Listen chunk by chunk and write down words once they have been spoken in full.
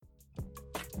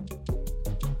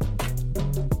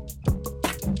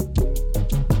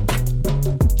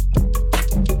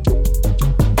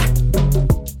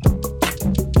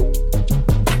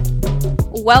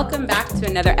Welcome back to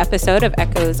another episode of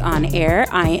Echoes on Air.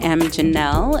 I am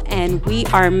Janelle, and we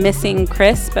are missing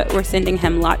Chris, but we're sending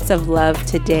him lots of love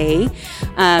today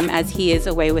as he is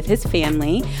away with his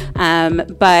family.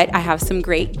 But I have some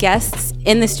great guests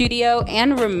in the studio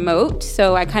and remote,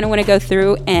 so I kind of want to go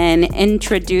through and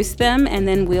introduce them, and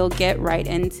then we'll get right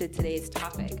into today's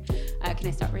topic. Can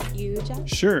I start with you, Jeff?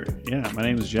 Sure. Yeah, my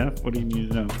name is Jeff. What do you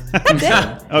need to know? That's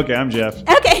it. Okay, I'm Jeff.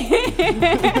 Okay.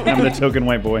 I'm the token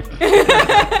white boy.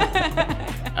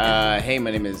 Hey,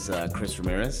 my name is Chris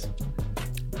Ramirez.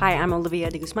 Hi, I'm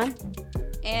Olivia de Guzman.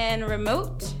 And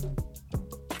remote?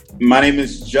 My name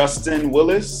is Justin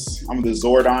Willis. I'm the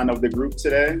Zordon of the group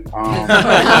today. Not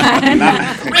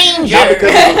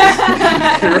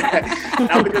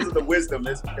because of the wisdom.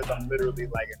 It's because I'm literally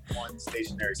like in one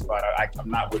stationary spot. I'm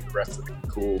not with the rest of the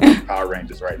cool Power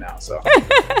Rangers right now. So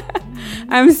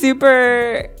I'm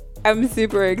super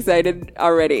excited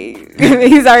already.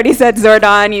 He's already said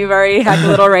Zordon. You've already had the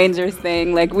Little Rangers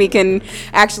thing. Like, we can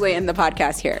actually end the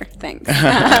podcast here. Thanks.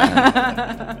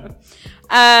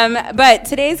 But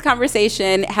today's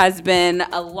conversation has been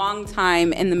a long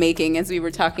time in the making, as we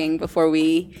were talking before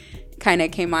we kind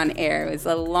of came on air. It was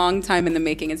a long time in the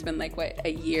making. It's been like,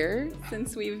 a year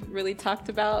since we've really talked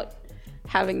about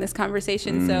having this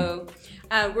conversation. So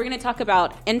we're going to talk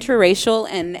about interracial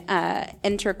and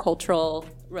intercultural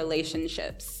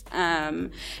relationships.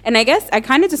 And I guess I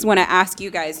kind of just want to ask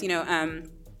you guys,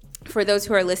 for those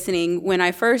who are listening, when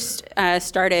I first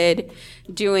started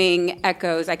doing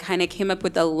Echoes, I kind of came up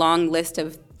with a long list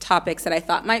of topics that I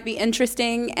thought might be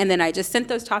interesting, and then I just sent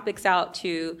those topics out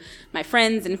to my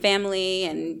friends and family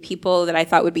and people that I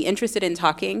thought would be interested in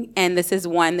talking, and this is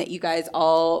one that you guys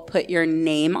all put your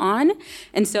name on.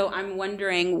 And so I'm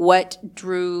wondering what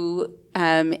drew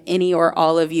any or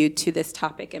all of you to this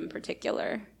topic in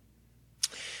particular.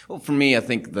 Well, for me, I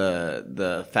think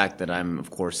the fact that I'm, of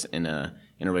course, in a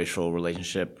interracial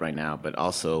relationship right now, but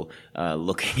also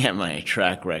looking at my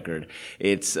track record,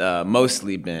 it's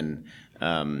mostly been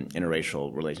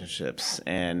interracial relationships,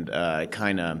 and it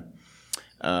kind of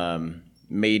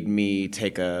made me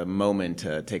take a moment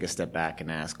to take a step back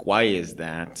and ask, why is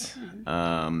that?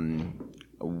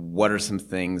 What are some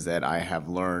things that I have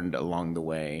learned along the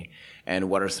way,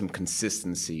 and what are some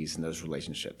consistencies in those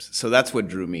relationships? So that's what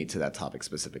drew me to that topic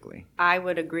specifically. I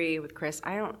would agree with Chris.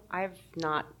 I've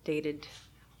not dated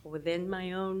within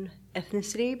my own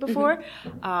ethnicity before,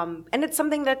 and it's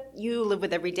something that you live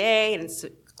with every day, and it's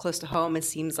close to home. It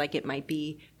seems like it might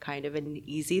be kind of an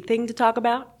easy thing to talk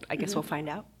about. I guess we'll find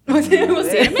out. We'll see in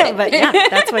a minute. But yeah,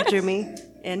 that's what drew me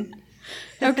in.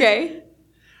 Okay.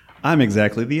 I'm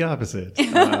exactly the opposite.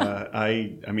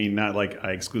 I mean, not like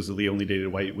I exclusively only dated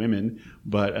white women,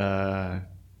 but I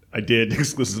did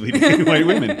exclusively date white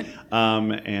women.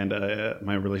 And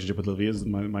my relationship with Olivia is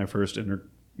my first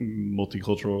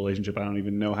multicultural relationship. I don't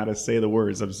even know how to say the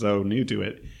words. I'm so new to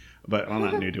it. But I'm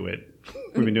not new to it.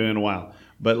 We've been doing it in a while.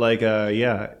 But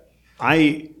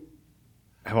I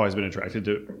have always been attracted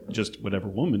to just whatever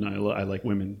woman. I like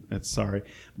women. Sorry.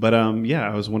 But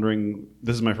I was wondering,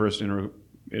 this is my first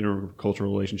intercultural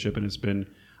relationship, and it's been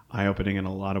eye-opening in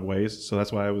a lot of ways. So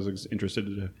that's why I was interested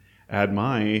to add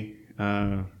my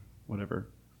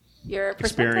Your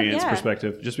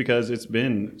perspective, just because it's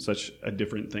been such a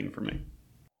different thing for me.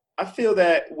 I feel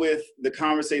that with the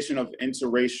conversation of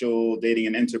interracial dating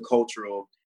and intercultural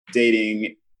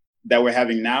dating that we're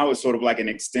having now is sort of like an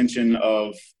extension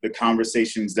of the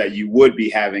conversations that you would be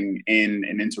having in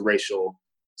an interracial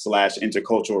 /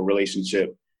 intercultural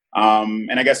relationship.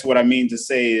 And I guess what I mean to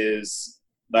say is,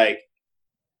 like,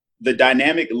 the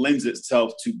dynamic lends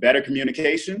itself to better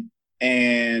communication.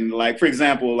 And, like, for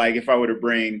example, like if I were to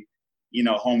bring,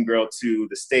 homegirl to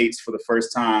the States for the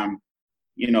first time,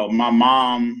 my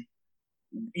mom,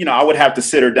 I would have to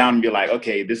sit her down and be like,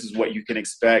 okay, this is what you can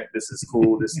expect. This is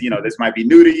cool. This, this might be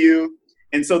new to you.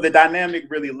 And so the dynamic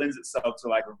really lends itself to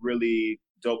like a really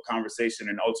dope conversation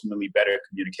and ultimately better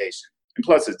communication. And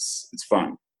plus it's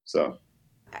fun. So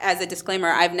as a disclaimer,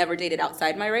 I've never dated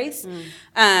outside my race.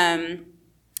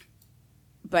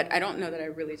 But I don't know that I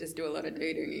really just do a lot of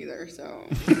dating either, so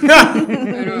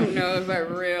I don't know if I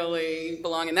really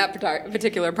belong in that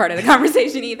particular part of the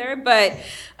conversation either. But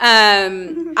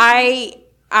I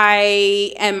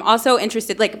am also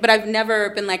interested, but I've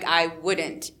never been like, I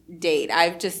wouldn't date.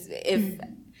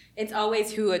 It's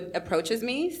always who approaches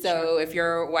me. So if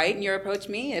you're white and you approach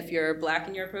me, if you're black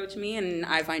and you approach me and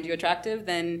I find you attractive,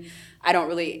 then I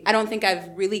don't think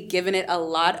I've really given it a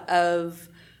lot of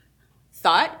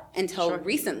thought until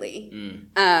recently.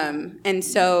 And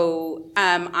so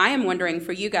I am wondering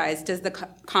for you guys, does the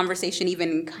conversation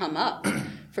even come up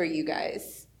for you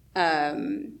guys?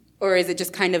 Or is it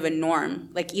just kind of a norm?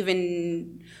 Like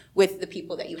even with the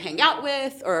people that you hang out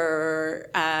with, or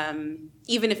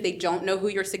even if they don't know who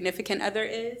your significant other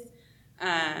is,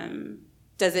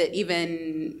 does it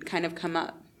even kind of come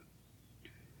up?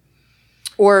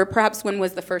 Or perhaps when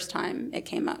was the first time it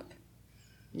came up?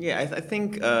 Yeah, I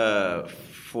think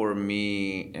for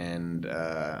me, and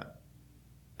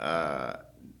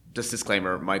just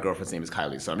disclaimer, my girlfriend's name is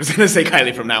Kylie, so I'm just going to say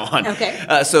Kylie from now on. Okay.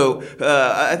 So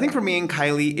I think for me and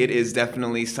Kylie, it is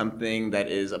definitely something that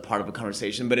is a part of a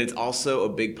conversation, but it's also a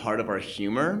big part of our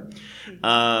humor.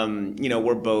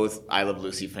 We're both I Love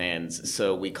Lucy fans,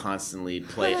 so we constantly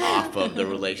play off of the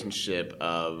relationship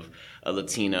of a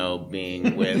Latino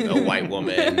being with a white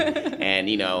woman, and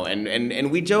and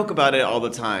we joke about it all the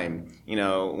time.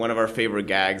 One of our favorite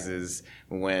gags is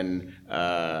when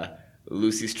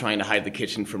Lucy's trying to hide the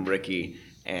kitchen from Ricky,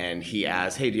 and he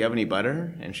asks, "Hey, do you have any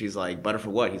butter?" And she's like, "Butter for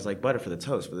what?" He's like, "Butter for the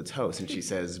toast, And she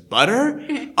says, "Butter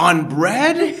on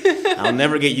bread? I'll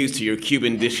never get used to your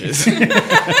Cuban dishes." And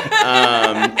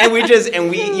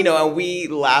we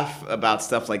laugh about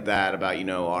stuff like that, about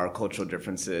our cultural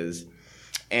differences,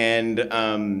 and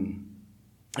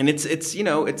it's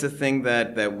a thing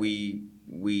that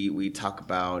we talk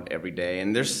about every day,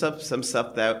 and there's some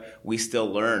stuff that we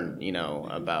still learn,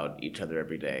 about each other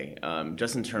every day,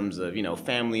 just in terms of,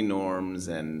 family norms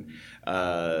and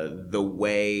the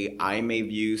way I may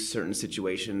view certain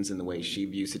situations and the way she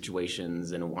views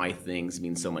situations and why things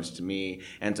mean so much to me.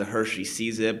 And to her, she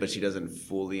sees it, but she doesn't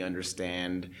fully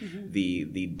understand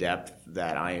the depth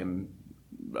that I am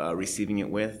receiving it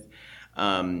with.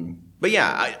 But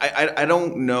yeah, I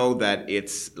don't know that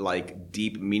it's like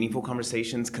deep, meaningful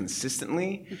conversations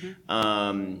consistently,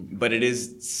 but it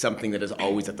is something that is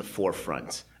always at the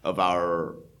forefront of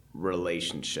our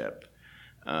relationship,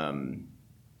 and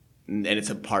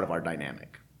it's a part of our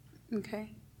dynamic.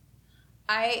 Okay.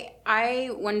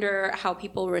 I wonder how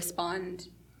people respond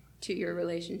to your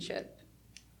relationship,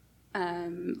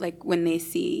 like when they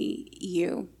see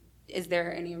you. Is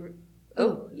there any...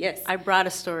 Oh, yes. I brought a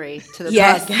story to the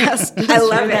yes. podcast. I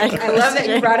love it. I love that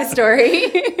you brought a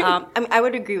story. I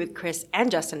would agree with Chris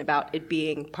and Justin about it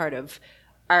being part of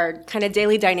our kind of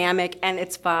daily dynamic, and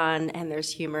it's fun, and there's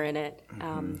humor in it,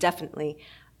 definitely.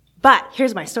 But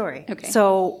here's my story. Okay.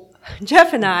 So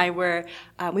Jeff and I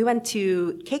we went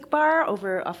to Cake Bar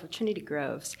off of Trinity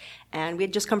Groves, and we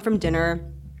had just come from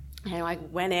dinner, and I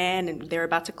went in, and they were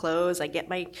about to close. I get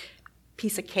my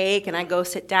piece of cake, and I go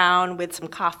sit down with some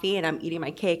coffee, and I'm eating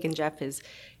my cake, and Jeff is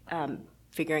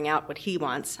figuring out what he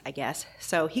wants, I guess.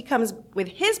 So he comes with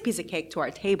his piece of cake to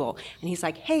our table, and he's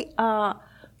like, "Hey,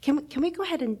 can we go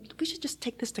ahead and we should just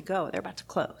take this to go? They're about to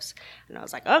close." And I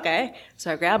was like, "Okay."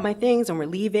 So I grabbed my things, and we're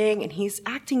leaving, and he's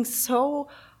acting so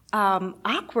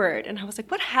awkward, and I was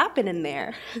like, "What happened in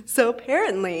there?" So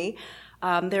apparently,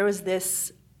 there was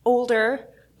this older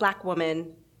Black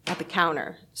woman at the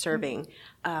counter serving.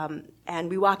 And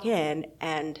we walk in,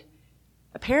 and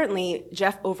apparently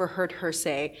Jeff overheard her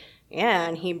say, "Yeah,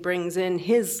 and he brings in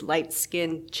his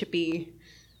light-skinned chippy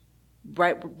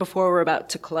right before we're about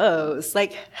to close."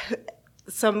 Like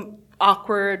some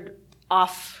awkward,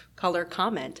 off-color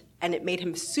comment. And it made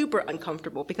him super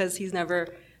uncomfortable because that's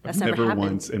never happened.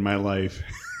 Once in my life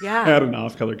Yeah. had an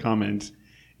off-color comment,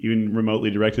 even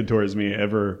remotely directed towards me,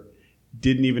 ever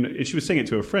didn't even... She was saying it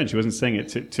to a friend. She wasn't saying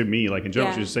it to me, like in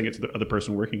general. Yeah. She was saying it to the other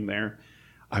person working there.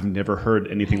 I've never heard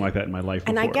anything like that in my life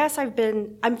before. And I guess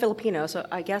I'm Filipino, so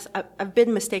I guess I've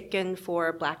been mistaken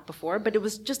for Black before, but it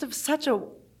was just such a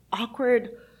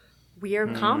awkward,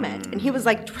 weird comment. And he was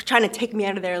like trying to take me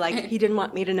out of there, like he didn't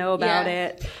want me to know about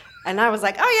it. And I was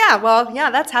like, "Oh yeah, well,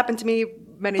 yeah, that's happened to me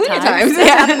many times. It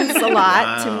happens a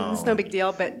lot. To me, it's no big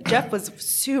deal." But Jeff was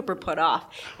super put off,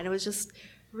 and it was just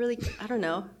really, I don't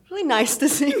know, really nice to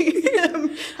see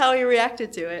how he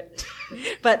reacted to it.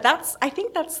 But I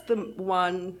think that's the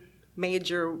one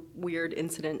major weird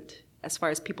incident as far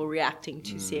as people reacting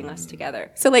to seeing us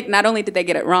together. So, like, not only did they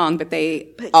get it wrong, but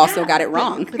they also got it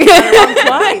wrong. But they got it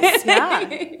wrong twice.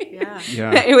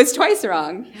 Yeah. It was twice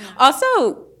wrong. Yeah.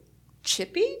 Also,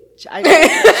 chippy? I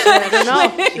don't know.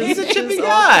 He's a chippy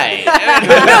guy.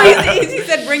 No, he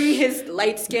said bring his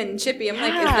light-skinned chippy. I'm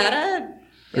like, is that a...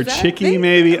 Or chicky,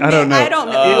 maybe? I don't know. I don't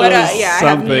know. I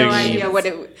have no idea what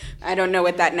it... I don't know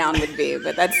what that noun would be,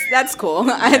 but that's cool.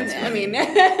 I mean...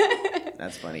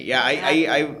 That's funny. Yeah,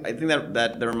 I think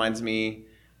that reminds me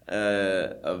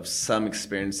of some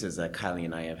experiences that Kylie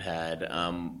and I have had.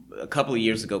 A couple of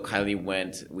years ago,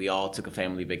 we all took a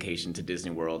family vacation to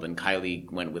Disney World, and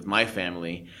Kylie went with my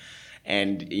family.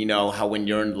 And you know how when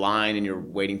you're in line and you're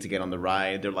waiting to get on the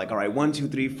ride, they're like, all right, 1, 2,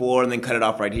 3, 4, and then cut it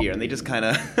off right here. And they just kind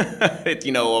of,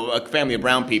 a family of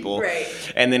brown people. Right.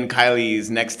 And then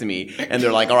Kylie's next to me, and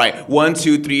they're like, all right, 1,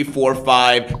 2, 3, 4,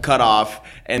 5, cut off.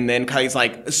 And then Kylie's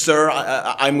like, sir,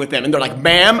 I'm with them. And they're like,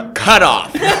 ma'am, cut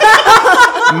off.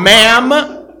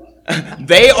 Ma'am,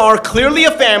 they are clearly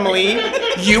a family.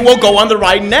 You will go on the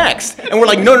ride next. And we're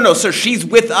like, no, sir, she's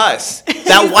with us.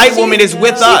 That white woman is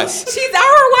with us. She's our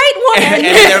white woman.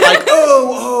 And they're like,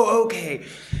 oh, okay.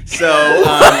 So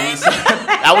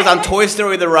that was on Toy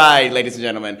Story the Ride, ladies and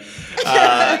gentlemen.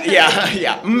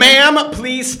 Yeah. Ma'am,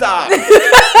 please stop.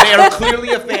 They are clearly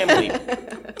a family.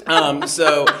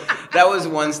 So that was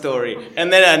one story.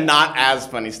 And then a not as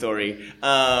funny story.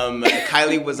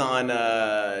 Kylie was on,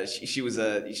 she was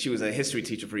a history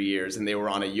teacher for years, and they were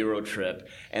on a Euro trip,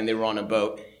 and they were on a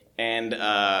boat. And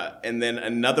then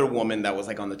another woman that was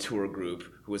like on the tour group,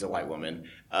 who was a white woman,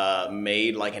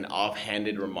 made like an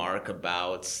offhanded remark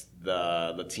about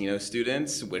the Latino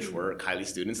students, which were Kylie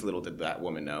students. Little did that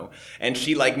woman know. And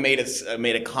she like made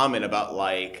a comment about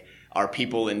like our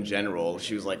people in general.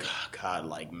 She was like, oh, God,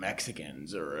 like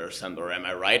Mexicans or something, or am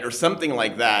I right? Or something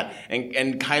like that.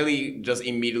 And Kylie just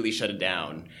immediately shut it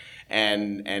down.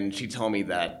 And she told me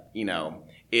that,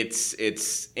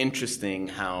 it's interesting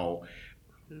how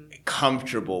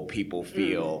comfortable people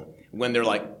feel when they're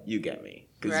like, you get me.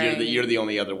 Because right. you're the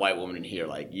only other white woman in here.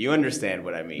 Like, you understand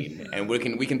what I mean. And we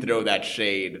can throw that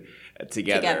shade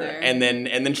together. And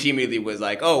then she immediately was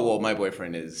like, oh, well, my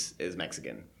boyfriend is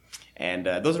Mexican. And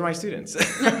those are my students.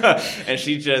 and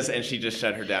she just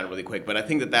shut her down really quick. But I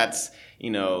think that's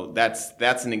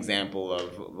an example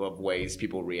of ways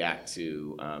people react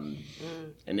to an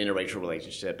interracial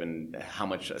relationship and how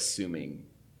much assuming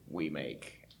we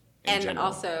make. And general.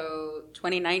 Also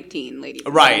 2019, ladies.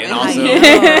 Right, and also...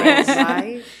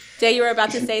 Jay, you were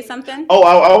about to say something? Oh,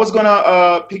 I was going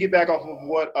to piggyback off of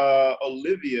what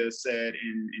Olivia said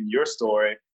in your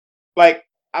story. Like,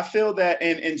 I feel that,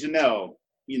 in Janelle,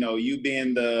 you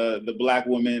being the Black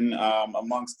woman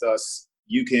amongst us,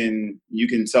 you can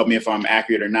tell me if I'm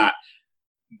accurate or not.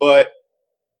 But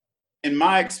in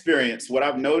my experience, what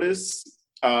I've noticed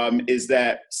is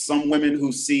that some women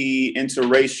who see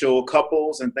interracial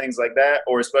couples and things like that,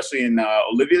 or especially in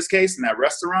Olivia's case in that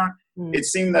restaurant, it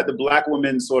seemed that the Black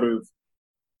woman sort of,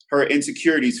 her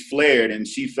insecurities flared, and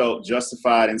she felt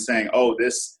justified in saying, "Oh,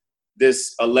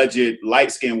 this alleged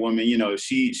light-skinned woman,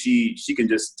 she can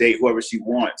just date whoever she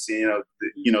wants.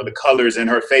 The color's in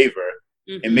her favor,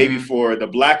 and maybe for the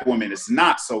Black woman, it's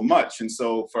not so much. And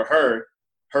so for her."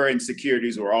 Her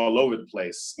insecurities were all over the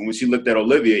place. And when she looked at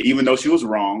Olivia, even though she was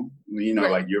wrong,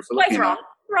 like you're Filipino. Twice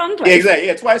wrong twice. Yeah, exactly.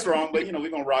 Yeah, twice wrong, but we're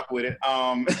gonna rock with it.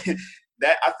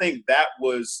 That I think that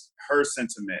was her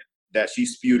sentiment that she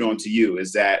spewed onto you,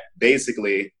 is that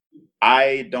basically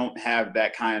I don't have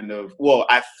that kind of,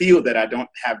 I feel that I don't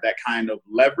have that kind of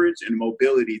leverage and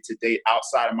mobility to date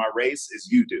outside of my race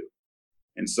as you do.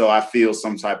 And so I feel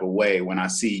some type of way when I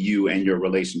see you and your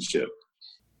relationship.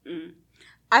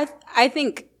 I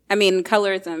think,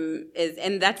 colorism is,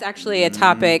 and that's actually a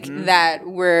topic that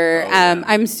we're,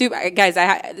 I'm super, guys,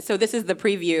 so this is the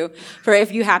preview for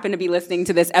if you happen to be listening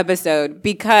to this episode,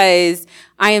 because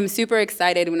I am super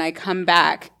excited when I come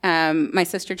back. My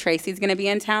sister Tracy's going to be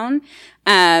in town.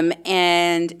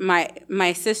 And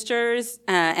my sisters,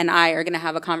 and I are going to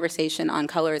have a conversation on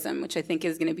colorism, which I think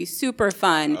is going to be super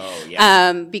fun. Oh,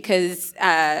 yeah. Because,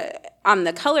 on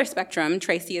the color spectrum,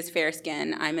 Tracy is fair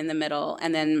skin, I'm in the middle,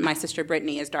 and then my sister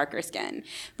Brittany is darker skin.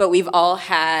 But we've all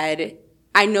had,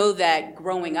 I know that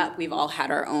growing up, we've all had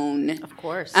our own, of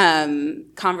course,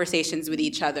 conversations with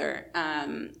each other.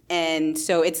 And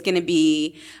so it's going to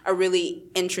be a really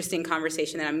interesting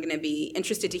conversation, and I'm going to be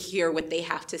interested to hear what they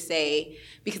have to say,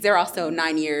 because they're also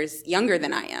 9 years younger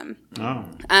than I am. Oh.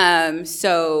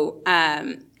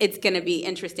 It's going to be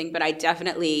interesting, but I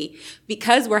definitely,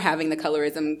 because we're having the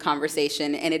colorism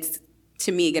conversation, and it's,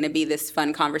 to me, going to be this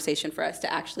fun conversation for us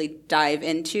to actually dive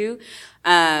into,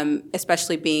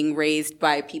 especially being raised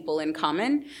by people in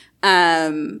common.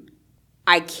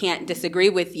 I can't disagree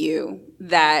with you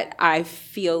that I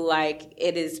feel like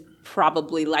it is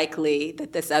probably likely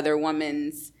that this other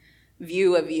woman's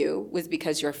view of you was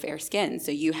because you're fair skinned.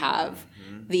 So you have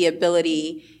the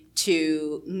ability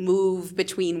to move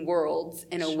between worlds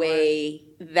in a way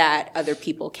that other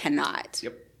people cannot.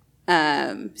 Yep.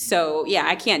 So yeah,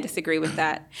 I can't disagree with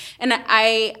that. And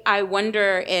I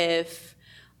wonder if,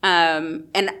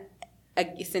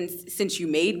 since you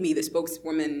made me the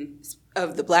spokeswoman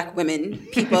of the Black women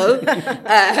people,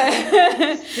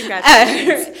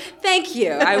 thank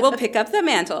you. I will pick up the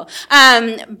mantle.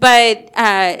 But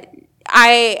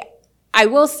I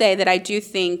will say that I do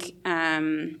think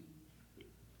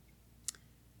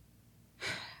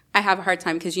I have a hard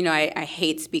time because, I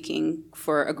hate speaking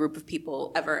for a group of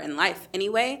people ever in life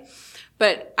anyway.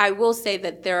 But I will say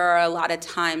that there are a lot of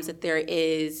times that there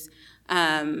is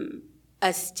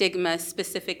a stigma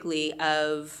specifically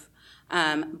of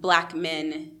Black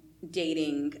men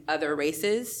dating other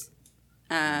races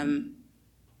by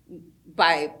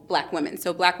Black women.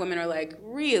 So Black women are like,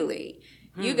 really?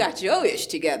 You got your ish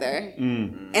together,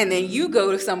 and then you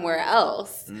go to somewhere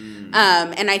else. And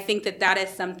I think that is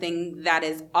something that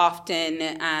is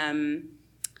often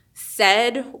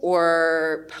said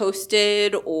or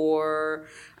posted or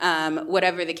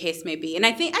whatever the case may be. And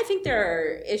I think there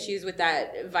are issues with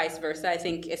that vice versa. I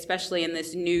think especially in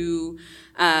this new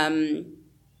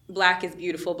Black is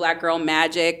beautiful, Black girl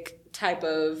magic type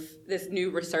of this new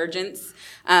resurgence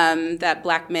that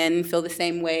Black men feel the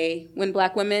same way when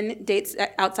Black women date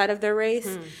outside of their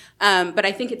race. But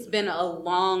I think it's been a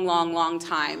long, long, long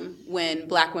time when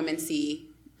Black women see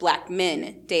Black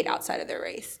men date outside of their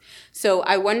race. So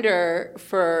I wonder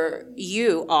for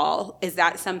you all, is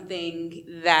that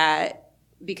something that,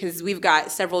 because we've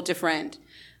got several different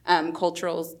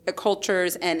cultures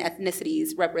and ethnicities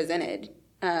represented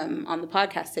on the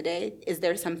podcast today, is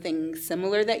there something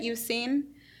similar that you've seen?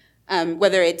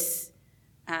 Whether it's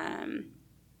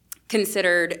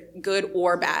considered good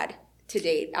or bad to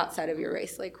date outside of your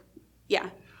race? Like, yeah.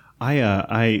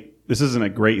 This isn't a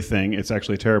great thing. It's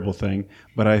actually a terrible thing.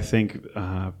 But I think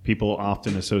people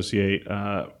often associate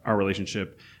our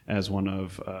relationship as one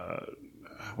of,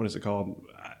 what is it called?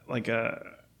 Like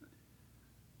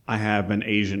I have an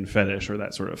Asian fetish or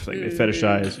that sort of thing. They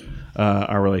fetishize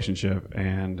our relationship,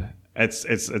 and it's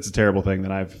a terrible thing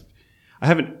that I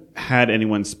haven't had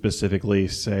anyone specifically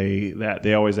say that.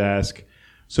 They always ask,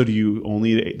 so do you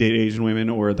only date Asian women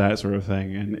or that sort of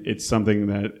thing? And it's something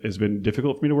that has been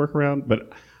difficult for me to work around.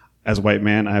 But as a white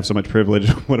man, I have so much privilege.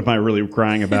 What am I really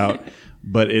crying about?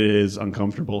 But it is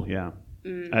uncomfortable, yeah.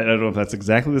 I don't know if that's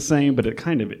exactly the same, but I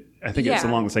think it's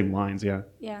along the same lines, yeah.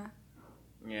 Yeah.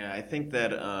 Yeah, I think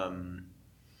that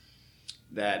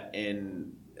that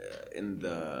in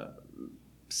the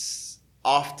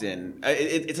often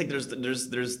it's like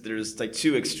there's like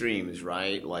two extremes,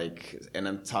 right? Like, and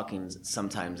I'm talking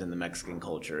sometimes in the Mexican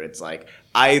culture, it's like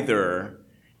either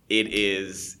it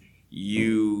is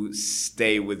you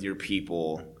stay with your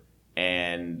people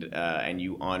and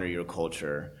you honor your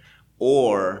culture,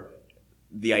 or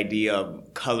the idea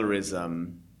of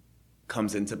colorism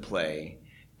comes into play,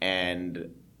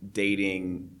 and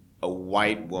dating a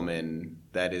white woman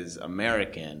that is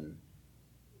American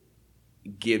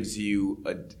gives you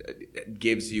a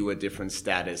different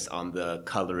status on the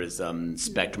colorism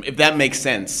spectrum, if that makes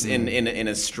sense. In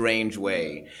a strange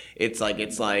way. It's like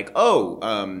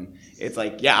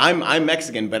I'm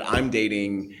Mexican, but I'm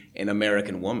dating an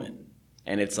American woman.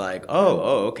 And it's like,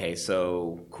 oh, okay,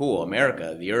 so cool,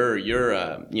 America, you're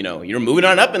moving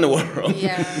on up in the world.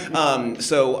 Yeah.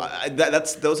 So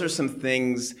those are some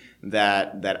things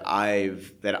that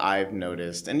I've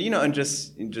noticed, and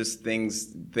just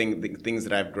things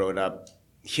that I've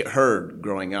heard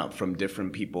growing up from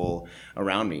different people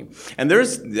around me. And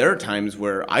there are times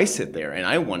where I sit there and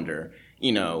I wonder,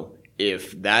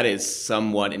 if that is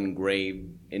somewhat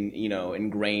ingrained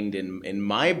in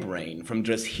my brain from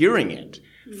just hearing it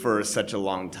for such a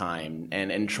long time,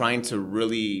 and trying to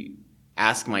really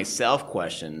ask myself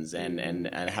questions and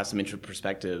have some interesting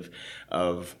perspective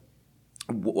of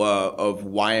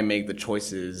why I make the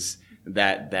choices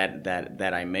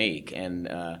that I make, and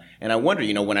I wonder,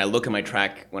 when I look at my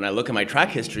track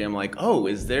history, I'm like, oh,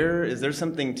 is there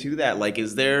something to that? Like,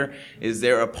 is there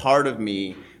a part of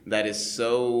me that is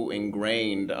so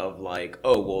ingrained of like,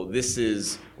 oh, well, this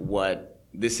is what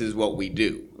we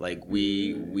do. Like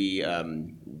we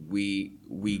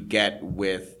get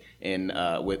with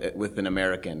an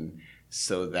American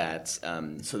so that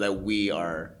we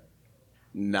are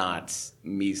not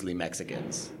measly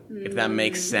Mexicans, if that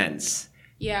makes sense.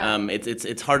 Yeah.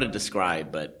 It's hard to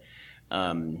describe, but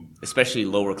especially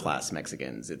lower class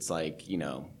Mexicans, it's like,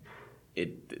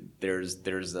 there's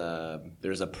a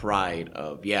pride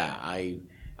of, I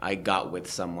got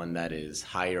with someone that is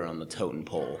higher on the totem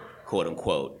pole, quote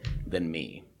unquote, than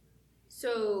me.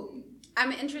 So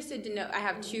I'm interested to know, I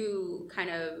have two kind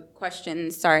of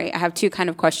questions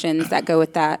that go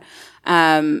with that.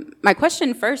 My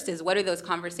question first is, what do those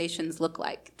conversations look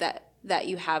like that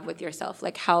you have with yourself?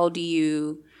 Like, how do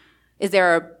you, is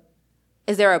there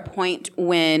a point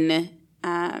when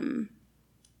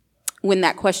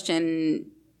that question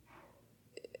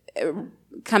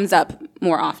comes up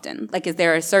more often? Like, is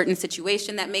there a certain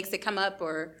situation that makes it come up,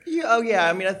 or? Yeah.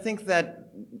 I mean, I think that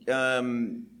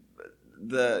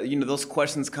those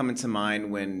questions come into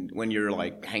mind when you're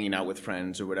like hanging out with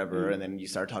friends or whatever, and then you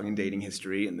start talking dating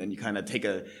history, and then you kind of take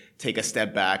a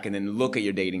step back and then look at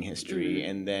your dating history,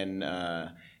 and then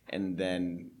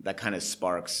that kind of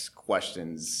sparks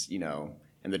questions,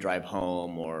 in the drive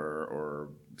home or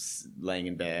laying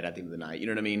in bed at the end of the night. You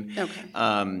know what I mean? Okay.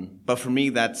 But for me,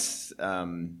 that's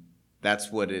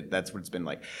what it's been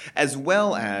like. As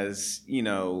well as,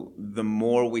 the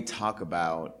more we talk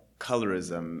about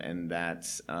colorism and that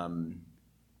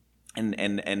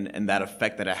and that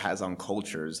effect that it has on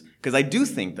cultures, because I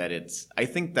think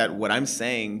that what I'm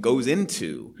saying goes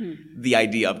into the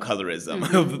idea of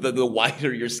colorism. The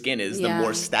whiter your skin is, the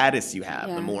more status you have,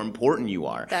 the more important you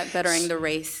are. That bettering the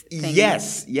race thing.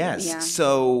 Yes. Yeah.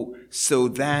 So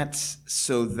that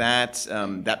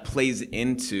plays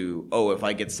into, if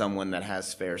I get someone that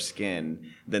has fair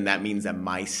skin, then that means that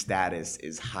my status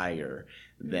is higher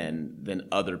than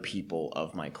other people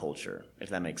of my culture, if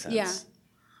that makes sense. Yeah.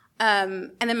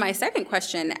 And then my second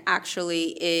question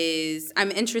actually is,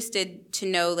 I'm interested to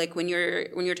know, like, when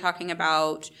you're talking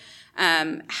about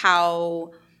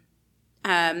how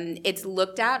it's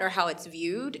looked at or how it's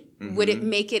viewed, would it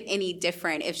make it any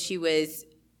different if she was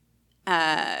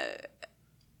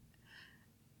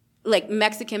like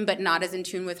Mexican but not as in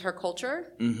tune with her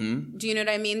culture? Mm-hmm. Do you know what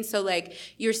I mean? So like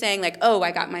you're saying like, oh,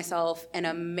 I got myself an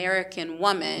American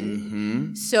woman.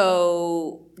 Mm-hmm.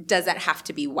 So does that have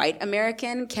to be white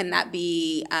American? Can that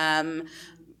be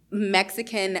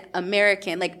Mexican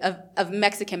American, like of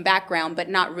Mexican background, but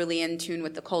not really in tune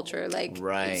with the culture? Like,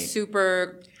 right.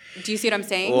 Super. Do you see what I'm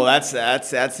saying? Well,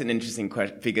 that's an interesting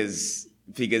question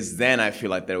because then I feel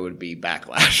like there would be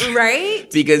backlash. Right?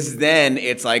 Because then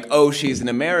it's like, oh, she's an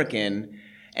American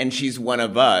and she's one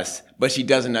of us, but she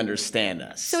doesn't understand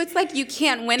us. So it's like you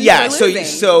can't win. Yeah, for losing.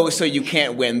 so you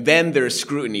can't win. Then there's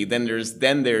scrutiny. Then there's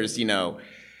and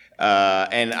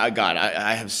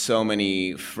I have so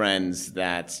many friends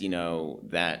that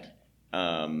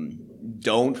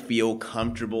don't feel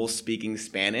comfortable speaking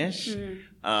Spanish.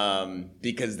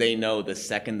 Because they know the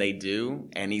second they do,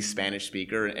 any Spanish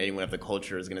speaker, anyone of the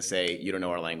culture is going to say, you don't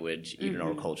know our language, you don't know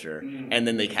our culture, and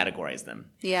then they categorize them.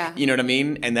 Yeah. You know what I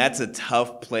mean? And that's a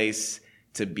tough place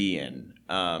to be in,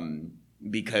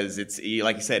 because it's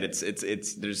like you said, it's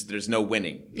there's no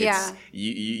winning.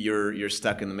 You're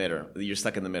stuck in the middle. You're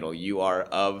stuck in the middle. You're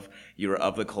of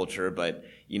the culture, but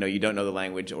you don't know the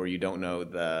language, or you don't know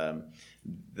the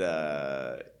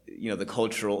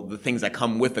cultural, the things that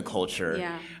come with the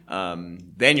culture.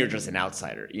 Then you're just an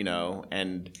outsider,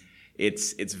 and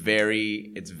it's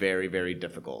very, very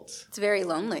difficult. It's very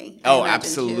lonely. Oh,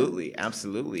 absolutely.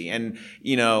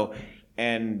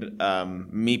 And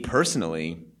me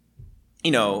personally,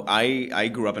 I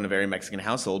grew up in a very Mexican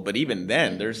household, but even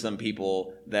then there's some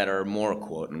people that are more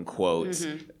quote unquote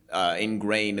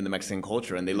ingrained in the Mexican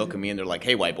culture, and they look at me and they're like,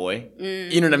 hey, white boy.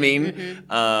 You know what I mean?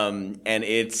 And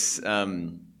it's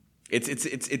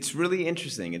really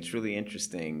interesting. It's really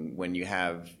interesting when you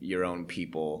have your own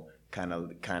people kind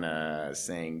of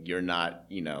saying you're not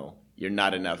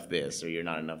enough this or you're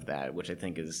not enough that, which I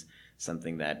think is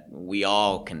something that we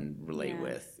all can relate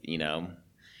with.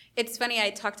 It's funny.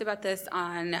 I talked about this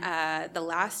on the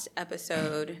last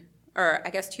episode, or I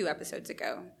guess 2 episodes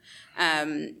ago,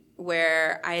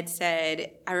 where I had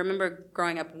said, I remember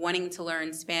growing up wanting to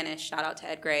learn Spanish. Shout out to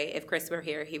Ed Gray. If Chris were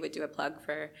here, he would do a plug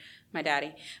for my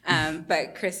daddy.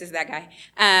 But Chris is that guy.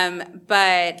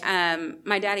 But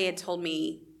my daddy had told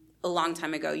me a long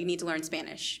time ago, you need to learn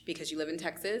Spanish because you live in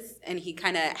Texas. And he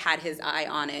kind of had his eye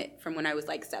on it from when I was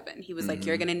like 7. He was like,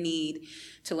 you're going to need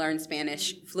to learn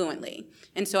Spanish fluently.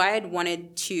 And so I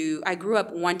grew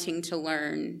up wanting to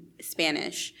learn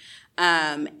Spanish.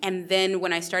 And then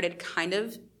when I started kind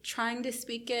of trying to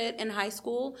speak it in high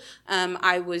school,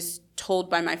 I was told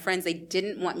by my friends they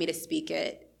didn't want me to speak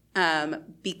it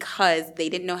because they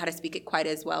didn't know how to speak it quite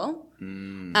as well.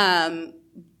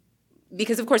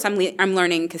 Because of course I'm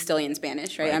learning Castilian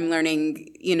Spanish, right? I'm learning,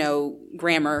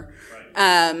 grammar.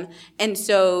 Right. And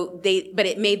so but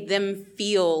it made them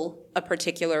feel a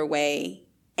particular way.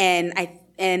 And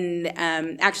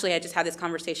actually I just had this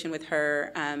conversation with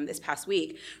her this past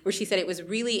week where she said it was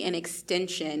really an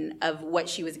extension of what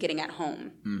she was getting at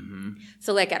home. Mm-hmm.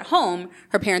 So like at home,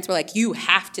 her parents were like, you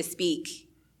have to speak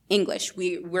English.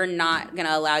 We're not going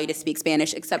to allow you to speak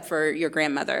Spanish except for your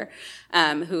grandmother,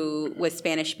 who was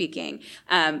Spanish speaking,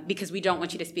 because we don't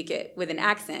want you to speak it with an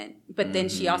accent. But then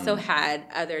she also had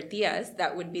other tias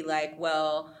that would be like,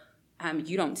 well,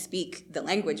 you don't speak the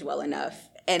language well enough.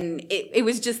 it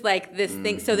was just like this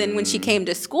thing. So then when she came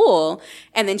to school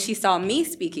and then she saw me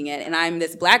speaking it, and I'm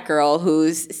this Black girl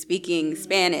who's speaking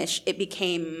Spanish, it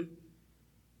became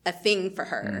a thing for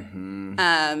her.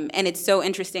 And it's so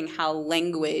interesting how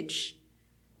language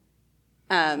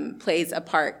plays a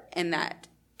part in that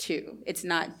too. It's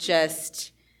not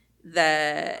just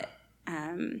the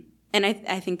and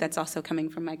I think that's also coming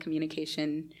from my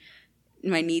communication,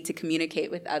 my need to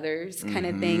communicate with others kind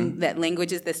of thing, that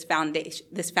language is this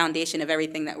foundation of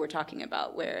everything that we're talking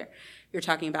about, where you're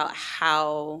talking about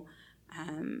how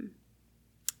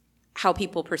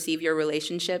people perceive your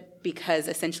relationship, because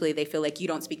essentially they feel like you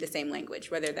don't speak the same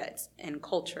language, whether that's in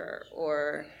culture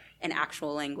or an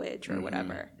actual language or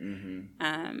whatever.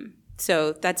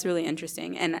 So that's really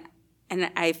interesting. And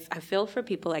I feel for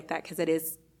people like that, because it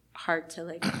is hard to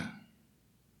like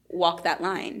walk that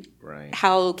line. Right.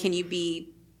 How can you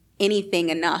be anything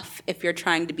enough if you're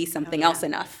trying to be something else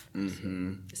enough?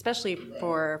 Especially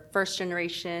for first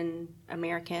generation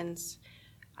Americans.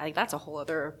 I think that's a whole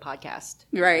other podcast.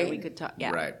 Right. We could talk.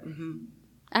 Yeah. Right.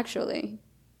 Actually.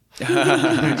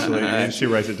 And she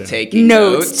writes it down. Taking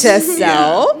Notes to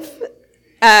self.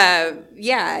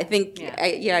 Yeah, I think,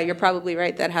 you're probably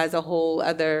right. That has a whole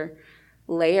other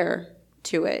layer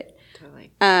to it.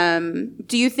 Totally. What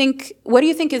do you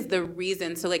think is the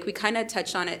reason? So like we kind of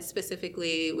touched on it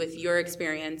specifically with your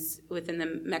experience within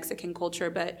the Mexican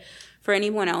culture, but for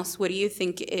anyone else, what do you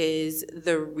think is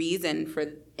the reason for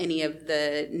any of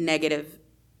the negative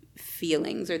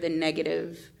feelings or the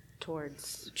negative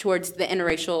towards the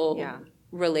interracial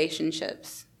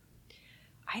relationships?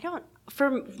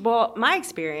 My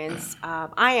experience,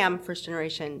 I am first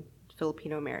generation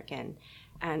Filipino American,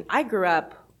 and I grew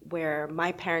up where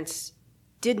my parents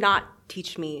did not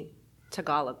teach me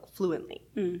Tagalog fluently.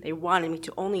 They wanted me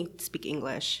to only speak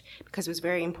English because it was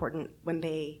very important when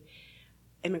they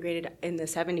immigrated in the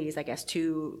 70s, I guess,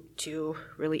 to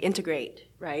really integrate,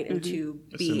 right, and to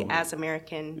be as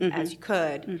American as you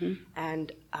could.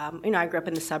 And I grew up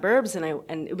in the suburbs, and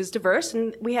it was diverse,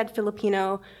 and we had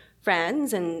Filipino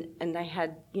friends, and I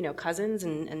had cousins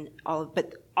and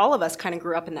but all of us kind of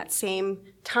grew up in that same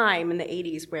time in the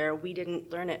 80s where we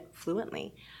didn't learn it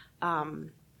fluently,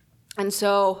 and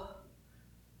so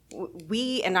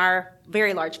we, in our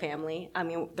very large family, I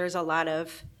mean, there's a lot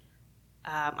of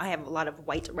I have a lot of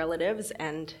white relatives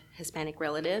and Hispanic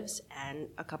relatives and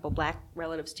a couple Black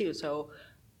relatives too, so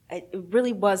it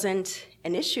really wasn't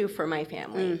an issue for my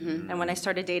family. And when I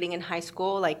started dating in high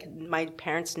school, like, my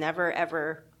parents never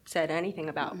ever said anything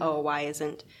about, why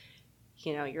isn't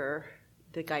you're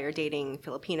the guy you're dating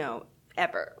Filipino,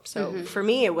 ever. So for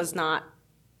me, it was not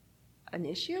an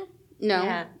issue.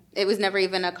 No, it was never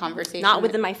even a conversation. Not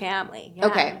within my family. Yeah.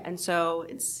 Okay, and so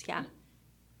it's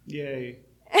Yay.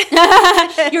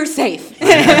 You're safe.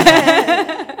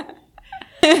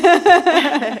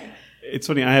 It's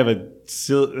funny. I have a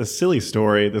silly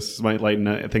story. This might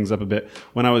lighten things up a bit.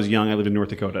 When I was young, I lived in North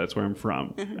Dakota. That's where I'm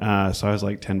from. So I was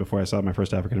like 10 before I saw my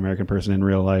first African American person in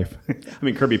real life. I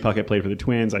mean, Kirby Puckett played for the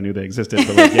Twins. I knew they existed,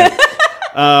 but like,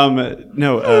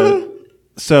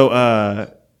 So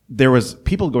there was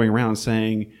people going around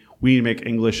saying, we need to make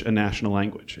English a national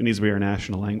language. It needs to be our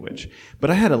national language.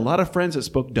 But I had a lot of friends that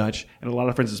spoke Dutch and a lot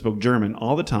of friends that spoke German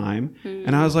all the time.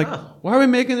 And I was like, why are we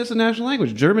making this a national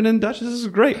language? German and Dutch, this is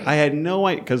great. I had no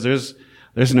idea, because there's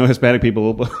no Hispanic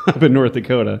people up in North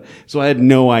Dakota. So I had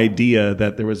no idea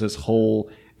that there was this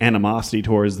whole animosity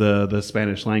towards the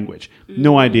Spanish language.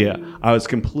 No idea. I was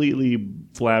completely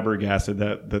flabbergasted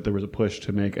that there was a push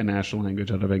to make a national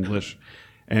language out of English.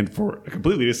 And for a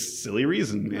completely silly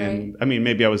reason. Right. And I mean,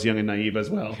 maybe I was young and naive as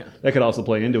well. Yeah. That could also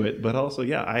play into it. But also,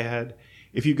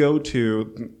 if you go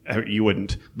to, you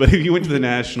wouldn't, but if you went to the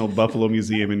National Buffalo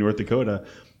Museum in North Dakota,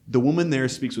 the woman there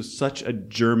speaks with such a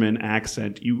German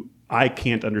accent. I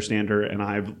can't understand her, and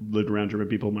I've lived around German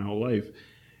people my whole life.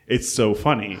 It's so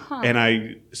funny. And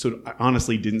I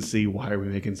honestly didn't see why are we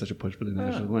making such a push for the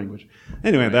national language.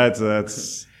 Anyway, that's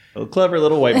a clever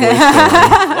little white boy story.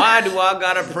 Why do I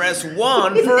gotta press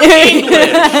 1 for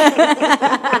English?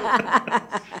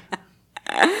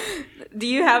 Do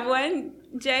you have one,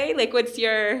 Jay? Like, what's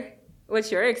your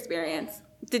experience?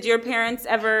 Did your parents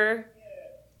ever?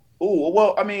 Oh,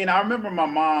 well, I mean, I remember my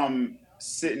mom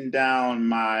sitting down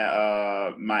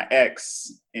my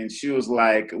ex, and she was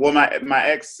like, well, my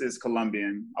ex is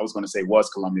Colombian. I was going to say was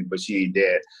Colombian, but she ain't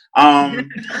dead.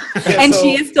 And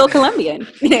she is still Colombian.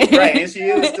 Right, and she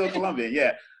is still Colombian,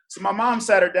 yeah. So my mom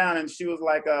sat her down, and she was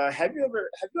like, have you ever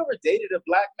dated a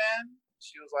Black man?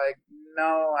 She was like,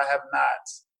 no, I have not.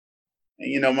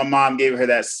 And, my mom gave her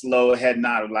that slow head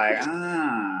nod of like,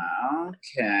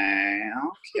 okay.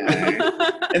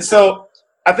 And so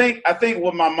I think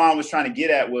what my mom was trying to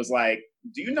get at was like,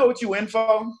 do you know what you in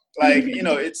for? Like,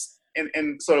 it's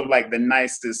in sort of like the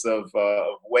nicest of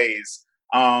ways.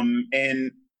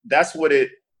 And that's what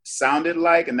it sounded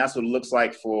like, and that's what it looks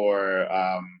like for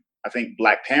I think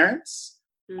Black parents.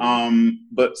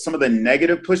 But some of the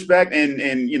negative pushback,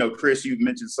 and Chris, you've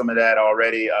mentioned some of that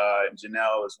already,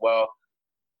 Janelle as well.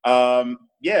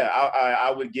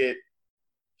 I would get,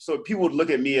 so people would look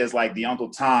at me as like the Uncle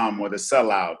Tom or the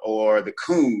sellout or the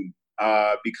coon,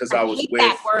 because I was hate with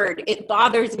that word. It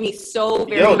bothers me so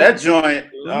very Yo, that much. joint,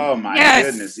 oh my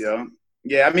goodness, yo.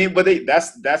 Yeah, I mean, but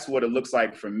that's what it looks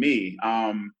like for me.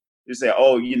 You say,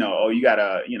 you got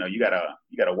a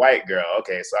white girl.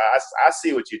 Okay, so I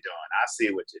see what you're doing. I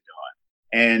see what you're doing.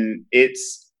 And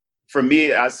it's, for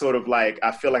me, I sort of like,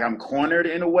 I feel like I'm cornered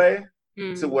in a way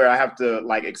to where I have to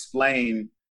like explain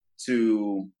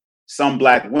to some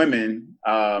Black women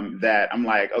that I'm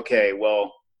like, okay,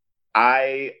 well,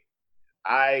 I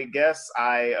guess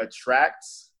I attract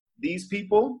these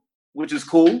people, which is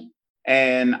cool.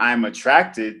 And I'm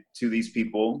attracted to these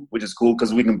people, which is cool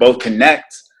because we can both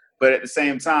connect. But at the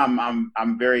same time,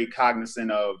 I'm very cognizant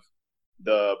of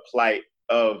the plight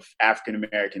of African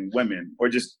American women, or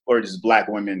just Black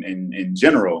women in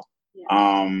general.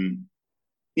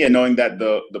 Knowing that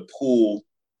the pool,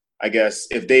 I guess,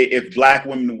 if Black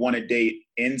women want to date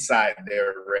inside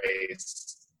their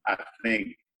race, I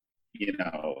think,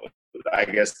 I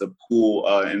guess the pool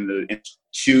in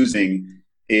choosing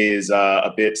is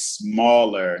a bit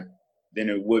smaller than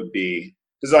it would be.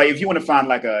 Because like, if you want to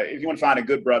find a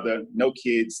good brother, no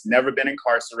kids, never been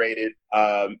incarcerated,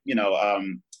 and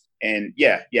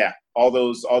all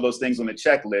those things on the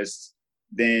checklist,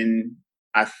 then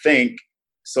I think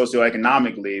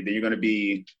socioeconomically, then you're going to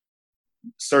be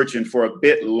searching for a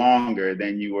bit longer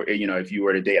than you were, if you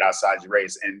were to date outside your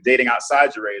race. And dating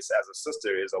outside your race as a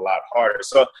sister is a lot harder.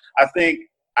 So I think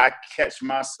I catch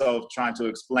myself trying to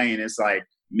explain, it's like,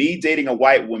 me dating a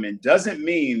white woman doesn't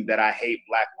mean that I hate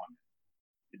Black women.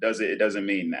 It doesn't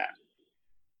mean that.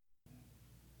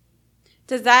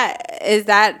 Is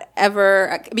that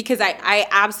ever, because I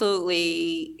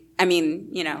absolutely, I mean,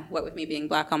 what with me being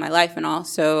Black all my life and all,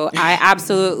 so I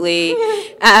absolutely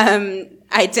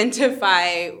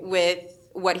identify with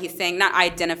what he's saying. Not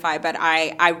identify, but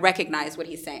I recognize what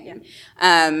he's saying,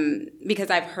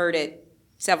 because I've heard it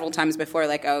several times before,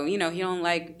 like, oh, he don't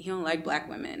like Black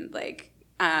women, like,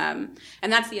 and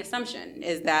that's the assumption,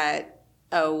 is that,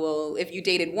 oh, well, if you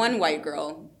dated one white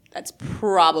girl, that's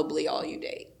probably all you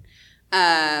date.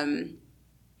 And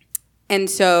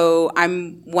so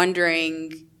I'm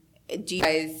wondering,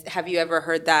 have you ever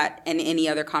heard that in any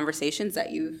other conversations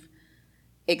that you've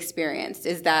experienced?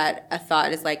 Is that a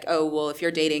thought, is like, oh, well, if you're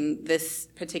dating this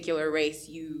particular race,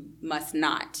 you must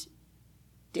not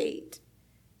date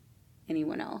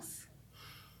anyone else?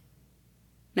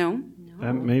 No?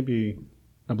 That may be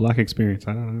a Black experience.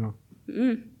 I don't know.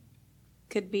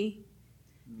 Could be.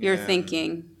 You're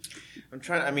thinking. I'm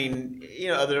trying. I mean,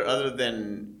 other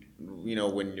than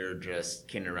when you're just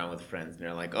kidding around with friends, and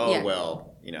they're like, oh,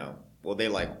 well, they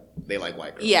like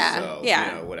white girls. Yeah.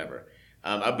 So, whatever.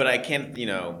 But I can't,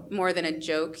 more than a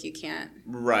joke, you can't.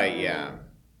 Right. Yeah.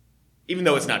 Even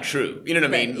though it's not true, you know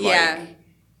what I mean? Yeah.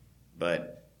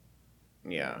 But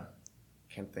yeah,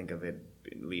 can't think of it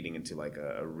leading into like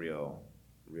a real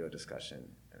discussion.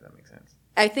 If that makes sense.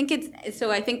 I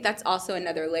think that's also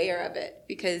another layer of it,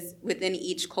 because within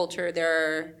each culture there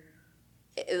are,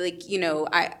 like,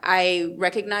 I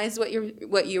recognize what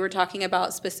you were talking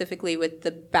about specifically with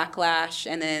the backlash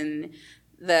and then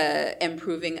the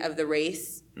improving of the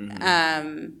race.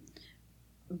 Mm-hmm.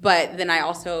 But then I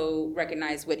also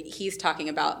recognize what he's talking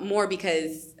about more,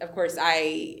 because, of course,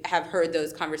 I have heard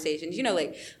those conversations.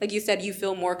 Like you said, you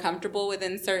feel more comfortable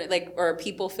within certain, or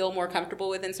people feel more comfortable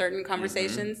within certain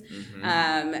conversations.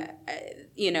 Mm-hmm.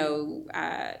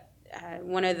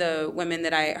 One of the women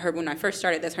that I heard when I first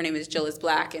started this, her name is Jill is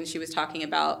Black, and she was talking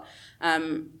about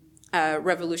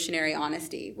revolutionary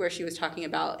honesty, where she was talking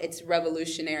about it's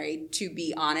revolutionary to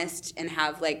be honest and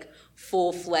have like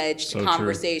full-fledged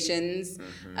conversations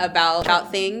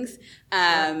about things.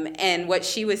 And what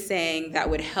she was saying that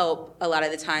would help a lot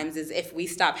of the times is if we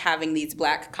stop having these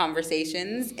Black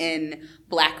conversations in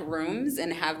Black rooms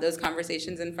and have those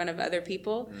conversations in front of other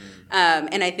people.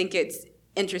 And I think it's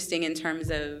interesting in terms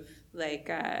of, like,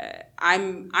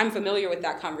 I'm familiar with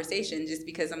that conversation just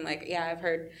because I'm like, yeah, I've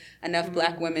heard enough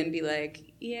Black women be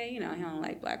like, yeah, he don't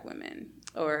like Black women,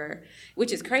 or,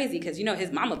 which is crazy because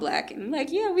his mama Black, and I'm like,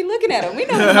 yeah, we looking at him, we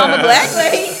know his mama Black,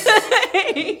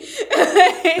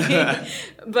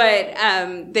 but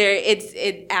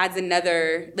it adds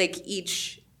another, like,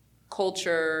 each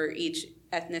culture, each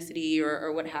ethnicity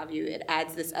or what have you, it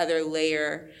adds this other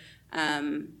layer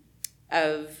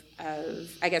of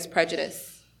I guess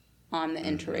prejudice on the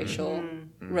interracial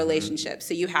relationship.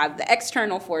 So you have the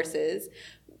external forces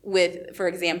with, for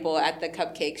example, at the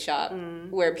cupcake shop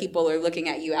where people are looking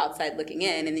at you outside looking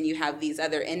in, and then you have these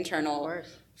other internal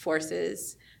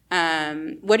forces.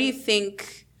 What do you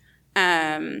think?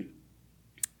 Go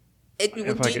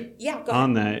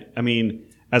on that, I mean,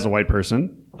 as a white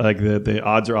person, like the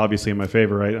odds are obviously in my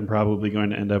favor, right? I'm probably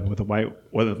going to end up with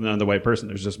another white person.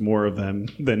 There's just more of them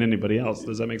than anybody else.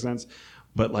 Does that make sense?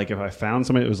 But like if I found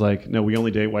somebody that was like, no, we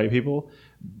only date white people,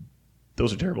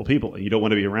 those are terrible people, and you don't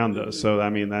want to be around those. So I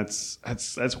mean, that's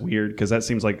weird, because that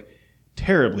seems like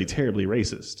terribly, terribly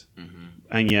racist,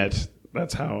 and yet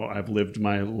that's how I've lived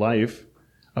my life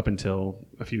up until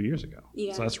a few years ago.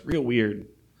 Yeah. So that's real weird.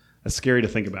 That's scary to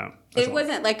think about.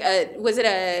 Wasn't like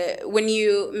when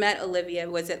you met Olivia,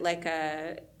 was it like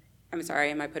I'm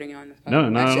sorry, am I putting you on the phone? No,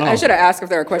 not at all. I should have asked if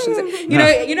there are questions. You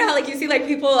know how like you see like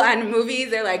people on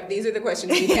movies, they're like, these are the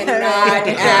questions you cannot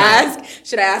ask.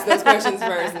 Should I ask those questions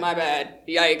first? My bad.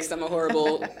 Yikes, I'm a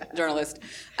horrible journalist.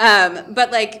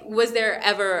 But like, was there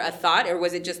ever a thought, or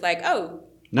was it just like, oh,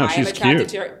 no, I she's am attracted cute.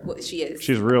 to her? Well, she is.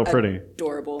 She's real pretty.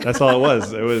 Adorable. That's all it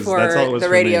was. It was for that's all it was the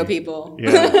for radio me. People.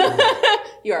 Yeah.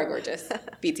 You are gorgeous.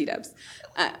 BT dubs.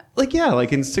 Like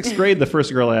in 6th grade, the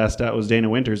first girl I asked out was Dana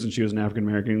Winters, and she was an African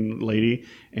American lady,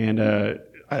 and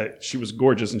she was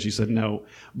gorgeous, and she said no.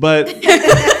 But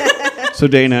so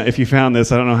Dana, if you found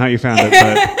this, I don't know how you found it,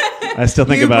 but I still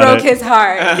think about it. You broke his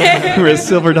heart. We're at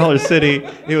Silver Dollar City.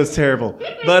 It was terrible,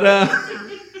 but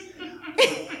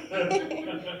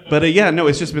yeah, no,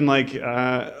 it's just been like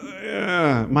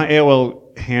my AOL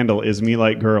handle is me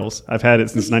like girls. I've had it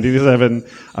since 1987.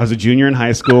 I was a junior in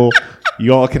high school.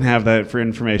 You all can have that for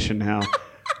information now,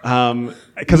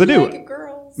 because I do. Like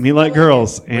girls. Me like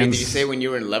girls. And wait, did you say when you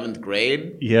were in 11th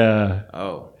grade? Yeah.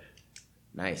 Oh,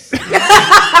 nice. Because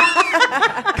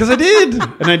I did,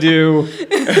 and I do.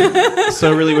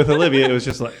 So really, with Olivia, it was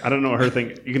just like, I don't know what her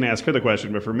thing. You can ask her the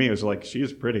question, but for me, it was like,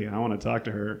 she's pretty. I want to talk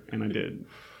to her, and I did.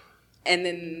 And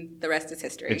then the rest is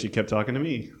history. And she kept talking to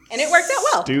me. And it worked out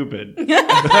well. Stupid.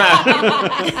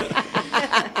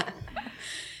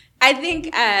 I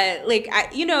think,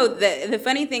 the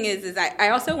funny thing is I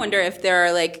also wonder if there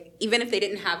are, like, even if they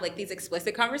didn't have, like, these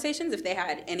explicit conversations, if they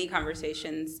had any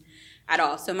conversations at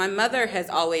all. So my mother has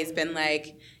always been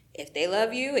like, if they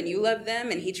love you and you love them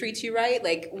and he treats you right,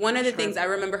 like, one of the things I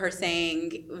remember her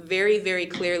saying very, very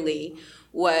clearly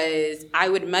was, I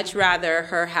would much rather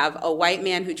her have a white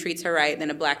man who treats her right than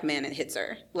a black man that hits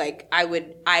her. Like, I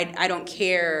don't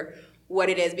care what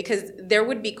it is, because there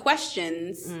would be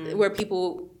questions where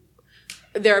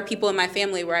there are people in my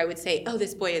family where I would say, oh,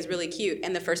 this boy is really cute.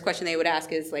 And the first question they would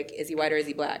ask is like, is he white or is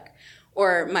he black?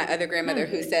 Or my other grandmother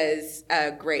who says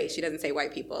gray. She doesn't say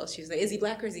white people. She's like, is he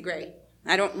black or is he gray?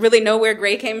 I don't really know where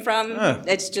gray came from.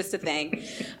 It's just a thing.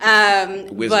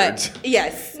 Wizards. But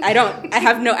yes, I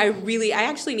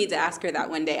actually need to ask her that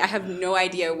one day. I have no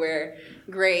idea where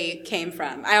gray came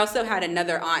from. I also had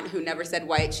another aunt who never said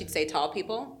white. She'd say tall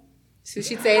people. So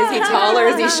she'd say, is he tall or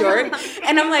is he short?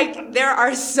 And I'm like, there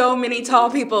are so many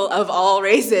tall people of all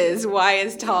races. Why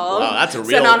is tall that's a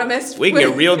real, synonymous? We can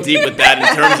get real deep with that in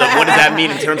terms of what does that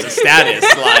mean in terms of status.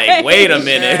 Like, wait a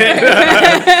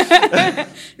minute.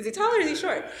 Is he tall or is he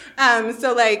short?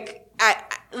 So like,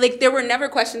 there were never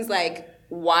questions like,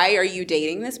 why are you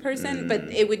dating this person?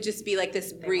 But it would just be like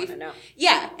this brief,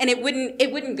 yeah, and it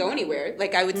wouldn't go anywhere.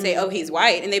 Like I would say, oh, he's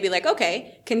white, and they'd be like,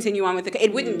 okay, continue on with the.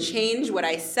 It wouldn't change what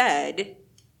I said,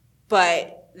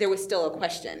 but there was still a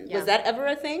question. Yeah. Was that ever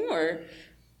a thing, or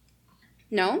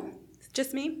no? It's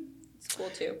just me. It's cool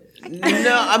too.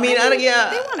 No, I mean, yeah.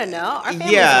 They want to know. Our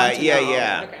families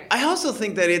yeah. Okay. I also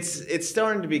think that it's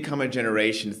starting to become a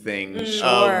generation thing.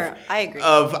 Sure, I agree.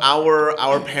 Of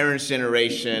our parents'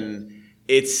 generation.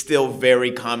 It's still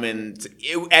very common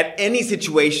at any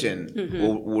situation.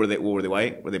 Were they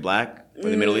white? Were they black? Were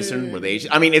they Middle Eastern? Were they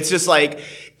Asian? I mean, it's just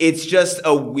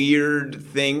a weird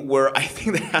thing where I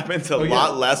think that happens a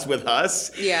lot less with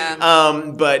us. Yeah.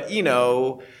 But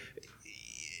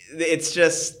it's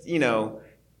just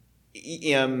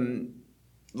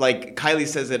like Kylie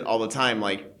says it all the time.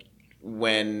 Like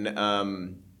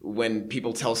when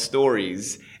people tell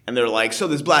stories. And they're like, so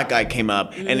this black guy came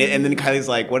up, and then Kylie's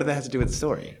like, what did that have to do with the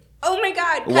story? Oh my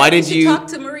God! Why did you talk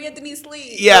to Maria Denise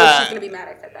Lee? Yeah, she's gonna be mad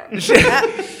I said that.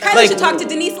 Kylie should talk to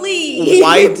Denise Lee.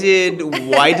 Why did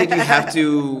you have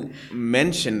to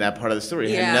mention that part of the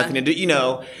story? It had nothing to do,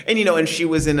 and she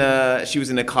was in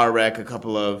a car wreck a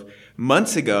couple of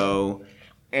months ago,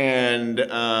 and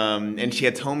she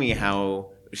had told me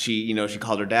how she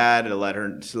called her dad to let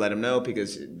him know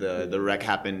because the wreck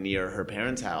happened near her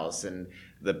parents' house, and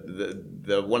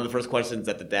the one of the first questions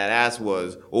that the dad asked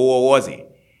was, "Oh, what was he?"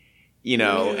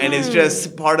 And it's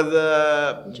just part of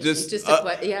the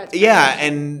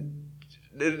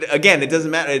and again, it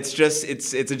doesn't matter. It's just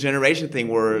it's a generation thing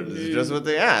where it's just what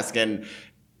they ask. And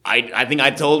I think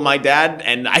I told my dad,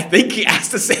 and I think he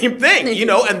asked the same thing,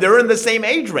 and they're in the same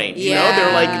age range,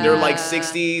 they're like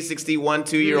 60, 61,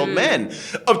 2-year-old men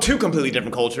of two completely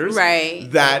different cultures, right?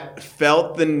 That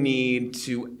felt the need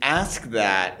to ask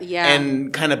that,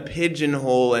 and kind of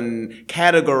pigeonhole and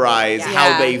categorize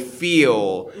how they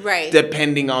feel, right?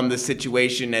 Depending on the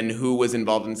situation and who was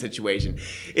involved in the situation.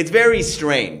 It's very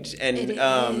strange and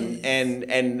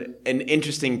an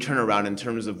interesting turnaround in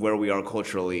terms of where we are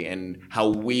culturally and how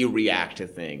we react to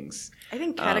things. I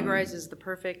think categorize is the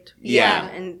perfect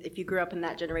and if you grew up in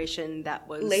that generation, that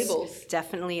was labels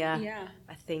definitely a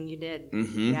thing you did.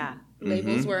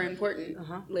 Labels were important.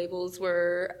 Labels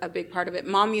were a big part of it.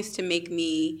 Mom used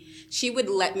to she would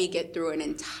let me get through an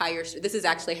entire this is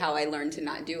actually how I learned to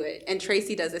not do it, and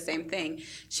Tracy does the same thing.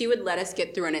 She would let us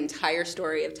get through an entire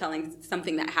story of telling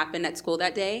something that happened at school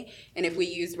that day, and if we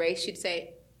used race, she'd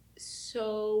say,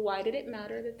 "So why did it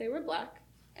matter that they were Black?"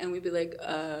 And we'd be like,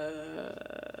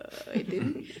 it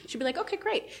didn't. She'd be like, "Okay,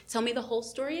 great. Tell me the whole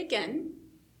story again,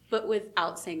 but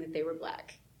without saying that they were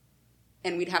Black."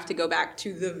 And we'd have to go back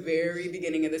to the very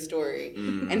beginning of the story.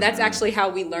 And that's actually how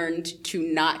we learned to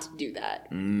not do that.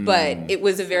 But it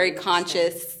was a very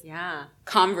conscious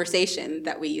conversation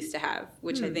that we used to have,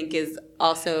 which I think is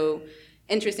also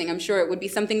interesting. I'm sure it would be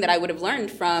something that I would have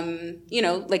learned from,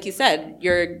 like you said,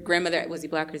 your grandmother. Was he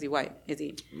Black or is he white? Is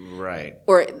he? Right.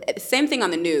 Or same thing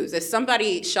on the news. If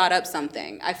somebody shot up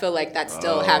something, I feel like that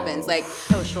still happens. Like,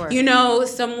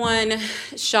 someone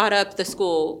shot up the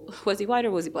school. Was he white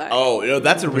or was he Black? Oh,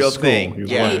 that's a real thing.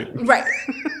 Yeah. Right.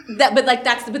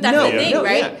 That's the thing,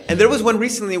 right? Yeah. And there was one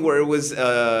recently where it was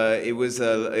a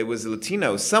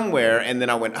Latino somewhere, and then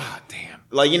I went, oh, damn.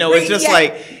 Like, it's just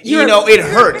like, it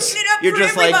hurts. You're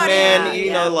just like, man,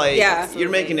 you're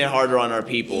making it harder on our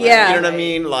people. Yeah. You know what I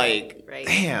mean? Like,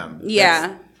 damn.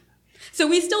 Yeah. So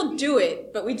we still do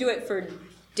it, but we do it for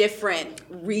different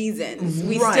reasons.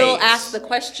 We still ask the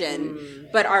question,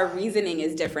 but our reasoning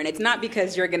is different. It's not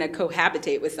because you're going to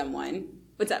cohabitate with someone.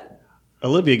 What's up?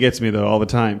 Olivia gets me, though, all the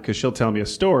time because she'll tell me a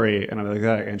story, and I'm like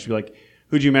that, and she'll be like,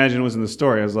 "Who'd you imagine was in the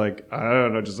story?" I was like, "I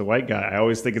don't know, just a white guy." I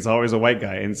always think it's always a white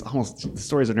guy, and the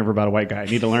stories are never about a white guy. I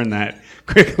need to learn that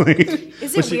quickly.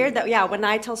 Is it weird that when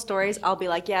I tell stories, I'll be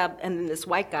like, and then this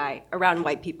white guy around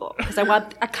white people, because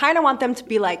I kind of want them to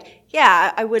be like,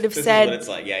 I would have said, "This is what it's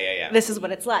like." Yeah. This is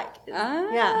what it's like.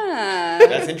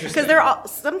 That's interesting. Because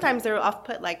sometimes they're off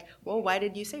put, like, well, why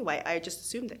did you say white? I just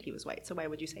assumed that he was white, so why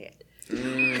would you say it?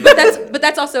 But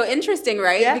that's also interesting,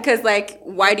 right? Yeah. Because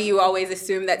why do you always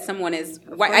assume that someone is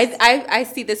white? I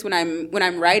see this when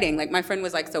I'm writing. Like, my friend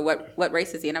was like, "So what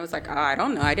race is he?" And I was like, "Oh, I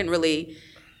don't know. I didn't really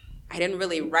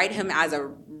write him as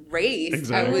a race.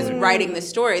 Exactly. I was writing the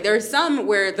story. There are some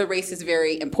where the race is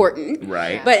very important,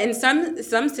 right? But in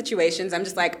some situations, I'm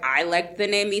just like, I liked the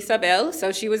name Isabel,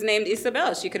 so she was named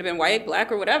Isabel. She could have been white, Black,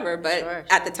 or whatever. But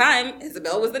at the time,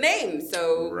 Isabel was the name,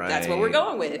 so that's what we're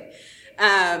going with.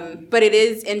 But it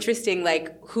is interesting,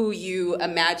 who you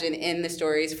imagine in the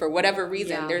stories for whatever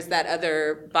reason. Yeah. There's that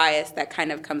other bias that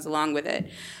kind of comes along with it.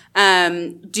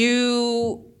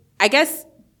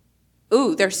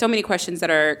 There's so many questions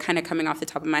that are kind of coming off the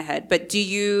top of my head. But do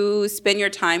you spend your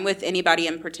time with anybody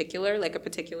in particular, like a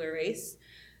particular race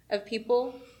of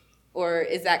people? Or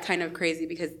is that kind of crazy?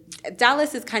 Because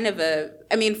Dallas is kind of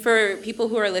for people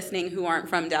who are listening who aren't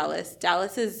from Dallas,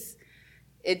 it's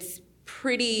a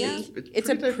pretty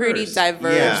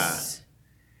diverse. Yeah.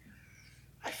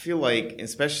 I feel like,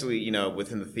 especially,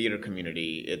 within the theater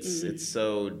community, it's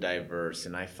so diverse,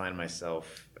 and I find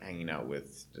myself hanging out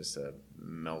with just a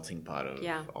melting pot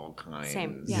of all kinds.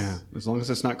 Same. Yeah. As long as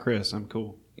it's not Chris, I'm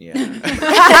cool. Yeah.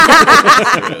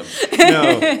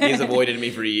 No, he's avoided me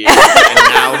for years, and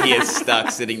now he is stuck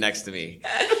sitting next to me.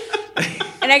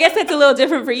 And I guess that's a little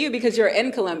different for you because you're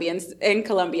in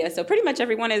Colombia, so pretty much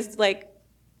everyone is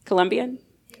Colombian.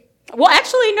 Well,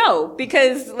 actually, no,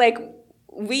 because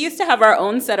we used to have our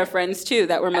own set of friends too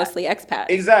that were mostly expats.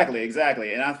 Exactly.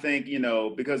 And I think,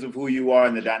 because of who you are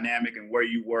and the dynamic and where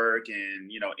you work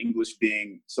and, English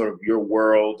being sort of your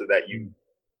world that you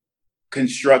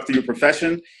construct through your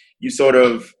profession, you sort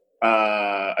of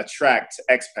attract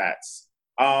expats.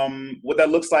 What that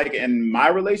looks like in my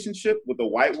relationship with the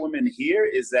white woman here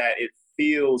is that it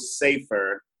feels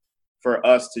safer for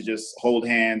us to just hold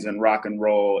hands and rock and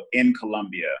roll in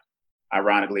Colombia,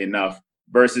 ironically enough,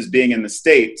 versus being in the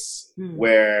States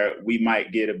where we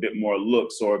might get a bit more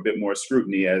looks or a bit more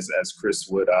scrutiny, as Chris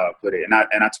would put it. And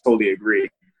I totally agree.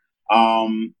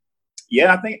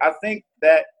 Yeah, I think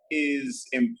that is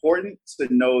important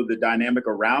to know the dynamic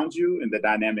around you and the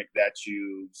dynamic that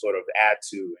you sort of add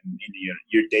to in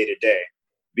your day-to-day,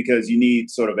 because you need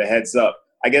sort of a heads up.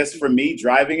 I guess for me,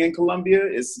 driving in Colombia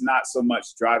is not so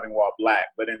much driving while Black,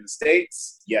 but in the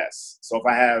States, yes. So if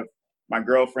I have my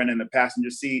girlfriend in the passenger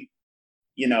seat,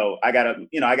 I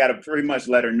gotta pretty much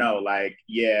let her know, like,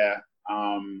 yeah,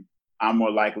 I'm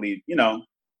more likely,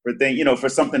 for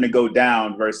something to go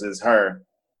down versus her,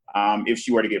 if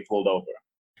she were to get pulled over.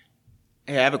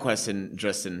 Hey, I have a question,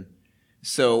 Justin.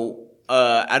 So,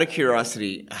 out of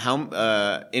curiosity,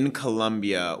 how in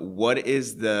Colombia, what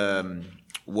is the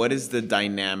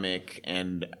dynamic,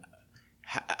 and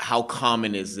how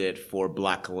common is it for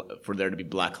there to be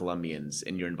Black Colombians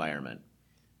in your environment?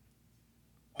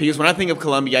 Because when I think of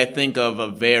Colombia, I think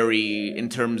of in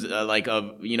terms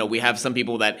we have some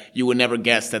people that you would never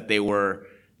guess that they were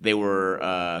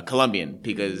Colombian,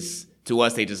 because to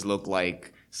us they just look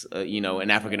like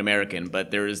an African American,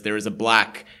 but there is a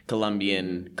Black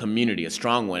Colombian community, a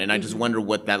strong one, and I just wonder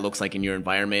what that looks like in your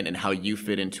environment and how you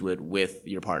fit into it with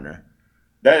your partner.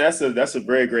 That's a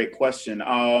very great question.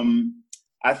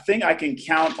 I think I can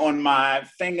count on my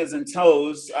fingers and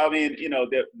toes. I mean,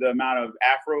 the amount of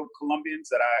Afro-Colombians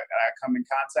that I come in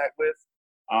contact with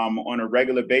on a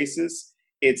regular basis.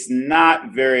 It's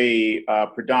not very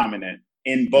predominant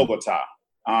in Bogota,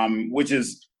 which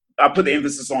is, I put the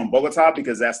emphasis on Bogota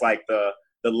because that's like the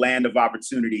land of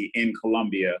opportunity in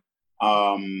Colombia.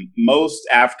 Most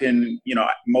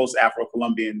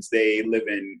Afro-Colombians, they live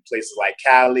in places like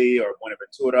Cali or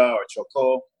Buenaventura or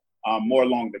Chocó, more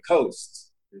along the coast.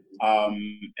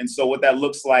 And so what that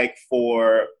looks like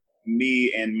for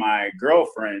me and my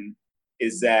girlfriend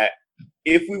is that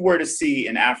if we were to see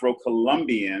an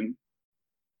Afro-Colombian,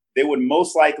 they would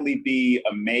most likely be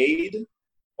a maid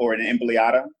or an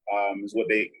empleada, is what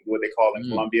they call in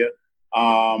Colombia.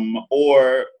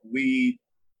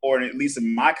 Or at least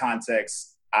in my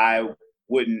context, I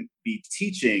wouldn't be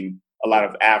teaching a lot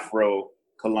of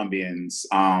Afro-Colombians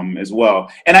as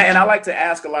well. And I like to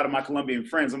ask a lot of my Colombian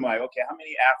friends, I'm like, okay, how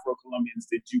many Afro-Colombians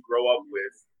did you grow up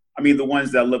with? I mean, the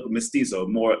ones that look mestizo,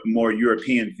 more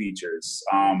European features.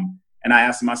 And I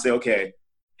asked them, I say, okay,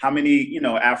 how many,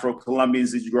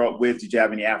 Afro-Colombians did you grow up with? Did you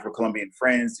have any Afro-Colombian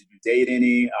friends? Did you date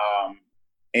any?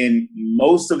 And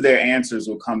most of their answers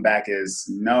will come back as,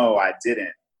 no, I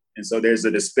didn't. And so there's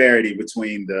a disparity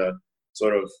between the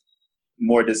sort of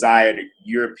more desired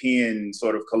European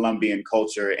sort of Colombian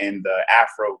culture and the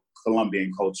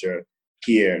Afro-Colombian culture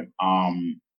here.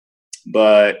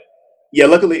 But yeah,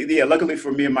 luckily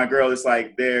for me and my girl, it's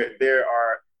like there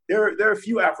are a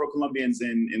few Afro-Colombians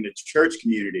in the church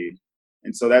community.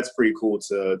 And so that's pretty cool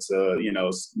to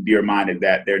be reminded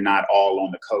that they're not all on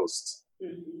the coast.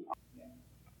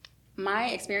 My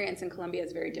experience in Colombia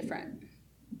is very different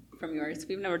from yours.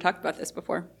 We've never talked about this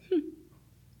before.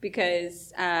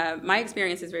 Because my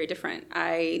experience is very different.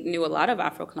 I knew a lot of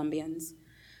Afro-Colombians.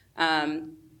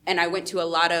 And I went to a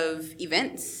lot of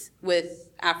events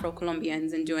with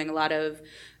Afro-Colombians and doing a lot of,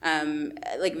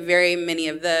 very many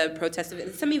of the protest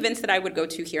events, some events that I would go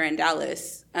to here in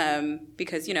Dallas,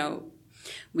 because,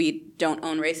 we don't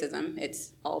own racism.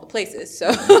 It's all the places. So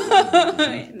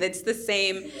it's the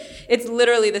same. It's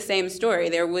literally the same story.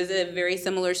 There was a very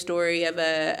similar story of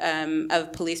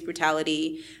of police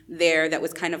brutality there that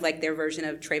was kind of like their version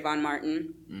of Trayvon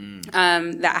Martin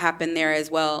that happened there as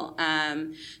well.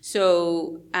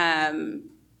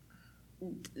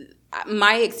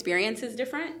 My experience is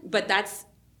different, but that's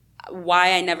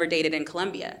why I never dated in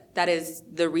Colombia. That is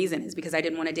the reason, is because I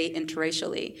didn't want to date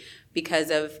interracially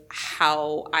because of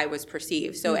how I was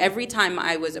perceived. So every time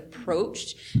I was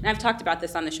approached, and I've talked about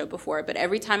this on the show before, but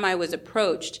every time I was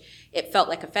approached, it felt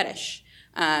like a fetish.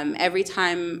 Every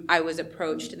time I was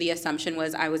approached, the assumption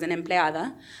was I was an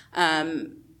empleada.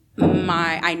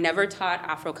 I never taught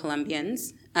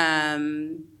Afro-Colombians.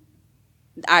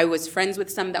 I was friends with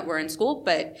some that were in school,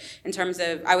 but in terms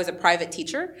of, I was a private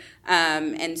teacher,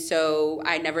 and so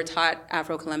I never taught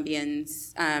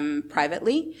Afro-Colombians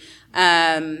privately.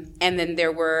 And then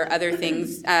there were other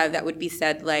things that would be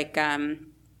said, like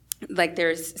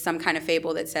there's some kind of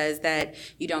fable that says that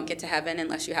you don't get to heaven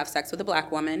unless you have sex with a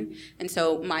Black woman. And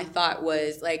so my thought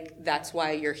was, like, that's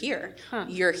why you're here.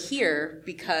 You're here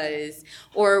because,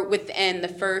 or within the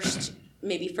first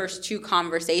two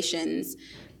conversations,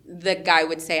 the guy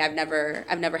would say, I've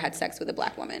never had sex with a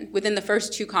black woman within the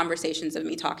first 2 conversations of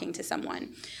me talking to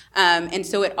someone. And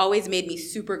so it always made me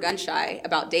super gun shy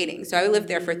about dating. So I lived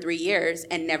there for 3 years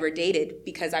and never dated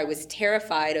because I was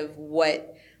terrified of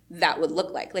what that would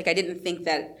look like. Like, I didn't think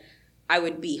that I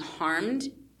would be harmed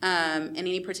in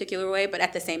any particular way. But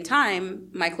at the same time,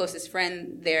 my closest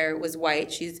friend there was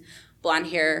white. She's blonde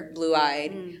hair,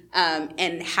 blue-eyed,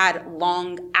 and had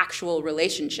long actual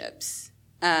relationships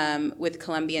with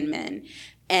Colombian men.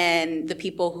 And the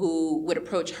people who would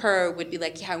approach her would be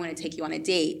like, yeah, I want to take you on a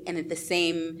date. And at the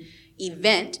same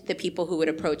event, the people who would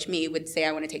approach me would say,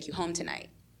 I want to take you home tonight.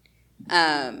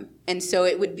 And so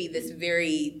it would be this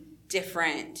very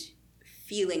different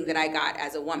feeling that I got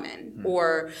as a woman.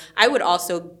 Or I would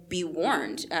also be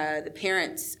warned. The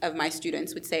parents of my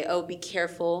students would say, oh, be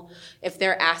careful if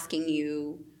they're asking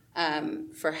you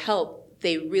for help.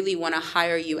 They really want to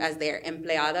hire you as their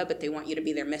empleada, but they want you to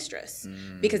be their mistress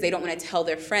because they don't want to tell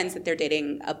their friends that they're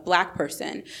dating a black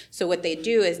person. So what they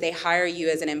do is they hire you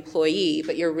as an employee,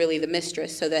 but you're really the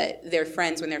mistress, so that their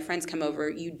friends, when their friends come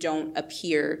over, you don't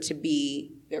appear to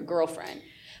be their girlfriend,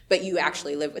 but you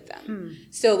actually live with them.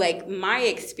 So like my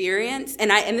experience,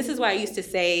 and this is why I used to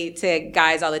say to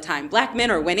guys all the time, black men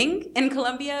are winning in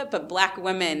Colombia, but black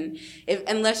women,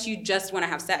 unless you just want to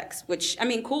have sex, which, I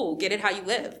mean, cool, get it how you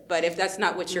live. But if that's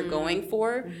not what you're going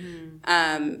for,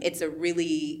 it's a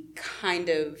really kind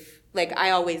of, like,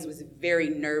 I always was very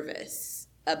nervous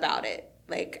about it.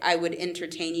 Like, I would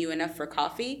entertain you enough for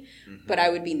coffee, but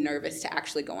I would be nervous to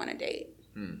actually go on a date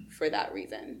for that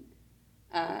reason.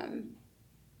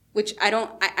 Which I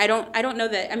don't know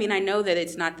that, I mean, I know that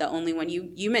it's not the only one.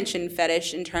 You mentioned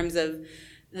fetish in terms of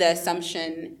the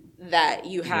assumption that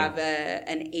you have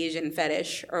an Asian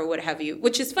fetish or what have you,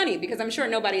 which is funny because I'm sure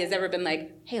nobody has ever been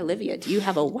like, hey, Olivia, do you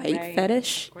have a white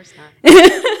fetish? Of course not.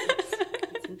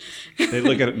 They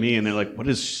look at me and they're like, what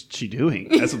is she doing?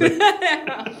 That's what they...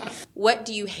 What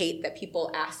do you hate that people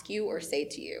ask you or say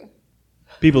to you?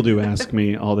 People do ask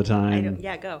me all the time.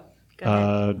 Go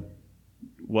ahead.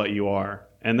 What you are.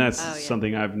 And that's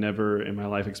something I've never in my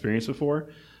life experienced before.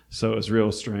 So it was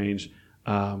real strange.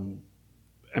 And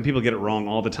people get it wrong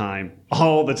all the time.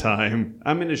 All the time.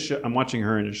 I'm watching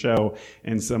her in a show,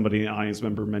 and somebody, an audience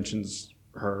member, mentions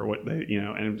her, what they,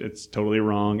 and it's totally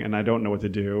wrong, and I don't know what to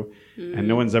do. And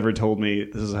no one's ever told me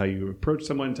this is how you approach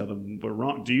someone, tell them they're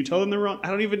wrong. Do you tell them they're wrong? I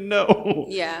don't even know.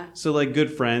 Yeah. So like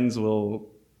good friends they'll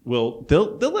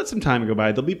let some time go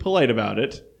by. They'll be polite about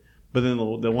it, but then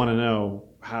they'll want to know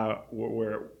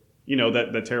where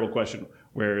that terrible question,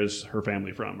 where is her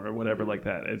family from, or whatever like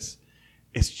that.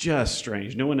 It's just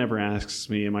strange. No one ever asks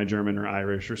me, am I German or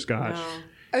Irish or Scotch? No.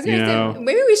 I was going to say,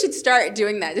 maybe we should start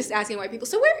doing that, just asking white people,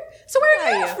 so where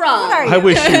are you from? What are you? I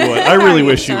wish you would. I really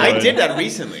wish you would. I did that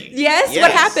recently. Yes?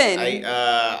 What happened?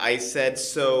 I said,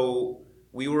 so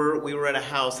we were at a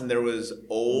house and there was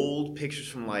old pictures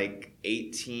from like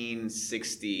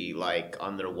 1860 like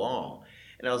on their wall.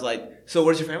 And I was like, so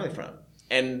where's your family from?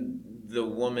 And the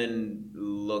woman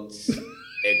looked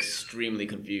extremely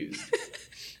confused.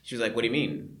 She was like, what do you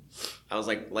mean? I was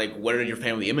like, where did your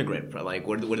family immigrate from? Like,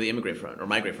 where do they immigrate from or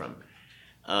migrate from?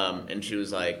 And she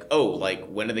was like, oh, like,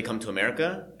 when did they come to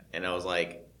America? And I was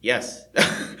like, yes.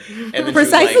 And then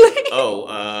Precisely. She was like,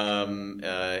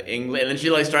 oh, England. And then she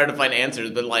like started to find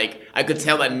answers, but like, I could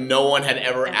tell that no one had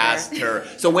ever asked her,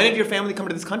 so when did your family come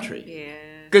to this country? Yeah.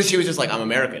 Because she was just like, I'm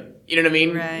American. You know what I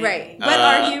mean? Right. But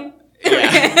are you?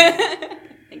 Yeah.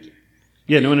 Thank you.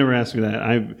 Yeah, no one ever asked me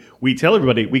that. We tell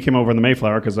everybody we came over on the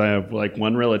Mayflower because I have like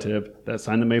one relative that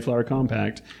signed the Mayflower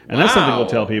Compact, and that's something we'll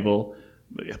tell people.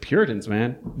 Puritans,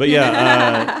 man. But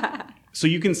yeah, so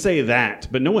you can say that,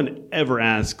 but no one ever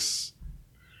asks,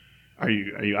 "Are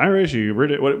you Irish? Are you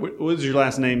British? What does your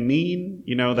last name mean?"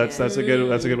 That's a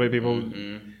good way people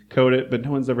code it. But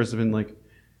no one's ever been like,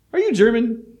 "Are you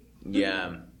German?"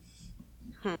 Yeah.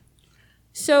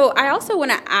 So I also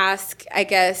want to ask, I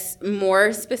guess,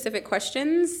 more specific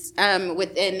questions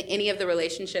within any of the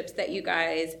relationships that you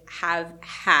guys have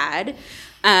had.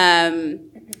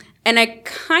 And I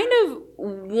kind of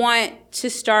want to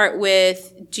start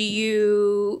with,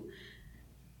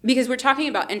 because we're talking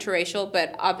about interracial,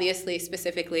 but obviously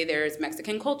specifically there's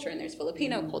Mexican culture and there's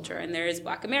Filipino culture and there's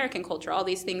Black American culture, all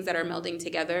these things that are melding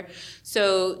together.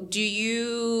 So do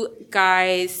you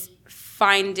guys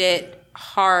find it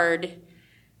hard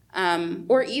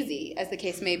or easy, as the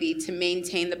case may be, to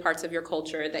maintain the parts of your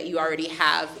culture that you already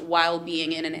have while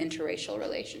being in an interracial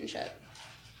relationship?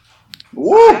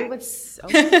 I would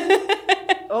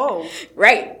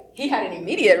Right. He had an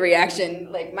immediate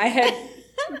reaction, like my head,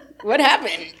 what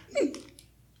happened?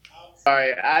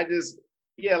 Sorry,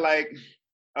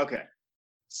 okay.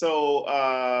 So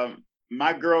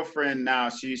my girlfriend now,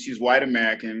 she's white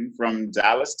American from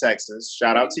Dallas, Texas.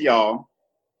 Shout out to y'all.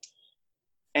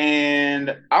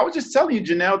 And I was just telling you,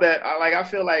 Janelle, that I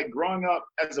feel like growing up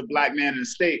as a Black man in the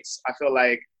States, I feel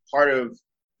like part of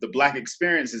the Black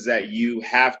experience is that you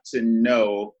have to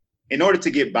know, in order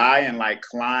to get by and like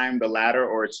climb the ladder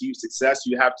or achieve success,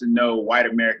 you have to know white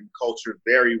American culture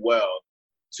very well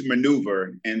to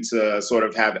maneuver and to sort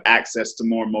of have access to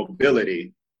more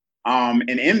mobility. And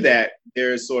in that,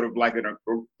 there's sort of like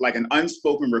an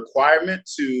unspoken requirement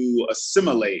to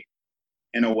assimilate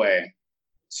in a way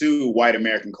to white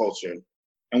American culture.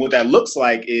 And what that looks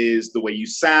like is the way you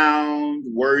sound,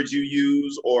 words you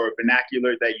use, or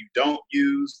vernacular that you don't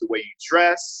use, the way you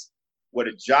dress, what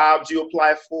jobs you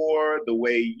apply for, the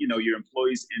way, you know, your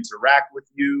employees interact with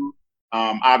you,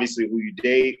 obviously who you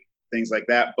date, things like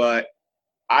that. But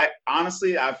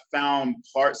I've found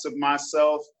parts of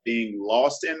myself being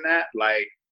lost in that, like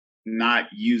not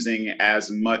using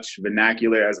as much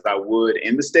vernacular as I would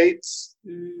in the States.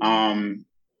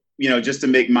 You know, just to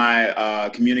make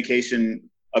my communication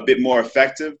a bit more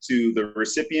effective to the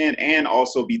recipient and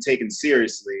also be taken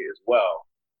seriously as well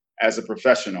as a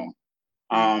professional.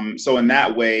 So in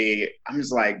that way, I'm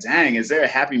just like, dang, is there a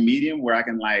happy medium where I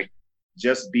can like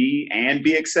just be and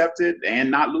be accepted and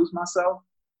not lose myself?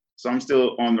 So I'm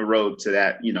still on the road to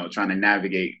that, you know, trying to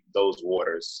navigate those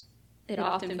waters. It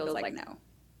often feels like no.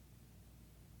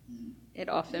 It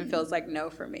often feels like no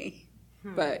for me.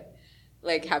 But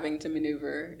like having to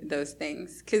maneuver those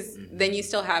things, because then you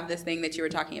still have this thing that you were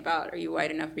talking about. Are you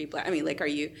white enough? Are you Black? I mean, like, are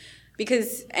you?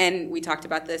 Because, and we talked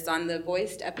about this on the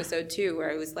Voiced episode too, where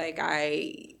it was like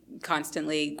I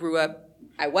constantly grew up.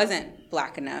 I wasn't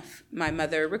Black enough. My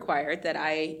mother required that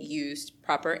I used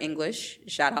proper English.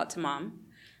 Shout out to Mom.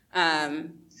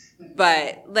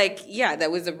 But like, yeah, that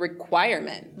was a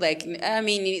requirement. Like, I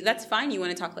mean, that's fine. You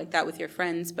want to talk like that with your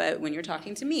friends, but when you're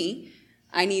talking to me,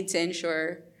 I need to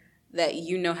ensure that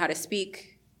you know how to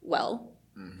speak well,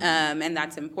 and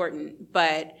that's important.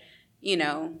 But, you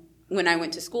know, when I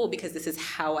went to school, because this is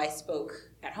how I spoke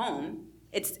at home,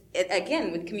 it's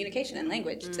again, with communication and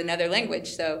language. It's another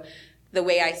language. So the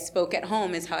way I spoke at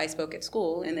home is how I spoke at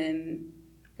school. And then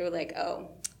they were like,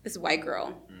 oh, this white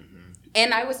girl.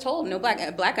 And I was told, no, black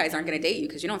guys aren't going to date you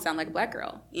because you don't sound like a Black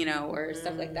girl, you know, or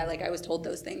stuff like that. Like, I was told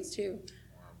those things, too.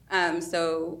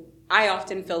 So I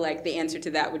often feel like the answer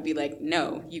to that would be like,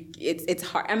 no, it's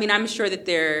hard. I mean, I'm sure that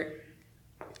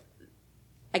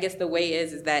I guess the way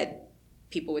is that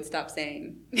people would stop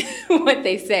saying what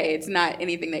they say. It's not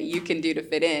anything that you can do to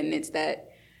fit in. It's that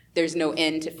there's no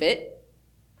in to fit,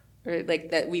 or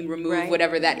like that we remove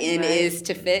whatever that in is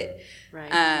to fit.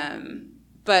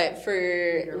 But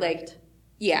for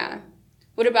yeah.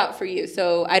 What about for you?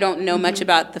 So I don't know much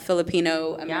about the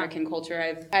Filipino American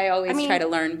culture. I always try to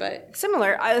learn, but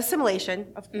similar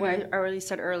assimilation of what I already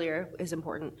said earlier is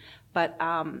important. But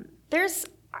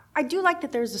I do like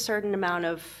that there's a certain amount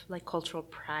of like cultural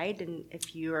pride, and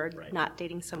if you're not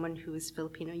dating someone who is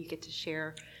Filipino, you get to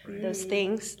share those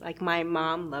things. Like my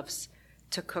mom loves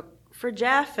to cook for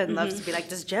Jeff and loves to be like,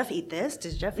 does Jeff eat this?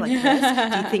 Does Jeff like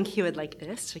this? Do you think he would like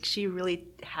this? Like, she really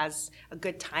has a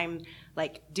good time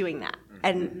like doing that.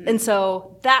 And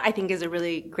so that I think is a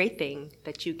really great thing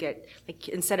that you get, like,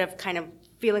 instead of kind of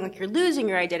feeling like you're losing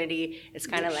your identity, it's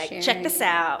kind of like, check this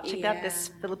out, check out this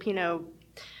Filipino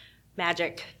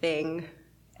magic thing.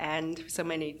 And so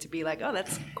many to be like, oh,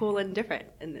 that's cool and different,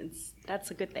 and that's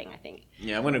a good thing, I think.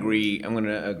 Yeah, I'm gonna agree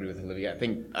with Olivia. I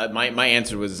think my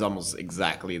answer was almost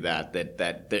exactly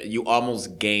that you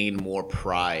almost gain more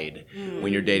pride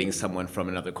when you're dating someone from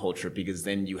another culture, because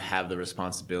then you have the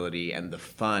responsibility and the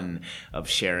fun of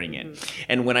sharing it.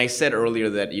 And when I said earlier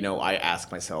that, you know, I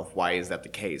ask myself, why is that the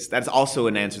case? That's also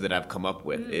an answer that I've come up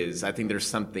with. Is I think there's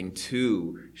something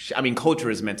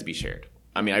culture is meant to be shared.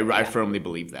 I mean, I firmly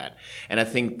believe that. And I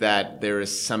think that there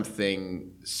is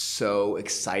something so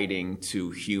exciting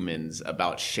to humans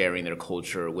about sharing their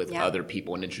culture with other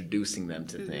people and introducing them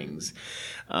to things,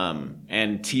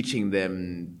 and teaching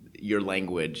them your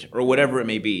language or whatever it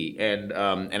may be. And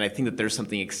I think that there's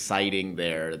something exciting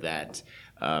there that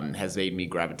has made me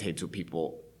gravitate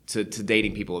to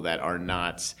dating people that are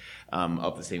not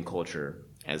of the same culture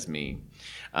as me.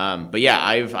 But yeah,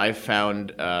 I've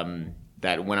found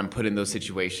that when I'm put in those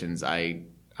situations, I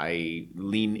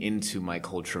lean into my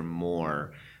culture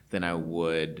more than I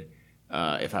would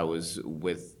if I was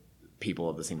with people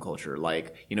of the same culture.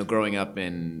 Like, you know, growing up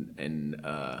in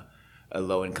a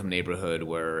low-income neighborhood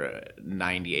where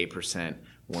 98%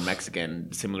 were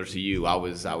Mexican, similar to you. I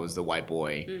was the white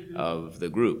boy of the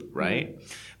group, right?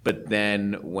 But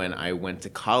then when I went to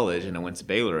college and I went to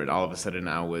Baylor, and all of a sudden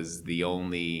I was the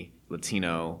only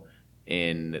Latino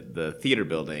in the theater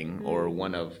building, or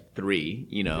one of three,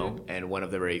 and one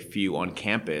of the very few on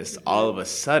campus. All of a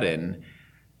sudden,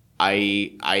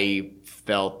 I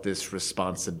felt this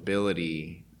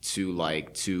responsibility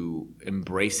to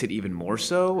embrace it even more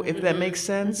so, if that makes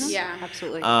sense. Yeah,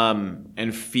 absolutely.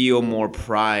 And feel more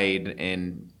pride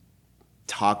in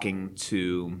talking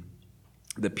to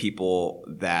the people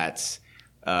that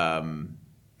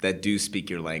do speak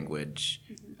your language,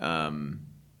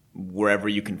 wherever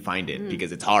you can find it,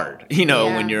 because it's hard.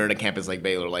 When you're in a campus like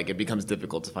Baylor, like, it becomes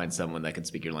difficult to find someone that can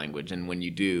speak your language, and when you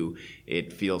do,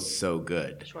 it feels so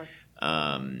good. Sure.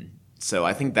 So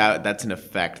I think that's an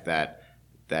effect that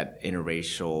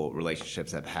interracial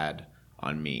relationships have had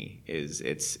on me.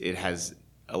 It has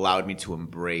allowed me to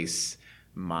embrace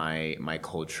my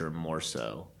culture more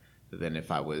so than if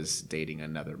I was dating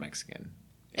another Mexican.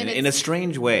 In a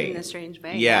strange way. In a strange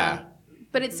way. Yeah.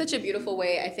 But it's such a beautiful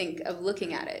way, I think, of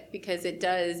looking at it, because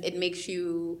it makes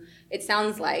you, it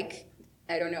sounds like,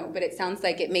 I don't know, but it sounds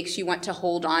like it makes you want to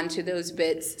hold on to those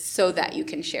bits so that you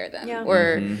can share them. Yeah.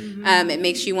 Or it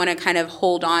makes you want to kind of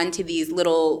hold on to these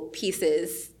little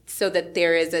pieces so that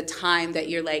there is a time that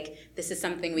you're like, this is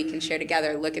something we can share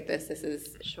together. Look at this. This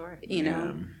is,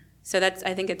 So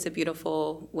I think it's a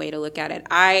beautiful way to look at it.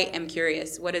 I am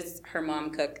curious, what does her mom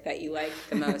cook that you like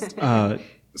the most?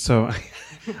 So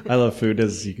I love food,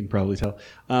 as you can probably tell.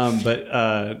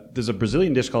 But there's a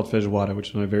Brazilian dish called feijoada, which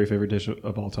is my very favorite dish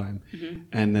of all time.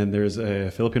 And then there's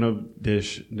a Filipino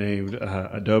dish named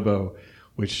adobo,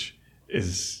 which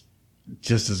is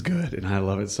just as good. And I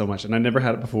love it so much. And I never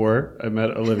had it before. I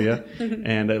met Olivia,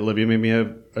 and Olivia made me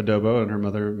adobo, and her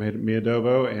mother made me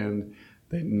adobo, and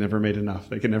they never made enough.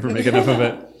 They can never make enough of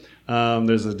it.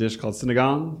 There's a dish called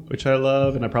sinigang, which I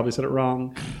love, and I probably said it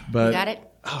wrong. But You got it?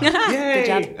 Oh, yay! Good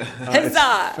job.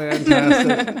 Huzzah!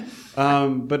 Fantastic.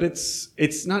 But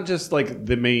it's not just like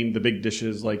the big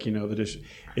dishes, like, the dish.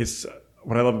 It's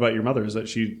what I love about your mother is that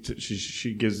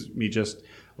she gives me just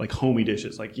like homey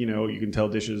dishes, like, you can tell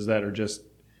dishes that are just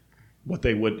what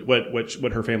they would,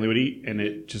 what her family would eat, and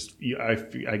it just,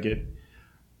 I get,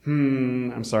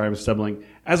 I'm sorry, I'm stumbling.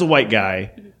 As a white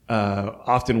guy,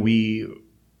 often we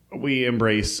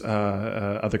embrace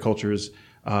other cultures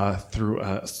through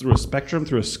a spectrum,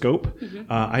 through a scope.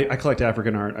 I collect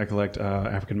African art. I collect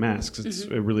African masks. It's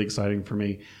really exciting for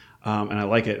me, and I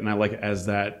like it. And I like it as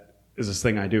this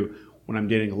thing I do. When I'm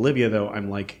dating Olivia, though, I'm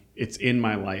like, it's in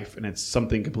my life, and it's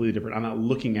something completely different. I'm not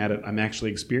looking at it. I'm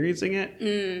actually experiencing it,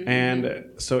 and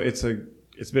so it's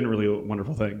been a really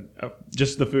wonderful thing.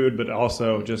 Just the food, but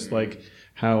also just like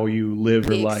how you live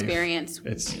your life. The experience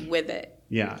with it.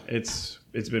 Yeah, it's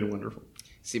been wonderful.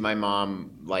 See, my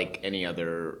mom, like any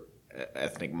other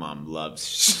ethnic mom,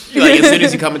 loves, like, as soon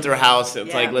as you come into her house,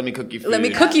 it's like, let me cook you food. Let me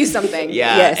cook you something.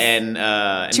 Yeah. Yes. And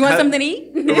do you want something to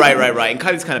eat? Right. And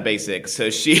Kylie's kind of basic, so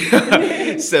she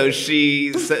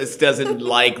doesn't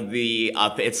like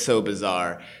it's so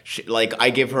bizarre. I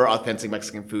give her authentic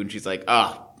Mexican food, and she's like,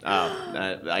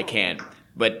 I can't.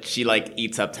 But she like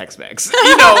eats up Tex-Mex.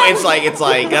 It's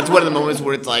like that's one of the moments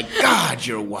where it's like, God,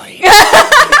 you're white.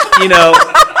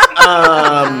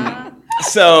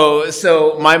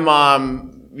 So my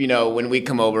mom, when we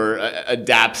come over,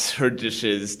 adapts her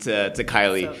dishes to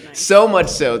Kylie. So nice. So much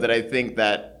so that I think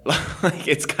that like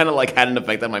it's kind of like had an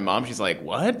effect on my mom. She's like,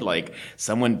 what? Like,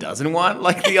 someone doesn't want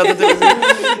like the other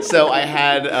dishes? So I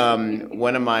had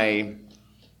one of my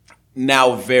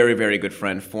now very, very good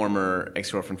friend, former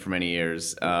ex-girlfriend for many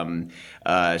years.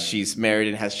 She's married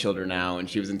and has children now, and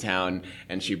she was in town,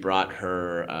 and she brought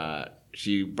her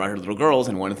little girls,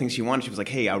 and one of the things she wanted, she was like,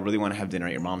 hey, I really want to have dinner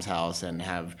at your mom's house and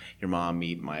have your mom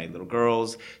meet my little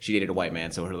girls. She dated a white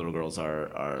man, so her little girls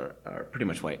are pretty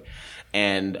much white.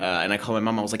 And I called my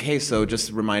mom. I was like, hey, so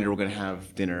just a reminder, we're going to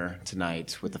have dinner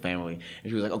tonight with the family.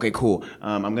 And she was like, okay, cool.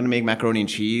 I'm going to make macaroni and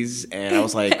cheese. And I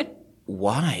was like,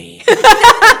 why?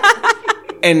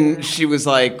 And she was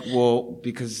like, well,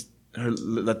 because her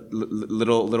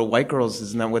little white girls,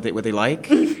 isn't that what they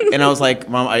like? And I was like,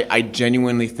 Mom, I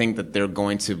genuinely think that they're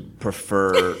going to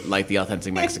prefer like the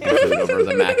authentic Mexican food over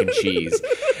the mac and cheese.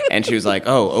 And she was like,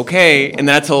 oh, okay. And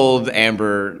then I told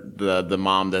Amber, the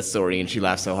mom, the story, and she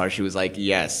laughed so hard. She was like,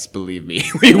 yes, believe me,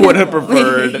 we would have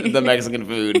prered the Mexican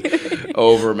food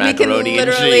over macaroni and cheese. We can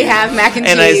literally have mac and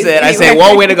cheese. And I said,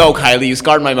 well, way to go, Kylie. You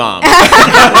scarred my mom.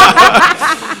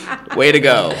 Way to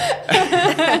go.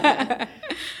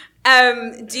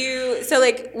 So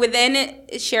like within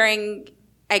sharing,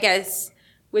 I guess,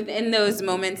 within those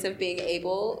moments of being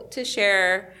able to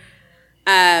share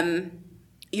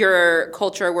your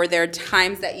culture, were there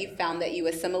times that you found that you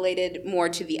assimilated more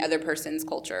to the other person's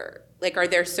culture? Like, are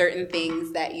there certain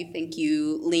things that you think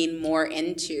you lean more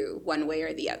into one way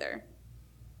or the other?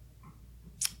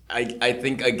 I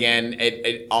think, again,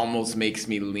 it almost makes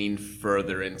me lean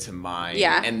further into mine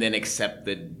and then accept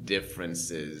the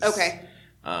differences. Okay.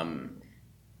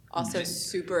 Also,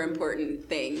 super important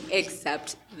thing,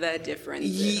 accept the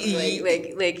differences.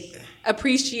 Like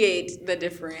appreciate the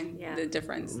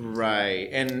difference. Right.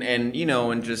 And you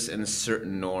know, and just in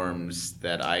certain norms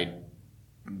that I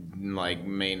like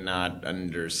may not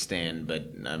understand,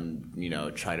 but you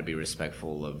know, try to be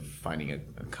respectful of finding a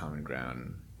common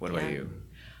ground. What about you?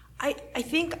 I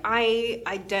think I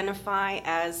identify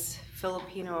as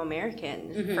Filipino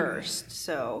American first,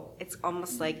 so it's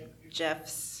almost like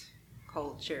Jeff's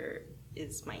culture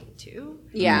is mine too,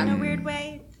 in a weird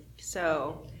way.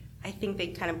 So I think they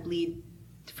kind of bleed,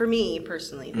 for me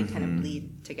personally, they kind of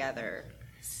bleed together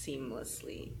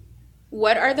seamlessly.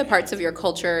 What are the parts of your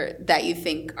culture that you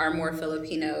think are more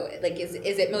Filipino? Like, is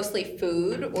it mostly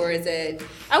food, or is it?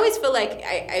 I always feel like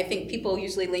I think people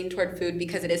usually lean toward food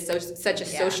because it is such a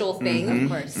social thing. Of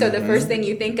course. So the first thing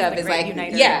you think of is like,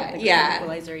 uniter,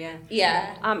 equalizer,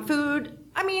 food.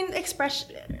 I mean,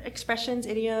 expressions,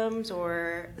 idioms,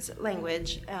 or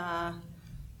language. I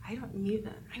don't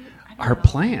Our know.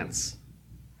 plants.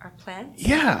 Our plants?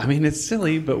 Yeah, I mean, it's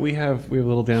silly, but we have a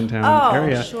little downtown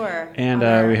area. Sure. And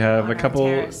we have a couple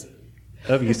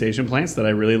of East Asian plants that I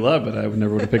really love, but I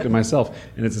never would have picked it myself.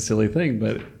 And it's a silly thing,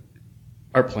 but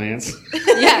our plants.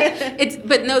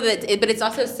 But it's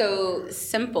also so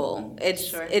simple.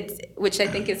 It's which I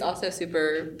think is also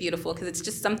super beautiful, because it's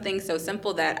just something so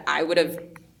simple that I would have.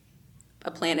 A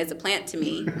plant is a plant to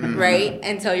me, right?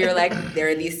 Until you're like, there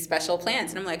are these special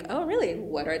plants, and I'm like, oh, really?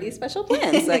 What are these special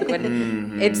plants? Like,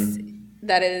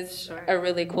 that is a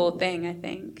really cool thing, I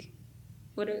think.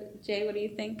 Jay, what do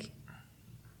you think?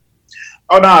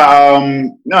 Oh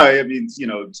no, no. I mean, you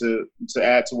know, to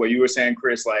add to what you were saying,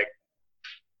 Chris, like,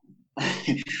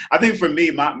 I think for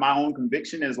me, my own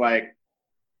conviction is like,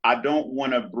 I don't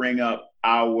want to bring up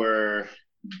our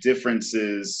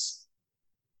differences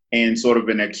in sort of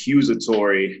an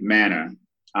accusatory manner.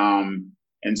 And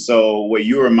so what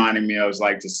you reminded me of is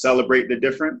like to celebrate the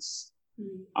difference.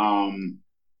 And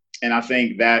I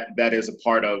think that is a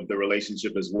part of the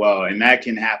relationship as well. And that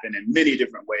can happen in many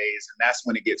different ways. And that's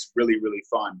when it gets really, really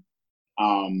fun.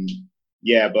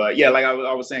 Like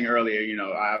I was saying earlier, you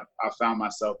know, I found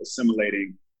myself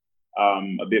assimilating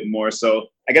a bit more. So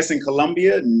I guess in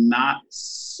Colombia, not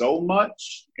so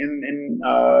much in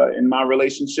my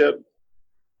relationship.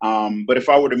 But if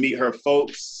I were to meet her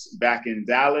folks back in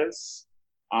Dallas,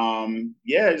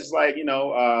 it's like, you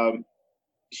know,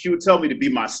 she would tell me to be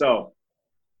myself.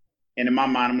 And in my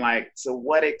mind, I'm like, to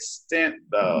what extent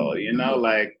though? You know,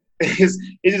 like, it's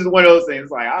just one of those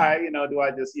things like, all right, you know, do I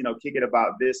just, you know, kick it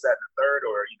about this, that, and the third,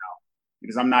 or, you know,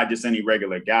 because I'm not just any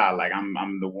regular guy. Like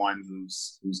I'm the one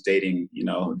who's dating, you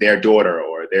know, their daughter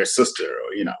or their sister,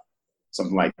 or, you know,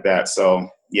 something like that. So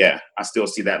yeah, I still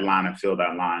see that line and feel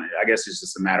that line. I guess it's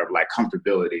just a matter of like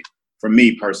comfortability for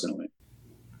me personally.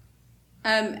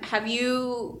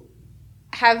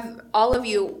 Have all of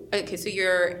you, okay, so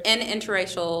you're in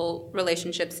interracial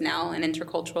relationships now and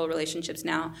intercultural relationships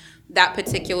now. That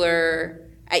particular,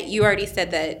 you already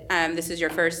said that this is your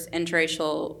first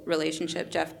interracial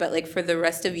relationship, Jeff, but like for the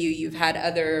rest of you, you've had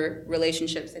other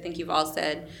relationships, I think you've all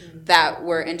said, that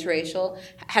were interracial.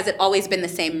 Has it always been the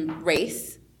same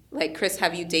race? Like, Chris,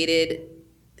 have you dated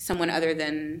someone other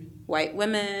than white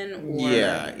women? Or?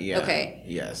 Yeah. Okay.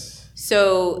 Yes.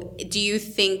 So do you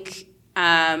think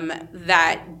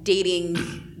that dating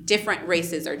different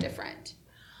races are different?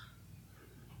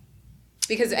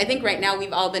 Because I think right now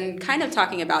we've all been kind of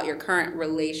talking about your current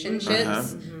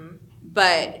relationships,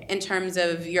 but in terms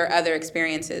of your other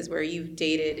experiences where you've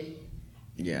dated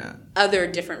other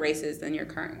different races than your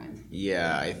current one.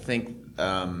 Yeah, I think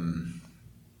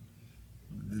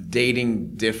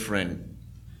dating different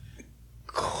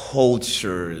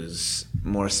cultures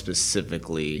more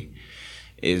specifically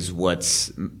is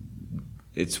what's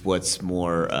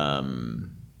more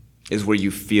is where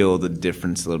you feel the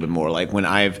difference a little bit more. Like when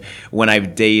I've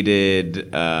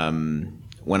dated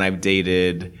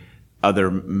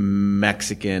other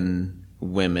Mexican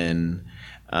women,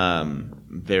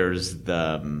 there's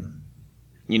the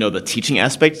the teaching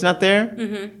aspect's not there,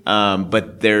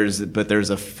 but there's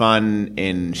a fun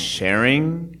in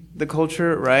sharing the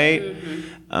culture, right?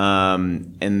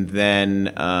 And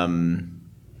then I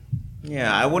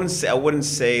wouldn't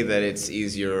say that it's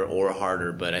easier or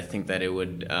harder, but I think that it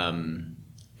would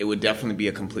it would definitely be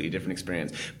a completely different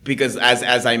experience. Because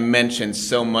as I mentioned,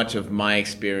 so much of my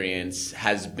experience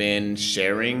has been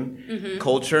sharing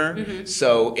culture.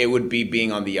 So it would be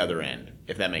being on the other end,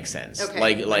 if that makes sense.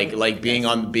 Okay. Like being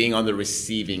on the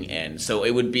receiving end. So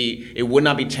it would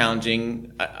not be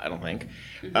challenging, I don't think.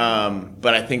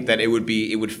 But I think that it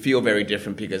would feel very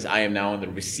different because I am now on the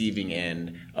receiving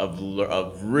end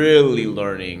of really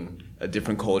learning a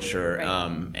different culture,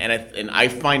 and I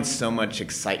find so much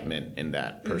excitement in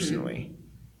that personally.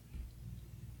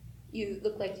 You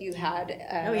look like you had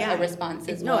a response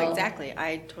as well. No, exactly.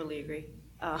 I totally agree.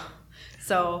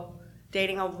 So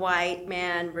dating a white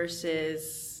man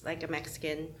versus like a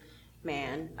Mexican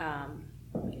man,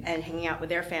 and hanging out with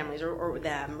their families or with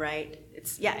them, right?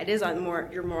 It is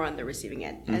you're more on the receiving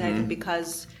end. And I think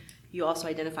because you also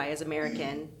identify as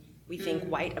American, we think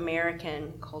white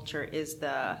American culture is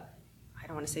I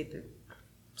don't want to say the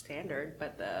standard,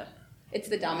 but it's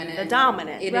the dominant. The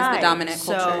dominant. It is the dominant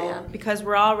culture. So because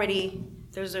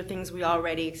those are things we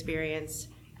already experience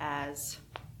as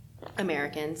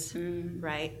Americans,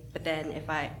 right? But then if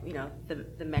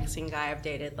the Mexican guy I've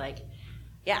dated,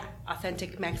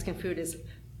 authentic Mexican food is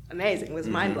amazing. It was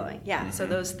mind blowing. Yeah. So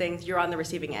those things, you're on the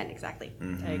receiving end. Exactly.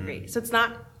 I agree. So it's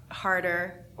not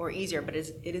harder or easier, but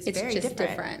it's very just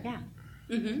different. Yeah.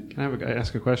 Can I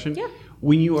ask a question? Yeah.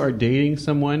 When you are dating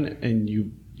someone and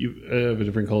you have a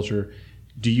different culture,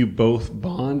 do you both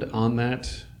bond on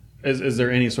that? Is there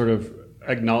any sort of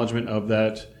acknowledgement of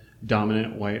that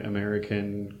dominant white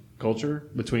American culture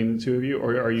between the two of you,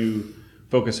 or are you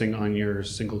focusing on your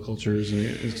single cultures and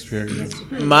experience?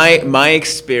 My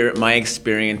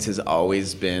experience has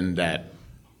always been that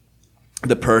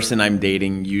the person I'm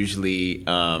dating usually.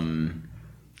 When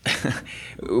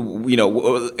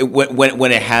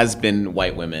it has been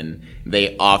white women,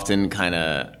 they often kind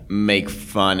of make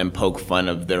fun and poke fun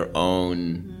of their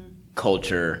own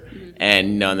culture,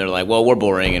 and they're like, "Well, we're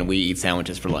boring and we eat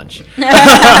sandwiches for lunch." You know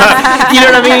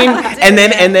what I mean? And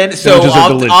then so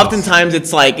oftentimes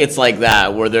it's like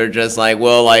that, where they're just like,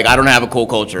 "Well, like I don't have a cool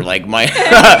culture, like my."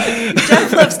 Jeff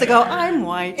flips to go, "I'm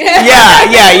white."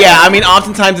 Yeah. I mean,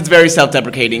 oftentimes it's very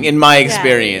self-deprecating in my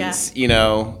experience,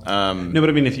 No, but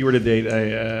I mean, if you were to date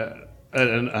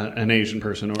an Asian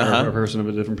person or a person of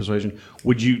a different persuasion,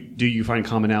 do you find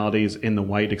commonalities in the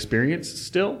white experience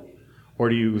still? Or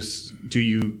do you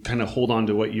kind of hold on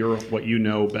to what you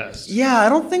know best? Yeah, I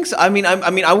don't think so. I mean,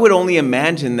 I would only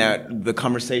imagine that the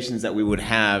conversations that we would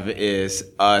have is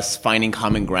us finding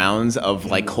common grounds of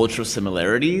like cultural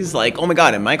similarities. Like, oh my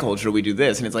God, in my culture we do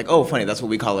this, and it's like, oh, funny, that's what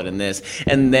we call it in this,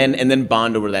 and then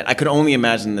bond over that. I could only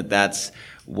imagine that that's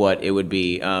what it would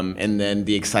be, and then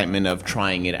the excitement of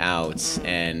trying it out,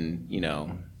 and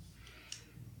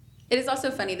It is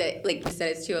also funny that, like you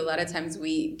said, it's too. A lot of times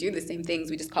we do the same things.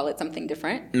 We just call it something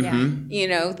different. Yeah. Right. You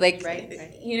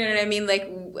know what I mean? Like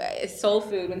soul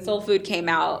food. When soul food came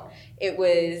out, it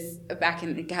was back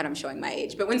in. God, I'm showing my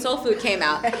age. But when soul food came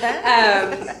out,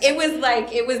 it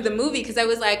was the movie because I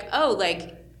was like, oh,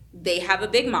 like they have a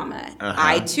Big Mama.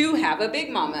 I too have a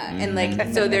Big Mama,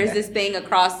 and so there's this thing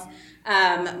across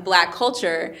Black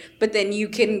culture, but then you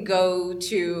can go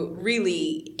to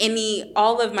really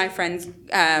all of my friends,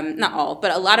 not all,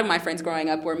 but a lot of my friends growing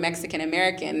up were Mexican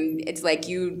American. It's like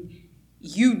you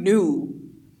knew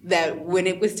that when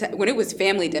it was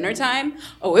family dinner time,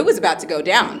 it was about to go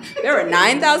down. There were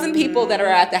 9,000 people that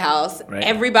are at the house. Right.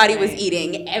 Everybody was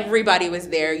eating. Everybody was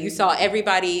there. You saw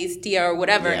everybody's tia or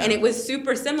whatever, and it was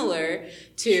super similar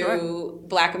to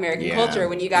Black American culture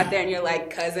when you got there and you're like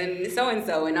cousin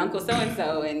so-and-so and uncle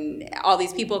so-and-so and all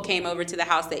these people came over to the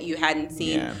house that you hadn't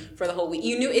seen for the whole week.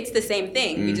 You knew it's the same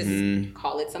thing. We just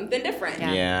call it something different.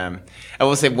 Yeah. I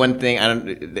will say one thing.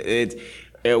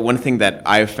 One thing that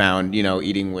I've found,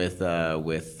 eating with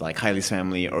like Kylie's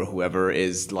family or whoever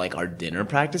is like our dinner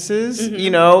practices. I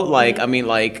mean,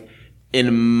 like in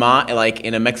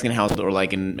a Mexican house or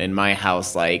like in my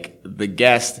house, like the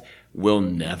guest will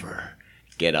never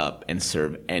get up and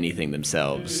serve anything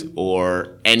themselves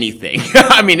or anything.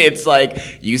 I mean, it's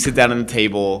like you sit down on the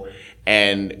table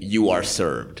and you are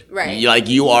served. Right.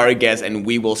 You are a guest and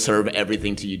we will serve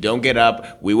everything to you. Don't get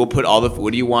up. We will put all the food.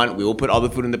 What do you want? We will put all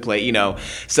the food in the plate,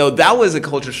 So that was a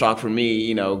culture shock for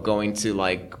me, going to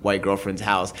like white girlfriend's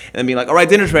house and then being like, all right,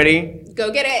 dinner's ready.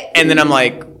 Go get it. And then I'm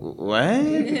like, what?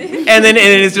 and then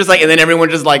it's just like, and then everyone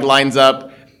just like lines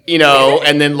up,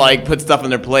 and then like put stuff on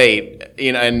their plate,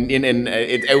 and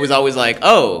it was always like,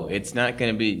 oh, it's not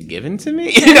going to be given to me.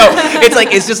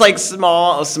 It's just like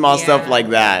small stuff like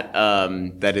that.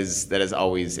 That is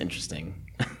always interesting.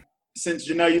 Since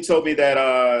you told me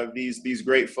that these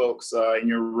great folks in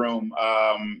your room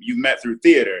you've met through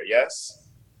theater, yes?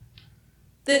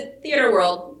 The theater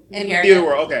world in here. Theater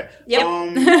world, okay. Yep.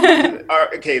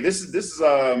 Okay, this is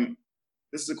a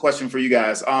question for you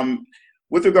guys.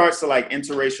 With regards to like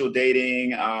interracial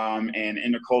dating and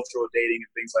intercultural dating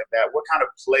and things like that, what kind of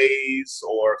plays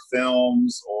or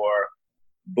films or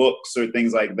books or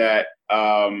things like that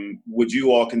would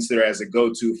you all consider as a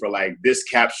go-to for like this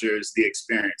captures the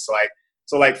experience?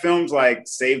 So like films like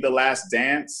Save the Last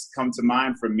Dance come to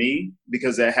mind for me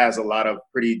because it has a lot of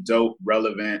pretty dope,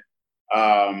 relevant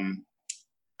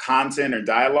content or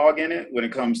dialogue in it when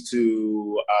it comes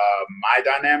to my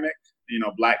dynamic,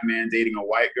 black man dating a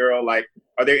white girl. Like,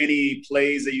 are there any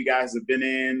plays that you guys have been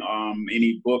in,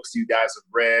 any books you guys have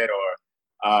read, or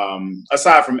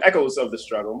aside from Echoes of the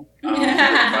Struggle, by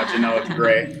Janelle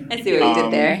Gray? I see what you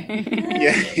did there.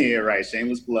 yeah, right.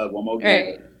 Shameless plug, one more game.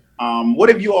 Right. What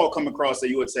have you all come across that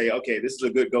you would say, okay, this is a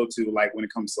good go-to, like when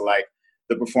it comes to like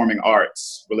the performing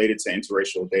arts related to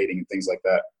interracial dating and things like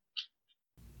that?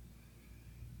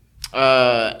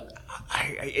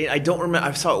 I don't remember.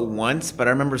 I saw it once, but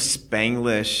I remember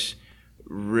Spanglish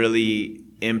really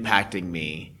impacting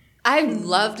me. I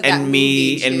loved that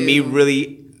movie too. And me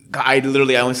really. I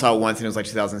only saw it once, and it was like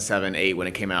 2007, 2008 when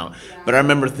it came out. Yeah. But I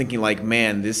remember thinking, like,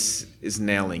 man, this is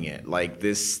nailing it. Like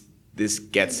this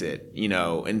gets it.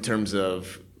 In terms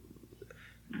of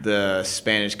the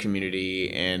Spanish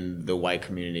community and the white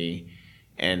community.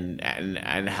 And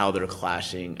how they're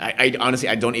clashing. I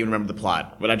honestly don't even remember the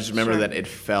plot, but I just remember that it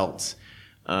felt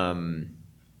right.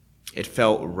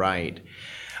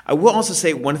 I will also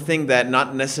say one thing that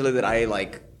not necessarily that I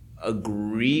like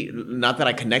agree, not that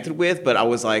I connected with, but I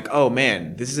was like, oh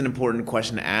man, this is an important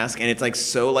question to ask, and it's like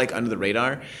so like under the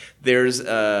radar. There's an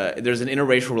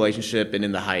interracial relationship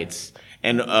in the Heights,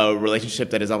 and a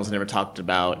relationship that is almost never talked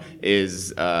about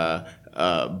is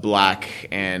Black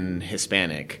and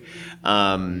Hispanic.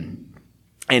 And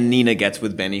Nina gets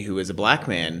with Benny, who is a black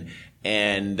man,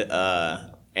 and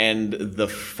the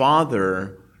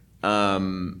father,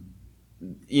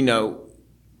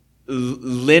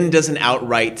 Lynn doesn't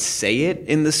outright say it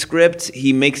in the script.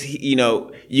 He makes,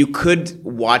 you could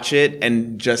watch it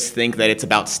and just think that it's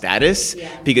about status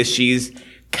because she's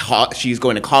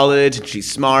going to college and she's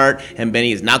smart, and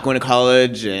Benny is not going to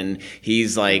college, and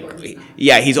he's like,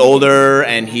 he's older,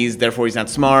 and he's not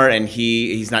smart, and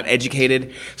he's not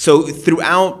educated. So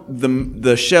throughout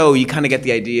the show, you kind of get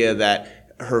the idea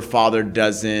that her father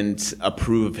doesn't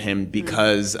approve of him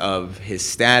because of his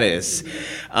status.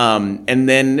 And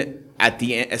then at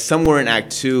the end, somewhere in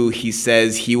Act 2, he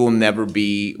says he will never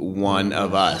be one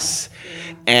of us.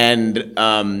 And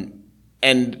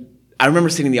I remember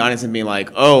sitting in the audience and being like,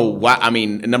 oh, wow. I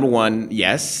mean, number one,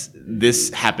 yes,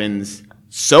 this happens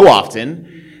so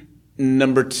often.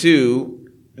 Number two,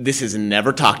 this is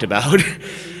never talked about.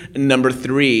 Number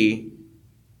three,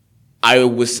 I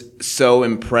was so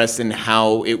impressed in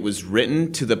how it was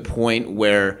written to the point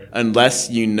where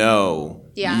unless you know.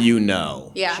 Yeah. You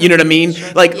know what I mean?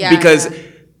 Sure. Like, because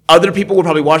other people would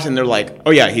probably watch it and they're like,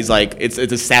 oh yeah, he's like, it's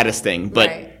a status thing.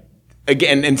 But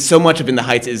again, and so much of In the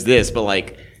Heights is this, but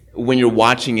like, when you're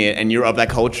watching it and you're of that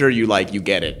culture, you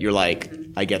get it. You're like,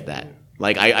 I get that.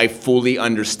 Like, I fully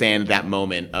understand that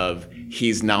moment of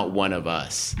he's not one of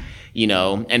us,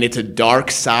 and it's a dark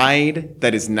side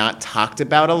that is not talked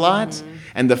about a lot. Mm-hmm.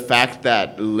 And the fact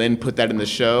that Lynn put that in the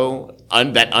show,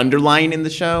 that underline in the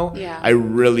show, I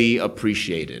really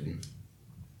appreciated.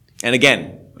 And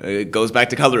again, it goes back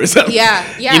to colorism.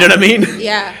 Yeah. You know what I mean?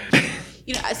 Yeah.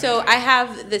 So I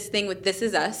have this thing with This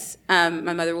Is Us.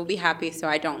 My mother will be happy, so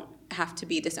I don't have to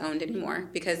be disowned anymore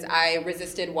because I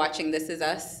resisted watching This Is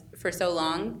Us for so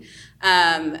long.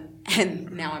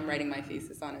 And now I'm writing my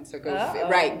thesis on it, so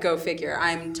go figure.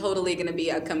 I'm totally going to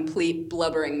be a complete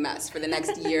blubbering mess for the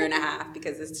next year and a half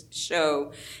because this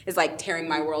show is like tearing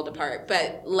my world apart.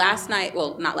 But last night,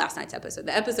 well, not last night's episode,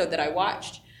 the episode that I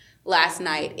watched last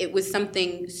night, it was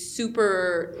something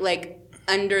super like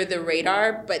under the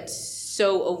radar, but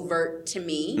so overt to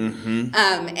me. Mm-hmm.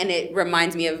 And it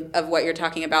reminds me of what you're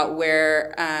talking about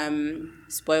where,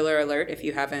 spoiler alert, if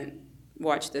you haven't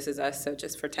watched This Is Us, so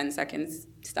just for 10 seconds,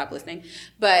 stop listening.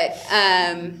 But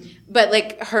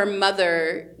like her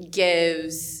mother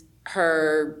gives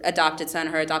her adopted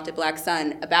black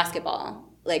son, a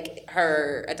basketball. Like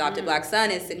her adopted black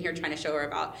son is sitting here trying to show her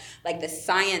about like the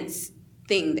science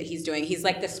thing that he's doing. He's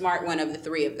like the smart one of the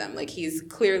three of them. Like he's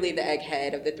clearly the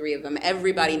egghead of the three of them.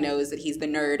 Everybody knows that he's the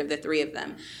nerd of the three of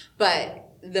them.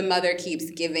 But the mother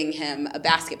keeps giving him a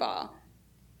basketball.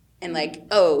 And like,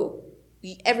 oh,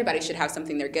 everybody should have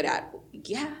something they're good at.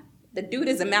 Yeah, the dude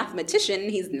is a mathematician.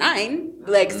 He's 9.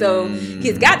 Like, so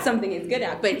he's got something he's good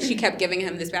at. But she kept giving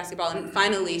him this basketball. And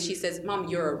finally she says, Mom,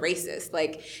 you're a racist.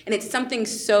 Like, and it's something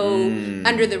so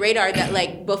under the radar that,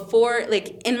 like, before,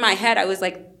 like, in my head, I was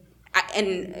like,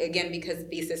 and again, because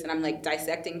thesis, and I'm, like,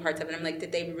 dissecting parts of it, I'm like,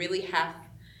 did they really have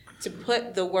to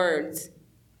put the words,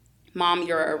 Mom,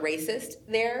 you're a racist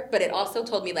there? But it also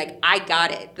told me, like, I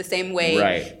got it. The same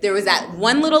way there was that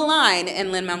one little line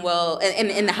in Lin-Manuel,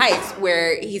 in The Heights,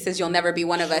 where he says, you'll never be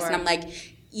one of us. And I'm like,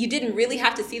 you didn't really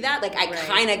have to see that. Like, I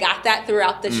kind of got that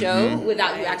throughout the show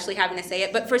without you actually having to say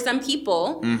it. But for some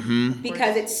people,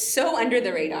 because it's so under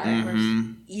the radar,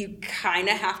 you kind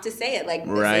of have to say it. Like,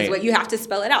 this is what you have to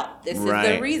spell it out. This is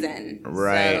the reason.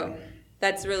 So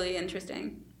that's really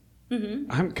interesting.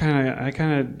 I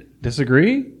kind of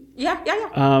disagree. Yeah.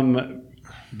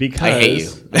 Because I hate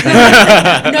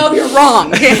you. No, you're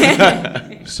wrong.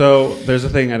 So there's a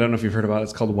thing I don't know if you've heard about.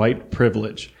 It's called white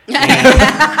privilege,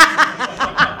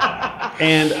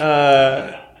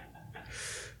 and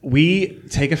we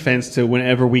take offense to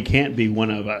whenever we can't be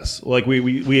one of us. Like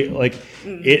we like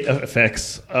it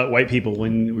affects white people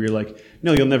when we're like,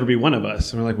 no, you'll never be one of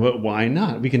us, and we're like, well, why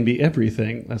not? We can be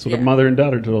everything. That's what a mother and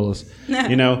daughter told us,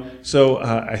 you know. So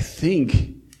I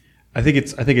think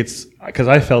it's because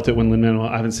I felt it when Lin-Manuel,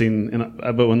 I haven't seen,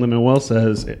 but when Lin-Manuel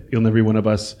says you'll never be one of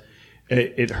us,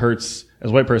 it hurts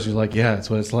as a white person. You're like, yeah, that's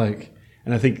what it's like.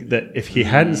 And I think that if he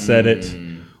hadn't said it,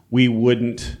 we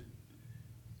wouldn't,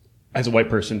 as a white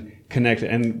person, connect.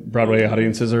 And Broadway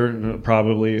audiences are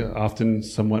probably often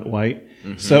somewhat white,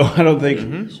 so I don't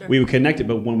think we would connect it.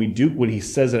 But when he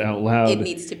says it out loud, it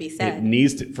needs to be said. It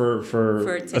needs to for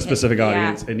a specific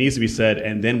audience. It needs to be said,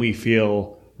 and then we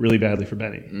feel really badly for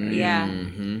Benny. Right? Yeah.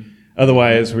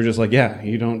 Otherwise, we're just like, yeah,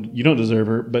 you don't deserve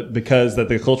her. But because that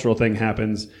the cultural thing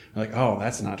happens, we're like, oh,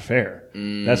 that's not fair.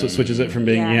 That's what switches it from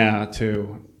being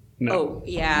to no. Oh,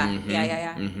 yeah.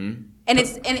 And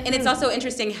it's also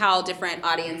interesting how different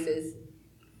audiences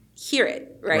hear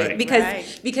it, right?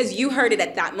 Because you heard it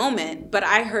at that moment, but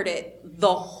I heard it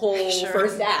the whole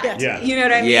first act. Yeah. You know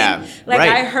what I mean? Yeah. Like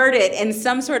I heard it in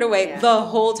some sort of way the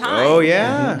whole time. Oh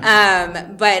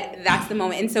yeah. But that's the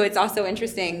moment. And so it's also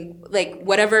interesting, like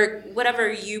whatever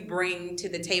you bring to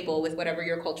the table with whatever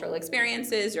your cultural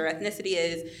experience is, your ethnicity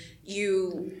is,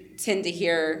 you tend to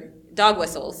hear dog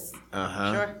whistles.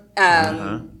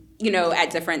 You know, at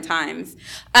different times.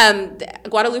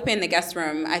 Guadalupe in the Guest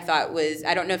Room, I thought was,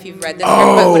 I don't know if you've read this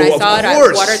book, but when I saw it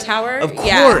at Water Tower. Of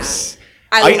course.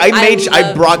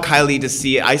 I brought Kylie to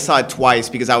see it. I saw it twice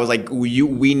because I was like,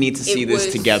 we need to see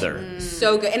this together.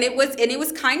 So good. And it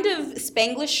was kind of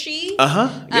Spanglish-y.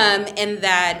 And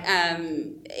that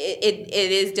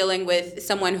it is dealing with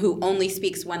someone who only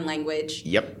speaks one language.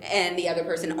 Yep. And the other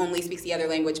person only speaks the other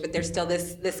language, but there's still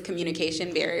this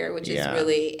communication barrier, which is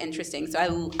really interesting.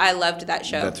 So I loved that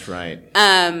show. That's right.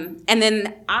 And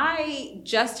then I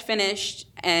just finished,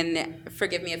 and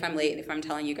forgive me if I'm late, if I'm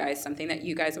telling you guys something that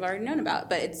you guys have already known about,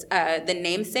 but it's The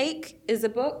Namesake is a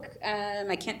book.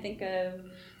 I can't think of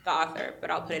the author,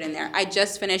 but I'll put it in there. I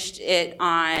just finished it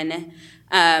on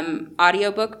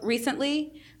audiobook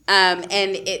recently.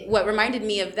 And what reminded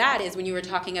me of that is when you were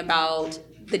talking about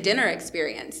the dinner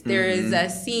experience. There is a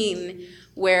scene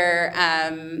where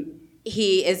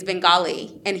he is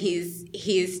Bengali, and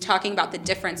he's talking about the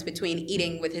difference between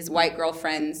eating with his white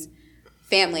girlfriend's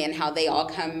family and how they all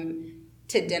come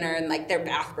to dinner in like their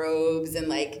bathrobes and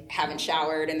like haven't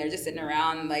showered, and they're just sitting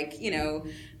around like, you know,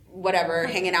 whatever,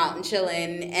 hanging out and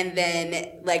chilling. And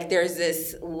then like there's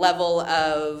this level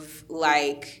of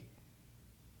like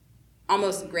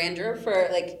almost grandeur for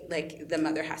like the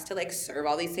mother has to like serve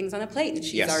all these things on a plate, and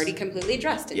she's already completely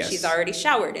dressed, and she's already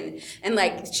showered, and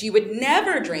like she would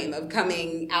never dream of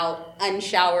coming out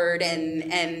unshowered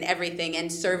and everything and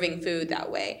serving food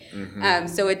that way.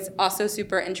 So it's also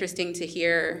super interesting to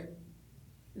hear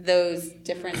those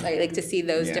different like to see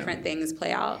those different things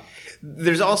play out.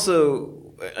 There's also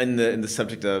in the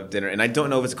subject of dinner, and I don't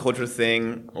know if it's a cultural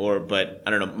thing but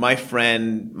I don't know. My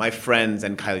friends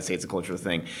and Kylie say it's a cultural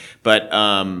thing, but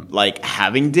like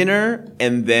having dinner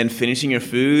and then finishing your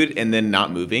food and then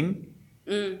not moving,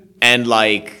 and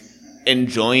like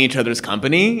enjoying each other's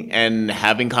company and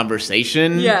having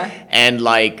conversation, and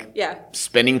like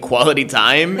spending quality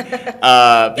time,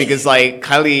 because like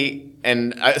Kylie.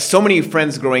 And so many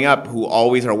friends growing up who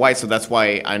always are white, so that's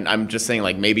why I'm just saying,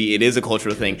 like, maybe it is a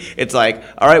cultural thing. It's like,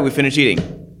 all right, we finished eating.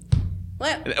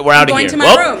 Well, we're out of here. Going to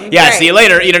my room. Yeah, right. See you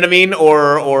later. You know what I mean?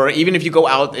 Or even if you go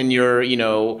out and you're, you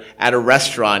know, at a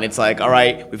restaurant, it's like, all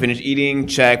right, we finished eating,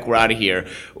 check, we're out of here.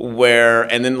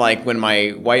 And then like when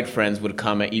my white friends would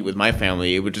come and eat with my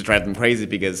family, it would just drive them crazy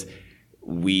because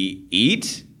we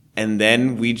eat and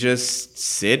then we just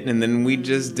sit and then we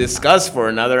just discuss for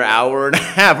another hour and a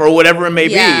half or whatever it may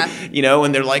be, you know,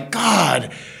 and they're like,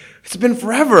 God, it's been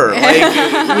forever.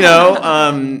 Like, you know,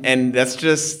 and that's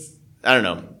just, I don't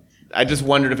know. I just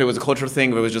wondered if it was a cultural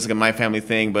thing, if it was just like a my family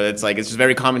thing, but it's like, it's just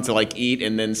very common to like eat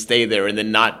and then stay there and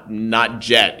then not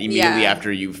jet immediately after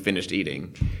you've finished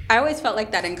eating. I always felt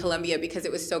like that in Colombia because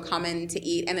it was so common to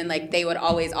eat, and then like they would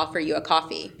always offer you a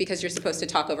coffee because you're supposed to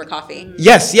talk over coffee.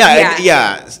 Yes,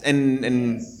 and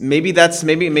maybe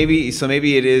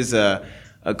it is a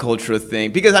cultural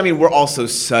thing because I mean we're also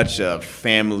such a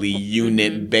family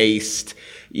unit based,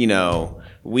 you know,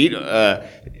 we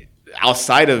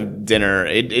outside of dinner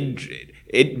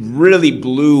it really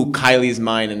blew Kylie's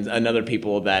mind and other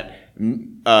people that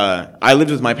I lived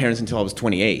with my parents until I was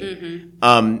 28.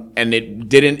 And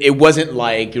it wasn't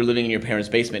like you're living in your parents'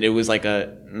 basement. It was like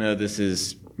no, this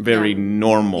is very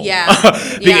normal.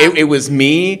 It was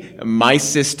me, my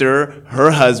sister, her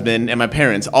husband, and my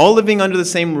parents all living under the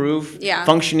same roof,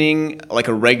 functioning like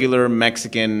a regular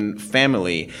Mexican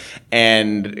family.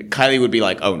 And Kylie would be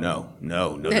like, "Oh no,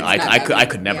 I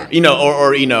could never," you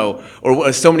know,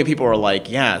 or so many people are like,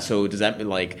 "Yeah, so does that mean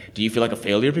like, do you feel like a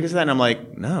failure because of that?" And I'm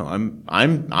like, "No,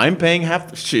 I'm paying half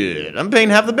the shit. I'm paying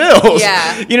half the bills."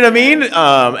 You know what I mean?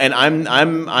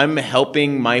 And I'm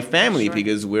helping my family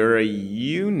because we're a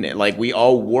unit. Like we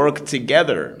all work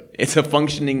together. It's a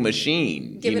functioning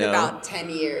machine. Give it about 10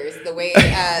 years. The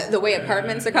way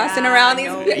apartments are costing around these.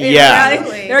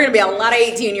 There are going to be a lot of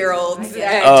 18-year-olds,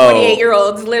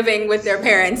 28-year-olds living with their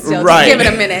parents. So give it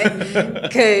a minute.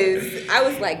 Because I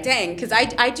was like, dang. Because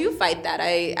I do fight that.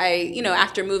 I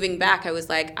after moving back, I was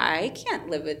like, I can't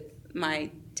live with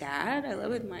my dad. I live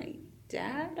with my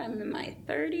dad. I'm in my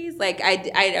 30s. Like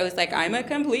I was like, I'm a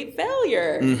complete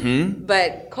failure.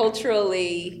 But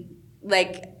culturally,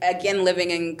 like again, living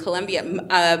in Colombia, two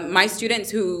of my students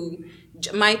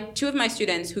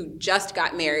who just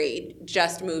got married,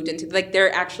 just moved into, like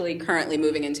they're actually currently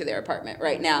moving into their apartment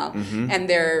right now, and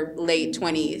they're late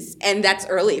 20s, and that's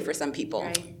early for some people.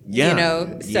 You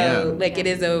know, so it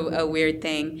is a weird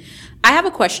thing. I have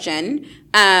a question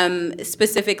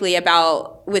specifically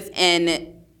about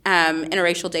within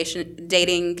interracial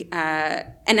dating,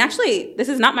 and actually this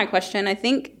is not my question. I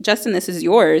think, Justin, this is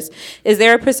yours. Is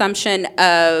there a presumption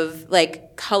of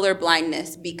like color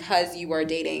blindness because you are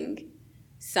dating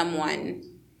someone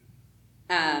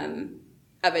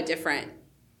of a different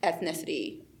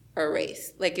ethnicity or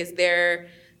race? Like,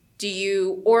 do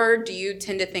you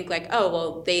tend to think like, oh,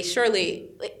 well, they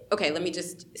surely, like, okay, let me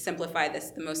just simplify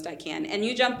this the most I can. And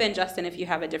you jump in, Justin, if you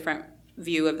have a different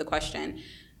view of the question.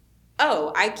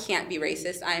 Oh, I can't be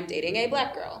racist. I am dating a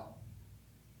black girl.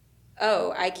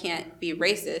 Oh, I can't be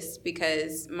racist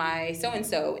because my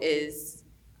so-and-so is,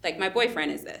 like, my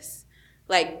boyfriend is this.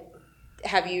 Like,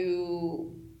 have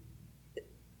you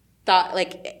thought,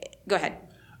 like, go ahead.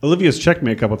 Olivia's checked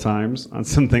me a couple times on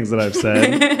some things that I've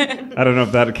said. I don't know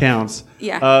if that counts.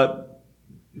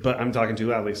 But I'm talking too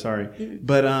loudly, sorry.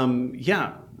 But,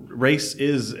 race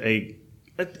is a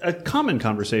common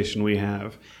conversation we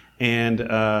have. And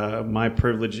my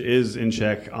privilege is in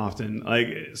check often.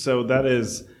 Like, so that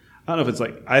is, I don't know if it's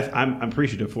like, I'm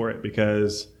appreciative for it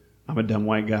because I'm a dumb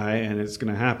white guy and it's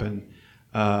going to happen.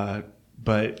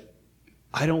 But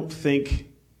I don't think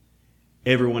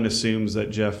everyone assumes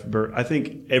that I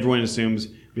think everyone assumes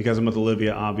because I'm with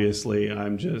Olivia, obviously,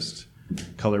 I'm just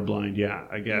colorblind. Yeah,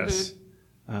 I guess.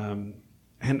 And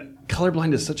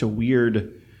colorblind is such a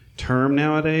weird term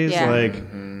nowadays. Like,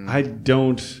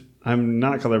 I'm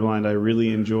not colorblind. I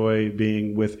really enjoy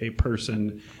being with a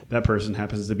person. That person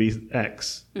happens to be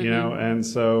X, you know? And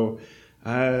so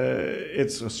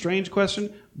it's a strange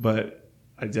question, but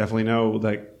I definitely know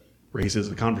that race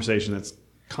is a conversation that's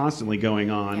constantly going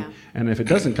on. Yeah. And if it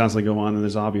doesn't constantly go on, then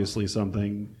there's obviously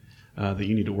something that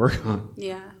you need to work on.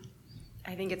 Yeah.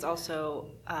 I think it's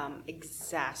also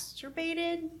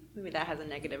exacerbated. Maybe that has a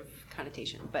negative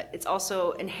connotation, but it's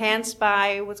also enhanced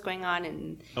by what's going on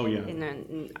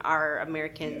in our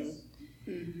American,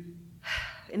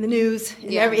 in the news,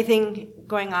 and everything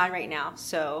going on right now.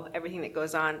 So everything that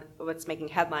goes on, what's making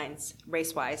headlines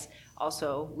race-wise,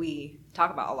 also we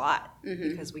talk about a lot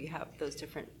because we have those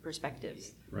different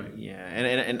perspectives. Right. Yeah,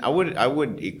 and I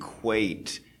would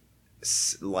equate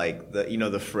like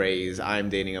the phrase "I'm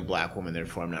dating a black woman,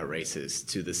 therefore I'm not racist"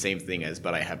 to the same thing as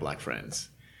 "but I have black friends."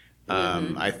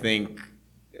 I think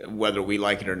whether we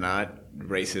like it or not,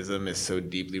 racism is so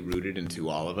deeply rooted into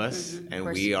all of us, and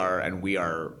we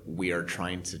are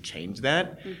trying to change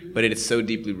that. But it is so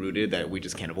deeply rooted that we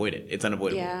just can't avoid it. It's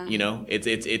unavoidable. Yeah. You know, it's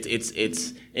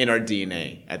in our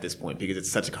DNA at this point because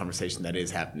it's such a conversation that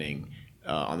is happening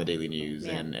on the daily news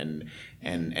and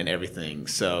everything.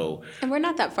 So, and we're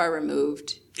not that far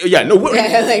removed. Yeah, no,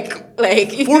 like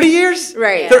 40 years,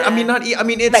 right? Yeah.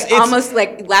 It's almost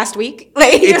like last week.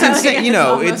 Like it's insane.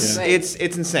 It's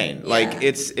insane.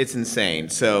 It's insane.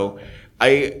 So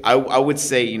I would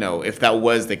say, if that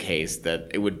was the case,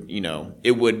 that it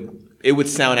would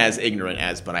sound as ignorant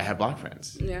as, but I have Black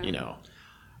friends. Yeah.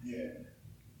 Yeah.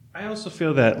 I also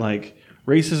feel that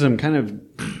racism kind of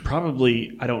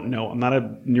probably, I don't know, I'm not a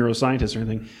neuroscientist or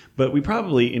anything, but we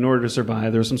probably, in order to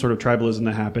survive, there was some sort of tribalism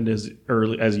that happened as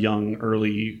young,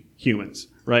 early humans,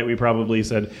 right? We probably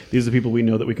said, these are the people we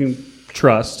know that we can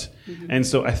trust. Mm-hmm. And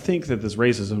so I think that this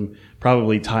racism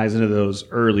probably ties into those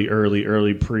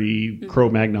early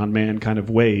pre-Cro-Magnon man kind of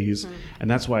ways. Mm-hmm. And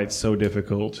that's why it's so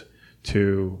difficult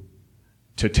to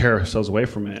tear ourselves away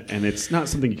from it. And it's not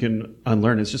something you can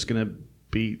unlearn. It's just going to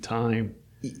be time.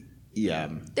 Yeah.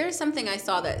 There's something I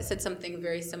saw that said something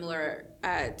very similar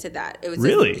to that. It was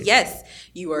really? Yes,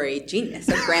 you are a genius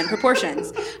of grand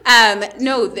proportions.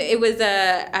 No, it was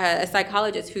a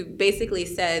psychologist who basically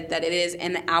said that it is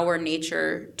in our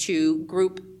nature to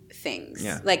group things.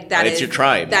 Yeah. It's your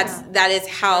tribe. That is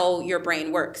how your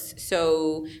brain works.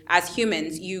 So as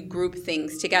humans, you group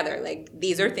things together.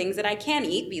 These are things that I can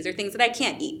eat. These are things that I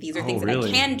can't eat. These are things that I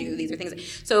can do. These are things.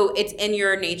 So it's in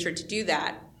your nature to do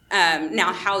that.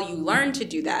 Now, how you learn to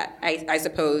do that, I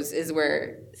suppose, is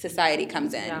where society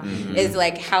comes in. Yeah. Mm-hmm. Is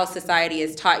how society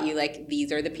has taught you,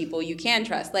 these are the people you can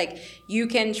trust. You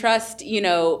can trust,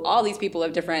 all these people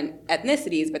of different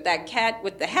ethnicities, but that cat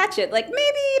with the hatchet,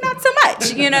 maybe not so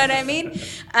much. You know what I mean?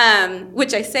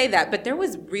 Which I say that, but there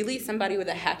was really somebody with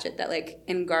a hatchet that,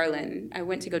 in Garland, I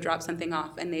went to go drop something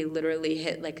off, and they literally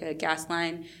hit, a gas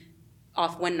line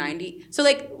off 190. So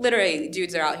literally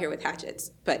dudes are out here with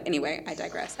hatchets. But anyway, I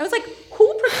digress. I was like,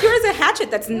 who procures a hatchet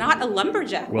that's not a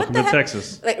lumberjack? Welcome to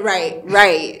Texas. Right.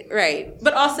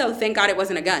 But also, thank God it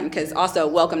wasn't a gun, because also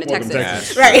welcome to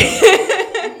Texas. Right.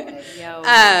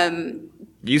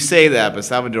 You say that, but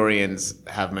Salvadorians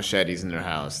have machetes in their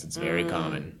house. It's very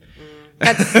common.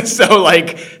 That's so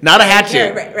not a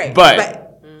hatchet, right.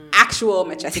 But actual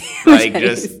machete.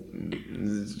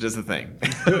 just a thing.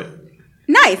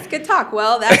 Nice, good talk.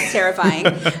 Well, that's terrifying.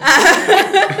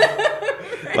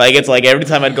 It's every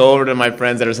time I'd go over to my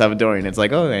friends that are Salvadorian, it's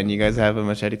oh, and you guys have a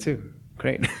machete too.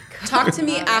 Great. Talk to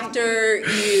me after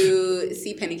you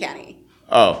see Penny Candy.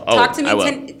 Oh, talk to me. I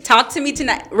will. Talk to me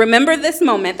tonight. Remember this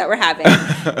moment that we're having.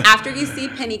 After you see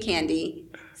Penny Candy,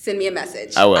 send me a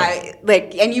message. I will.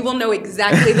 And you will know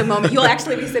exactly the moment. You'll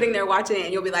actually be sitting there watching it,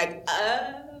 and you'll be like,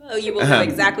 oh, you will know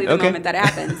exactly the moment that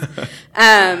happens.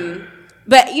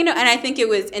 But, and I think it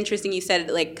was interesting you said,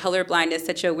 colorblind is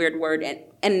such a weird word.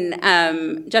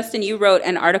 And Justin, you wrote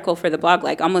an article for the blog,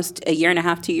 almost a year and a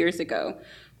half, 2 years ago,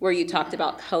 where you talked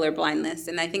about colorblindness.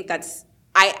 And I think that's,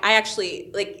 I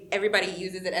actually, everybody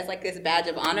uses it as, this badge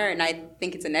of honor, and I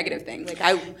think it's a negative thing.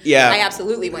 I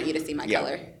absolutely want you to see my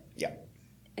color. Yeah.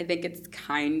 I think it's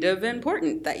kind of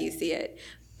important that you see it.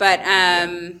 But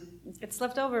it's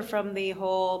left over from the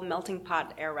whole melting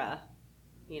pot era.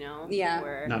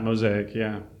 Yeah. Not Mosaic,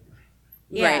 yeah.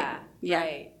 Right.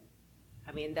 Right.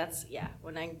 I mean, that's,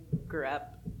 when I grew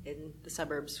up in the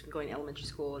suburbs going to elementary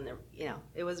school, and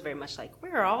it was very much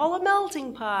we're all a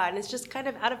melting pot, and it's just kind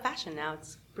of out of fashion now.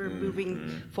 We're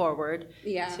moving forward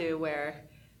to where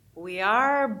we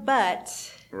are, but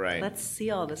let's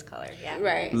see all this color. Yeah.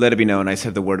 Right. Let it be known, I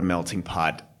said the word melting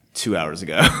pot 2 hours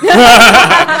ago.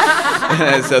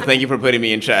 So thank you for putting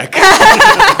me in check.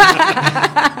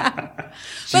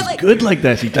 She's good like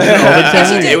that. She does it all the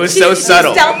time. It was so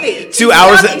subtle. Stealthy. 2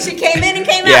 hours. She came in and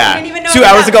came out. Yeah. You didn't even know 2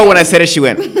 hours ago when I said it, she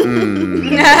went,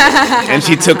 and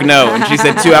she took note. And she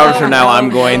said, 2 hours from now, I'm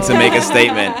going to make a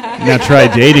statement. Now try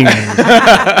dating me.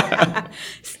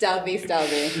 Stealthy.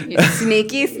 You're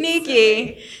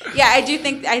sneaky. Yeah,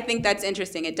 I think that's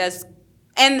interesting. It does.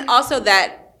 And also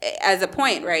that as a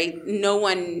point, right? No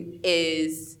one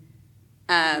is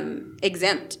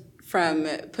exempt from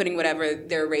putting whatever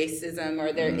their racism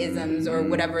or their isms or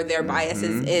whatever their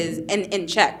biases is in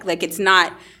check. It's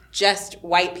not just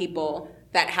white people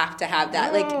that have to have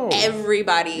that.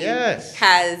 Everybody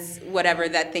has whatever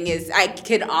that thing is. I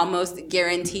could almost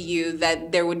guarantee you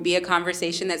that there would be a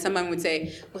conversation that someone would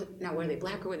say, well, now were they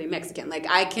black or were they Mexican?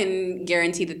 I can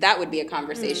guarantee that would be a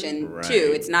conversation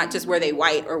too. It's not just were they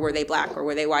white or were they black or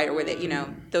were they white or were they,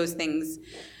 those things.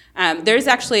 There's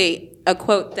actually a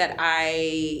quote that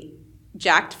I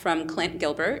jacked from Clint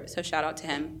Gilbert, so shout out to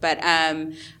him. But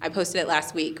I posted it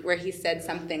last week where he said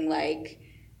something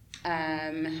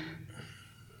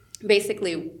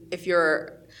basically, if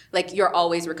you're like you're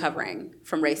always recovering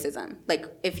from racism. Like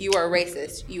if you are a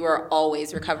racist, you are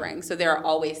always recovering. So there are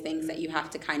always things that you have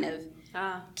to kind of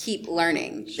keep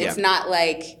learning. Yeah. It's not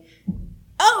like,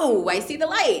 oh, I see the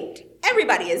light.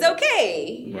 Everybody is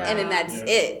okay. Yeah. And then that's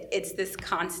it. It's this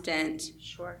constant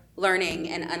learning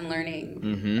and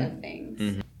unlearning of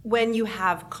things. When you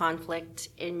have conflict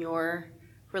in your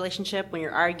relationship, when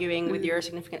you're arguing with your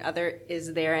significant other,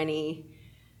 is there any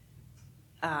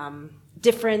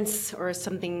difference or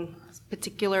something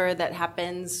particular that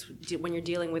happens when you're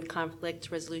dealing with conflict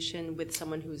resolution with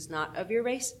someone who's not of your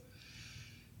race?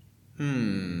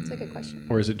 That's a good question.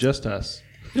 Or is it just us?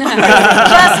 Just me.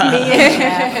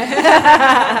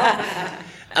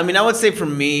 I mean, I would say for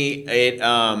me,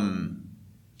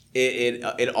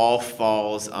 it all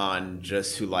falls on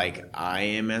just who like I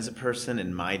am as a person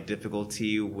and my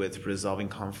difficulty with resolving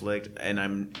conflict.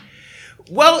 And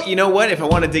well, you know what? If I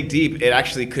want to dig deep, it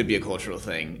actually could be a cultural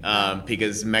thing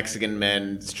because Mexican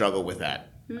men struggle with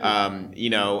that. You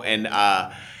know, and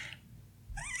I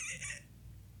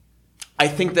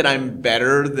think that I'm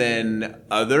better than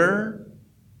other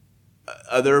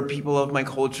people of my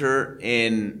culture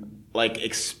in like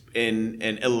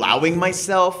in allowing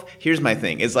myself. Here's my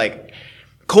thing: is like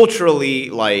culturally,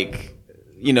 like,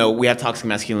 you know, we have toxic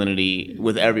masculinity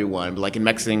with everyone, but like in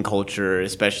Mexican culture,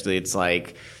 especially, it's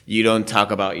like you don't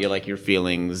talk about your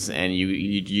feelings, and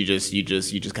you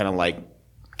just kind of like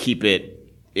keep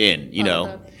it in, you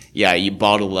know. Yeah, you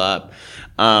bottle up.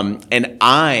 And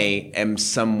I am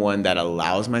someone that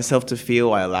allows myself to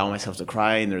feel. I allow myself to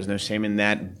cry, and there's no shame in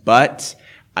that. But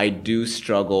I do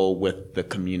struggle with the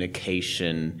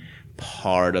communication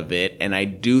part of it. And I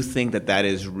do think that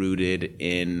is rooted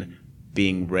in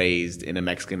being raised in a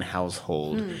Mexican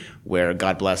household where,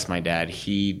 God bless my dad,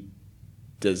 he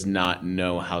does not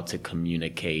know how to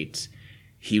communicate.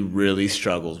 He really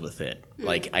struggles with it.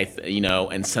 Like,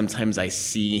 and sometimes I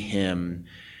see him...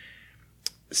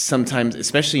 Sometimes,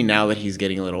 especially now that he's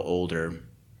getting a little older,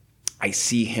 I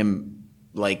see him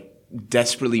like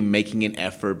desperately making an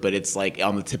effort, but it's like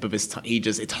on the tip of his tongue.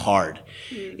 It's hard.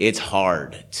 It's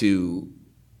hard to,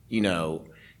 you know,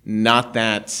 not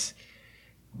that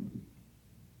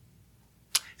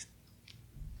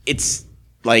it's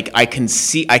like I can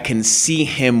see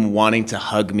him wanting to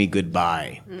hug me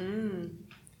goodbye,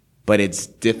 but it's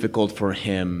difficult for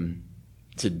him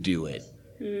to do it.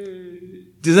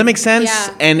 Does that make sense?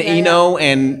 Yeah. And you know,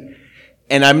 and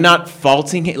I'm not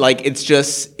faulting him. Like it's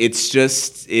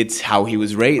how he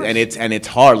was raised, and it's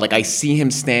hard. Like I see him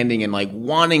standing and like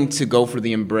wanting to go for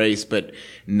the embrace, but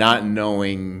not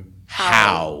knowing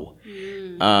how.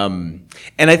 And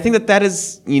I think that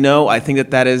is, you know,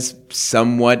 that is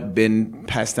somewhat been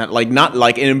passed down. Like not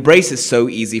like an embrace is so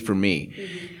easy for me,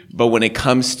 but when it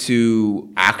comes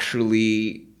to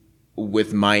actually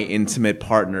with my intimate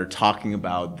partner talking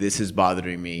about this is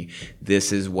bothering me,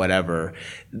 this is whatever,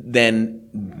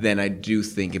 then I do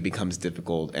think it becomes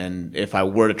difficult. And if I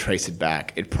were to trace it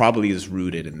back, it probably is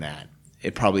rooted in that.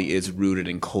 It probably is rooted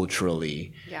in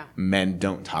culturally. Yeah. Men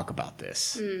don't talk about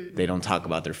this. They don't talk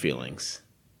about their feelings.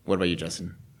 What about you,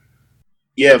 Justin?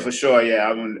 Yeah, for sure. Yeah,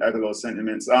 I would echo those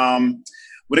sentiments. When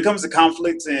it comes to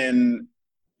conflict in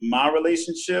my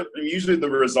relationship, and usually the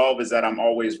resolve is that I'm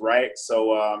always right.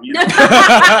 So, you know,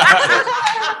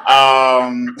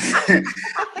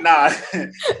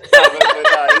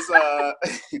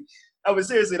 but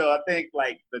seriously though, I think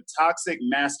like the toxic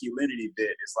masculinity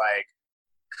bit is like,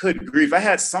 good grief. I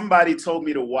had somebody told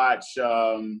me to watch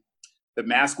The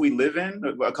Mask We Live In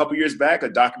a couple years back, a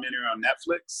documentary on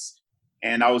Netflix.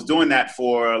 And I was doing that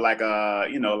for like a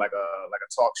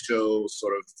talk show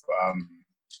sort of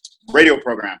radio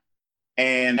program.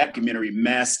 And that documentary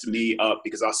messed me up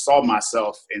because I saw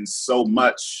myself in so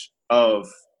much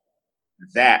of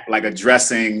that, like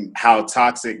addressing how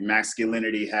toxic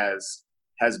masculinity has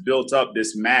built up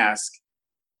this mask,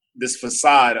 this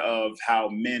facade of how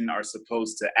men are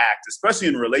supposed to act, especially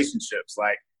in relationships,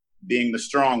 like being the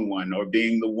strong one or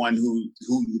being the one who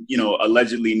you know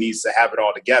allegedly needs to have it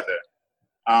all together.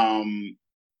 And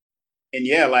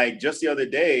yeah, like just the other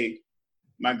day,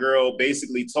 my girl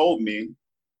basically told me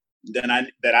that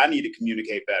I need to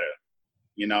communicate better.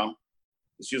 You know,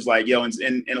 she was like, "Yo,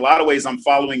 in a lot of ways, I'm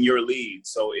following your lead.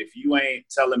 So if you ain't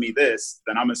telling me this,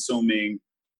 then I'm assuming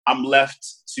I'm left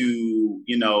to,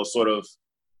 you know, sort of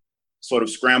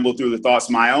scramble through the thoughts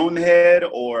in my own head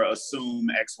or assume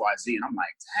X, Y, Z." And I'm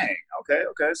like, dang,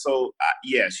 okay. So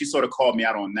yeah, she sort of called me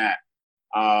out on that.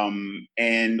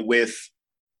 And with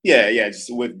just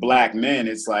with Black men,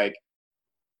 it's like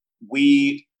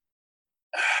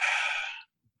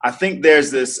I think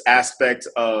there's this aspect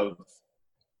of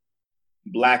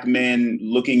Black men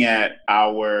looking at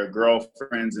our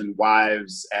girlfriends and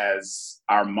wives as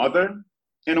our mother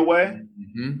in a way.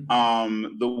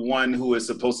 The one who is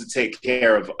supposed to take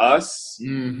care of us,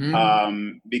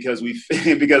 because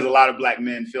because a lot of Black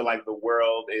men feel like the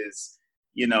world is,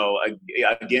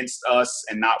 against us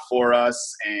and not for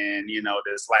us, and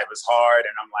this life is hard.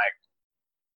 And I'm like,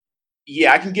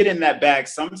 yeah, I can get in that bag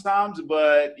sometimes,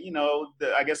 but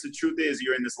I guess the truth is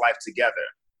you're in this life together,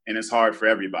 and it's hard for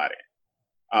everybody.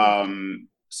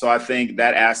 So I think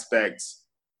that aspect,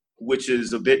 which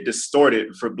is a bit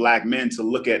distorted for Black men to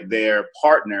look at their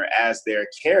partner as their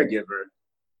caregiver,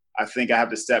 I think I have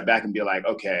to step back and be like,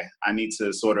 okay, I need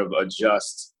to sort of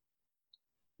adjust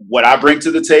what I bring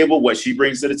to the table, what she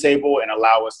brings to the table, and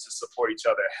allow us to support each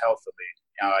other healthily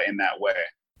in that way.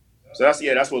 So that's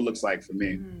what it looks like for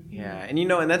me. Yeah, and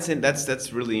and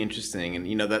that's really interesting, and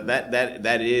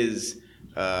that is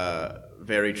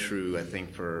very true. I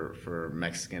think for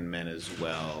Mexican men as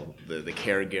well, the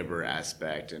caregiver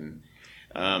aspect, and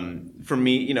for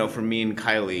me and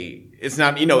Kylie, it's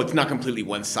not completely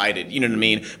one-sided. You know what I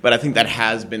mean? But I think that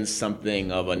has been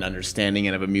something of an understanding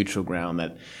and of a mutual ground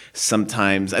that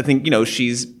sometimes I think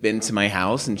she's been to my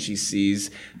house and she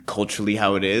sees culturally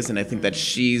how it is, and I think that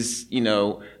she's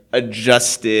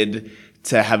adjusted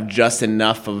to have just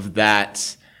enough of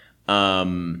that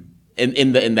in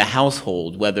the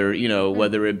household, whether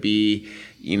it be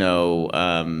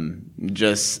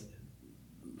just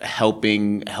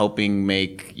helping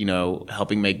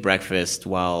make breakfast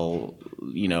while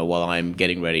I'm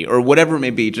getting ready, or whatever it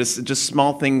may be, just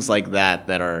small things like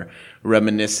that are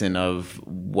reminiscent of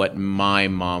what my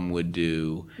mom would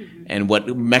do and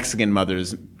what Mexican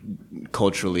mothers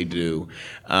culturally do.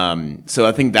 So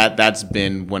I think that's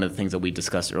been one of the things that we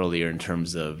discussed earlier in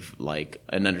terms of like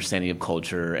an understanding of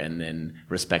culture and then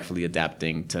respectfully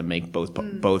adapting to make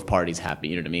both parties happy.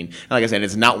 You know what I mean? And like I said,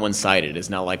 it's not one-sided. It's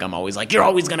not like I'm always like, you're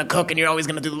always gonna cook and you're always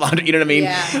gonna do the laundry. You know what I mean?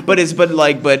 Yeah.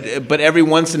 But every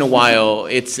once in a while,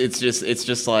 it's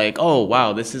just like, oh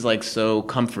wow, this is like so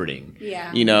comforting.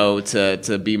 Yeah.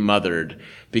 To be mothered,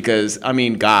 because I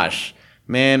mean, gosh.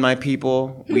 Man, my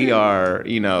people, we are,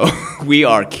 we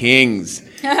are kings.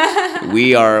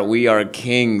 we are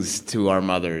kings to our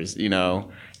mothers,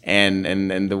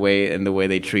 and the way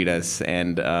they treat us,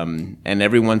 and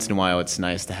every once in a while, it's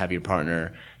nice to have your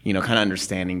partner, kind of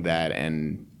understanding that,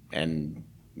 and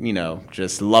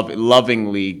just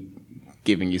lovingly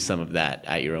giving you some of that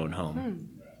at your own home.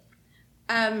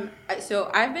 So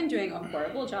I've been doing a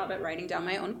horrible job at writing down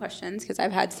my own questions because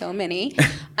I've had so many.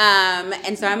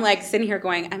 And so I'm like sitting here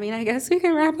going, I guess we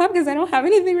can wrap up because I don't have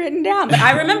anything written down. But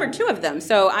I remember 2 of them.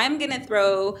 So I'm going to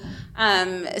throw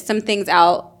some things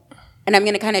out, and I'm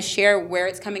going to kind of share where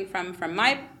it's coming from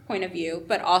my point of view,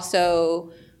 but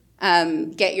also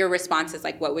get your responses.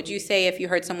 Like, what would you say if you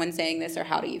heard someone saying this, or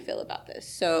how do you feel about this?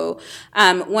 So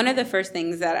one of the first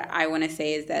things that I want to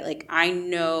say is that, like, I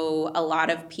know a lot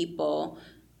of people,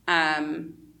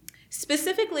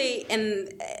 specifically in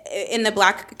the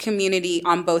Black community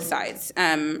on both sides.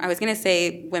 I was going to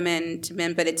say women to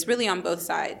men, but it's really on both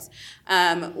sides,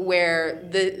 where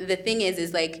the thing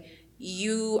is like,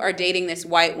 you are dating this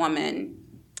white woman,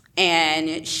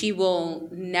 and she will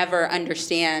never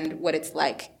understand what it's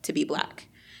like to be Black.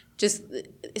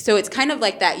 So it's kind of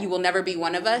like that you will never be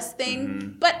one of us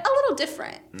thing, but a little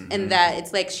different in that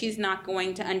it's like she's not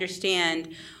going to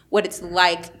understand what it's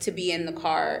like to be in the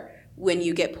car when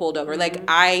you get pulled over. Like,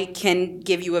 I can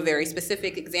give you a very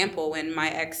specific example. When my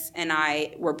ex and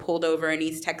I were pulled over in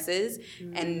East Texas,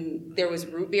 and there was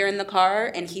root beer in the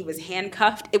car, and he was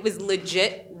handcuffed. It was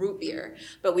legit root beer.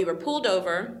 But we were pulled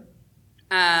over.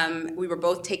 We were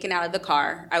both taken out of the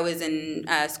car. I was in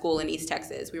school in East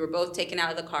Texas. We were both taken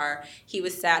out of the car. He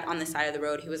was sat on the side of the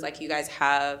road. He was like, you guys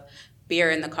have beer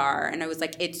in the car. And I was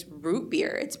like, it's root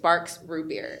beer. It's Barks root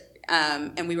beer.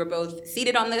 And we were both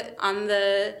seated on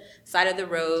the side of the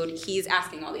road. He's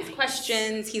asking all these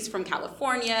questions. He's from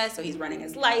California, so he's running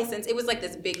his license. It was like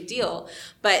this big deal.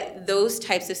 But those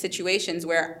types of situations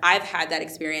where I've had that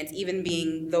experience, even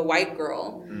being the white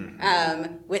girl,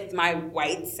 with my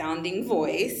white sounding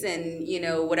voice and,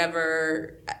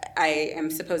 whatever I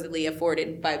am supposedly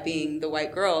afforded by being the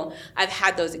white girl, I've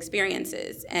had those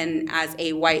experiences. And as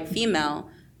a white female,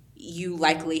 you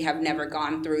likely have never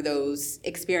gone through those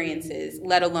experiences,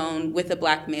 let alone with a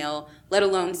Black male, let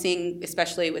alone seeing,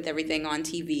 especially with everything on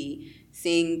TV,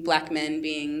 seeing Black men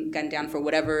being gunned down for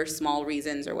whatever small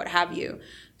reasons or what have you.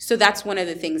 So that's one of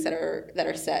the things that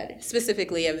are said,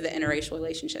 specifically of the interracial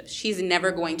relationships. She's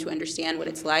never going to understand what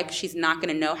it's like. She's not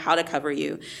going to know how to cover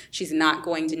you. She's not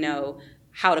going to know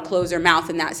how to close her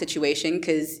mouth in that situation,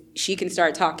 because she can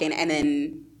start talking and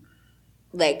then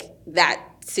like that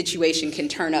situation can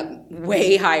turn up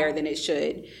way higher than it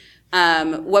should.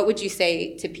 What would you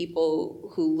say to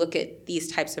people who look at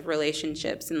these types of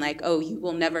relationships and like, oh, you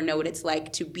will never know what it's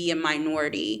like to be a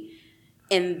minority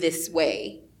in this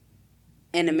way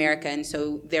in America, and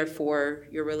so therefore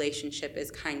your relationship is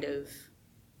kind of,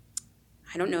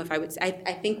 I don't know if I would say,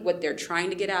 I think what they're trying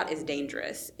to get at is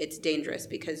dangerous. It's dangerous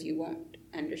because you won't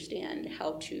understand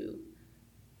how to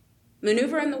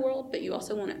maneuver in the world, but you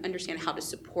also won't understand how to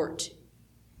support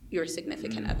your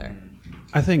significant other.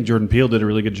 I think Jordan Peele did a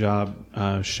really good job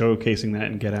showcasing that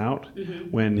in Get Out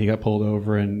when he got pulled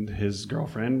over and his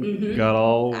girlfriend got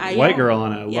all white girl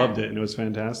on it. I loved it, and it was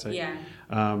fantastic. Yeah.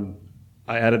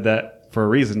 I added that for a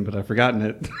reason, but I've forgotten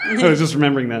it. I was just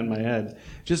remembering that in my head.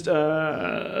 Just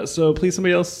so please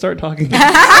somebody else start talking.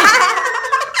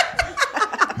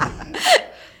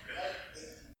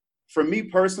 For me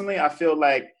personally, I feel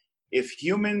like if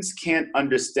humans can't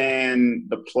understand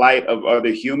the plight of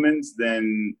other humans,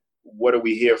 then what are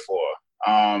we here for?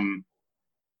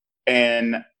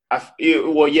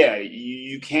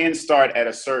 You can start at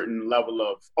a certain level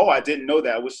of, oh, I didn't know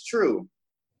that was true.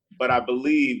 But I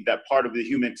believe that part of the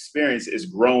human experience is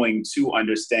growing to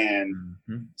understand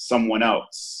someone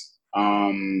else.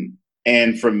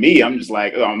 And for me, I'm just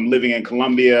like, I'm living in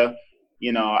Colombia.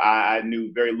 You know, I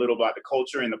knew very little about the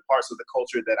culture, and the parts of the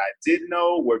culture that I did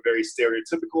know were very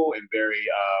stereotypical and very,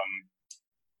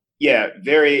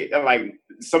 like, in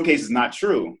some cases not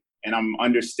true. And I'm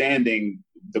understanding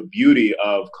the beauty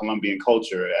of Colombian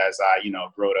culture as I,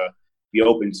 grow to be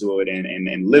open to it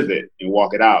and live it and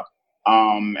walk it out.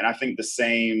 And I think the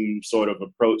same sort of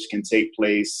approach can take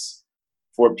place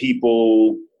for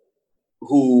people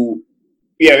who,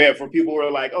 for people who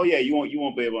are like, oh yeah, you won't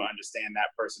be able to understand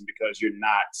that person because you're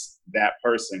not that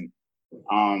person.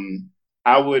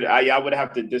 I would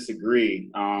have to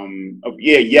disagree.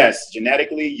 Yes,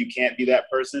 genetically you can't be that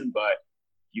person, but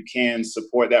you can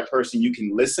support that person. You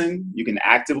can listen. You can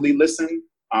actively listen.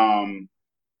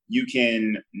 You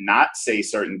can not say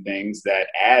certain things that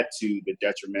add to the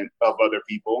detriment of other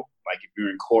people. Like if you're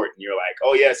in court and you're like,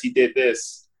 oh yes, he did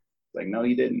this. Like, no,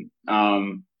 he didn't.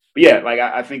 But yeah, like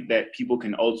I think that people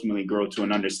can ultimately grow to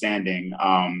an understanding,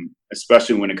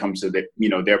 especially when it comes to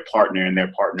their partner and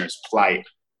their partner's plight,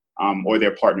 or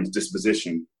their partner's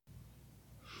disposition.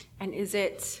 And is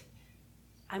it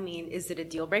a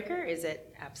deal breaker? Is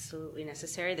it absolutely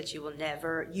necessary that you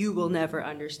will never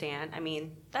understand? I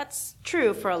mean, that's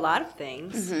true for a lot of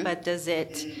things, but is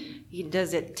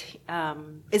it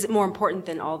more important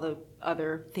than all the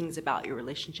other things about your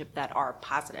relationship that are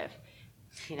positive?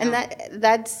 And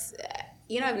that's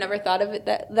I've never thought of it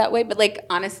that way, but like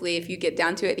honestly, if you get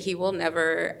down to it, he will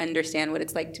never understand what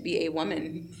it's like to be a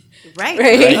woman. Right.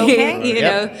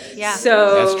 Okay. Yeah.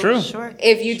 So that's true. Sure.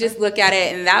 If you just look at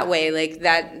it in that way, like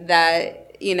that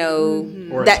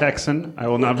or a Texan. I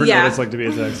will never know what it's like to be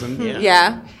a Texan.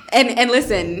 Yeah. And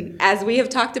listen, as we have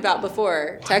talked about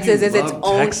before, Texas is its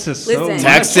own. Texas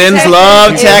Texans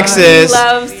love Texas.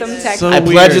 Love some Texas. So I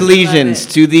pledge allegiance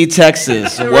to the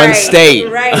Texas, one state,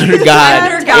 under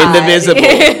God, indivisible.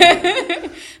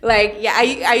 Like, yeah,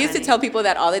 I used to tell people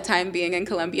that all the time being in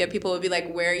Colombia. People would be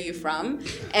like, where are you from?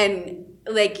 And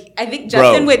like, I think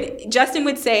Justin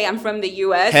would say, I'm from the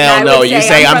U.S. Hell no, you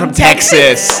say I'm from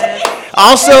Texas.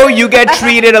 Also, you get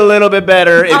treated a little bit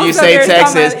better if you say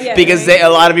Texas because a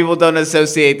lot of people don't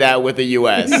associate that with the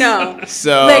U.S. No.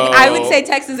 So, like, I would say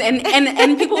Texas,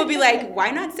 and people would be like, why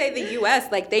not say the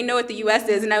U.S.? Like, they know what the U.S.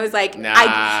 is. And I was like, nah.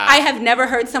 I have never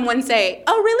heard someone say,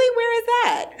 oh, really? Where is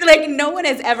that? Like, no one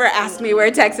has ever asked me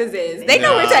where Texas is. They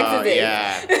know where Texas is.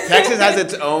 Yeah. Texas has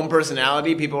its own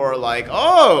personality. People are like,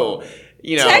 oh,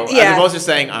 as opposed to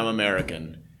saying, I'm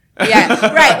American.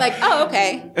 Yeah, right. Like, oh,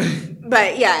 okay.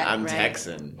 But yeah, I'm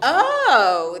Texan.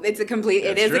 Oh, it is a complete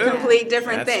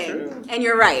different That's thing. True. And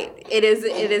you're right. It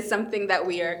is something that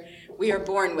we are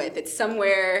born with. It's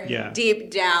somewhere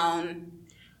deep down.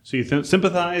 So you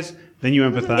sympathize, then you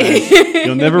empathize.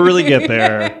 You'll never really get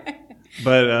there.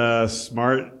 But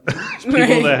smart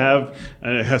people that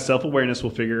have self-awareness will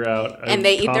figure out. And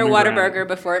they eat their Whataburger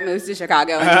before it moves to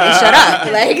Chicago, and they shut up.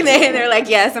 Like they're like,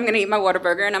 yes, I'm gonna eat my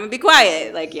Whataburger, and I'm gonna be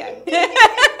quiet. Like, yeah.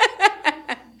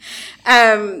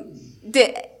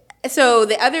 So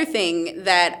the other thing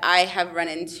that I have run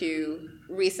into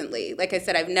recently, like I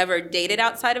said, I've never dated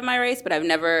outside of my race, but I've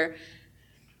never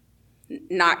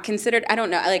not considered, I don't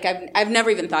know, like I've never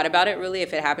even thought about it really.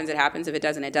 If it happens, it happens. If it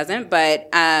doesn't, it doesn't. But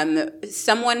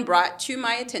someone brought to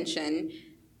my attention,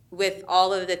 with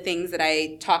all of the things that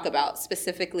I talk about,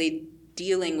 specifically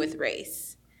dealing with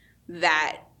race,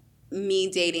 that me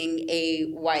dating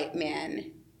a white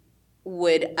man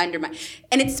would undermine.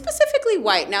 And it's specifically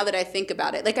white now that I think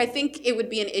about it. Like, I think it would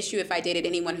be an issue if I dated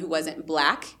anyone who wasn't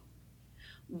black.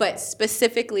 But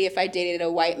specifically, if I dated a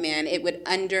white man, it would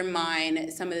undermine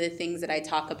some of the things that I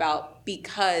talk about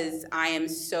because I am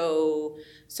so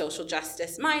social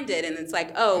justice minded. And it's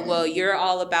like, oh, well, you're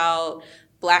all about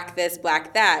black this,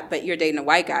 black that, but you're dating a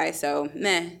white guy. So,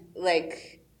 meh.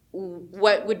 Like,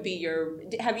 what would be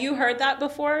have you heard that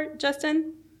before,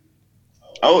 Justin?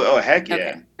 Oh, heck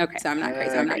yeah. Okay. So I'm not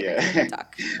crazy. I'm not crazy to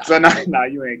talk. So no,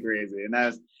 you ain't crazy. And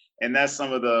that's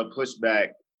some of the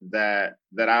pushback that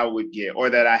I would get, or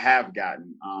that I have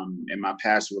gotten in my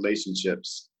past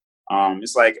relationships.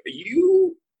 It's like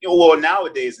well,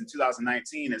 nowadays in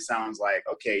 2019, it sounds like,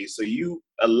 okay, so you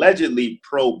allegedly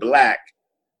pro-black,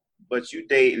 but you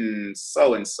dating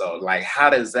so and so. Like, how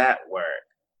does that work?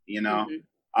 You know,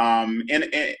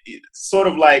 and sort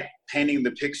of like painting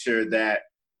the picture that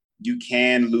you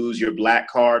can lose your black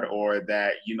card, or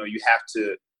that you have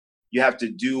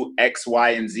to do X,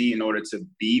 Y, and Z in order to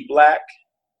be black.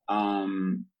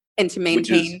 And to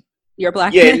maintain your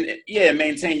blackness.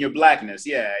 Maintain your blackness.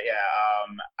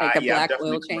 Like a black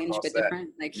oil change, but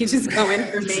different. Like you just go in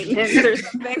for maintenance or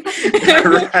something.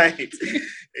 Right.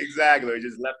 Exactly. Or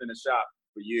just left in the shop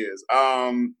for years.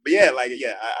 I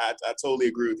totally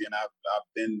agree with you, and I've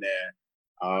been there.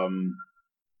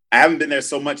 I haven't been there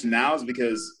so much now, is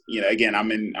because again, I'm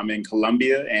in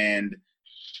Colombia, and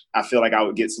I feel like I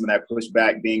would get some of that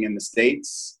pushback being in the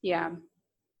States. Yeah.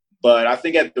 But I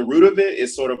think at the root of it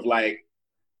is sort of like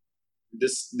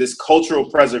this cultural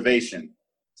preservation.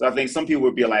 So I think some people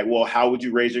would be like, well, how would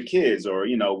you raise your kids? Or,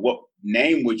 what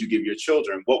name would you give your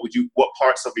children? What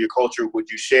parts of your culture would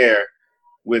you share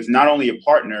with not only your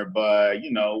partner, but,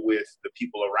 with the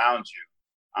people around you,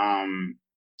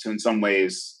 to in some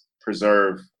ways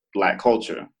preserve Black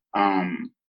culture.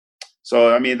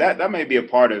 So I mean that may be a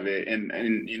part of it, and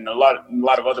in a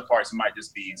lot of other parts it might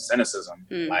just be cynicism,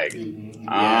 like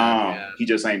he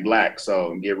just ain't black,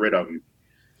 so get rid of him.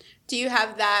 Do you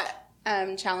have that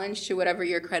challenge to whatever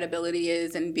your credibility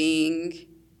is in being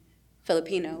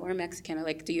Filipino or Mexican? Or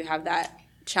like, do you have that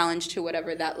challenge to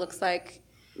whatever that looks like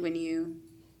when you?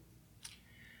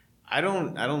 I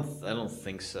don't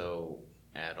think so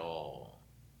at all.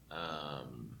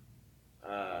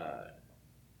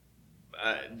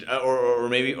 Or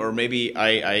maybe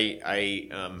I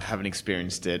haven't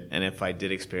experienced it, and if I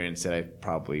did experience it, I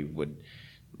probably would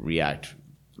react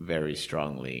very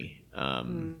strongly.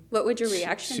 What would your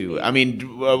reaction be? I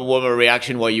mean, well, my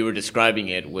reaction while you were describing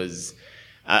it was,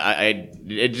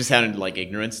 it just sounded like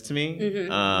ignorance to me,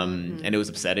 and it was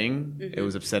upsetting. It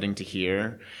was upsetting to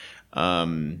hear,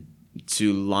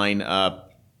 to line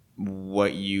up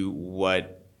what you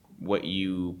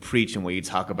preach and what you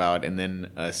talk about, and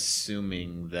then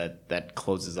assuming that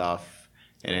closes off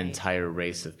an entire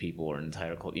race of people or an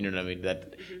entire culture. You know what I mean?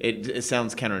 That it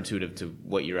sounds counterintuitive to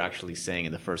what you're actually saying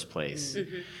in the first place.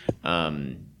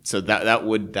 So that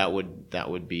would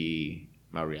be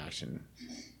my reation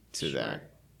to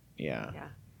that. Yeah.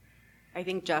 I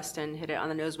think Justin hit it on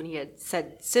the nose when he had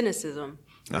said cynicism,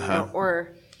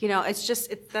 or it's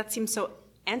just that seems so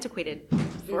antiquated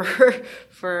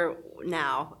for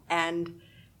now. And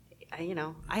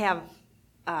I have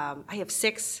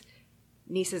 6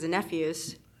 nieces and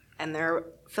nephews, and they're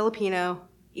Filipino,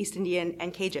 East Indian,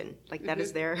 and Cajun. Like that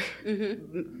is their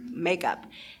makeup,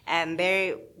 and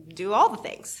they do all the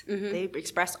things. They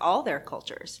express all their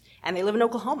cultures, and they live in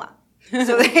Oklahoma.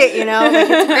 So they,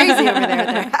 it's crazy over there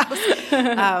at their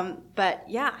house. But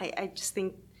yeah, I just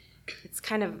think it's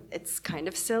kind of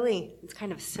silly. It's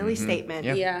kind of a silly statement.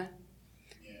 Yeah.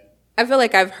 I feel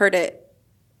like I've heard it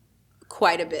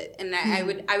quite a bit, and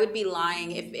I would be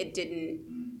lying if it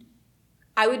didn't.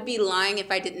 I would be lying if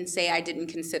I didn't say I didn't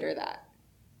consider that.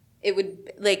 It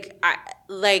would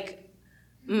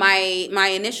my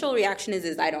initial reaction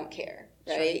is I don't care,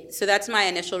 right? Sure. So that's my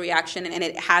initial reaction, and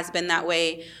it has been that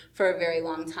way for a very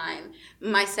long time.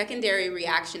 My secondary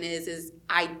reaction is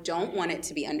I don't want it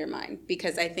to be undermined,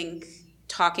 because I think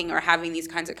talking or having these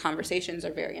kinds of conversations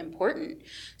are very important.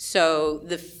 So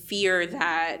the fear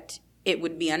that it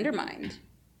would be undermined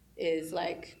is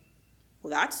like,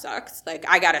 well, that sucks. Like,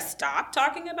 I got to stop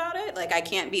talking about it. Like, I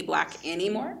can't be black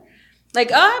anymore.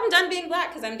 Like, I'm done being black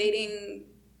because I'm dating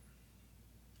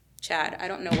Chad. I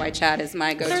don't know why Chad is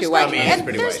my go-to white man. It's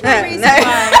pretty white. No reason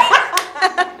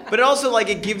why. But also, like,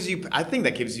 I think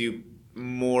that gives you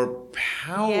more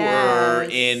power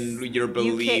in your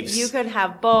beliefs. You could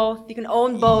have both. You can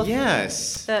own both.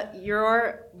 Yes.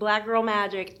 Your black girl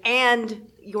magic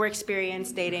and your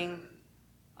experience dating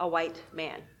a white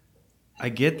man. I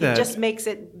get that. It just makes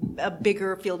it a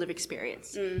bigger field of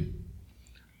experience.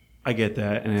 I get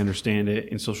that and I understand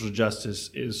it, and social justice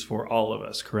is for all of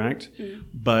us, correct? Mm-hmm.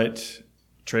 But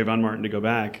Trayvon Martin, to go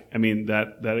back, I mean,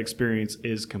 that experience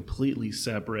is completely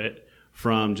separate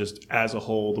from just as a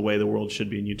whole the way the world should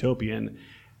be in utopian.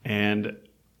 And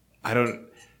I don't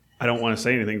want to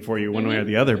say anything for you one way or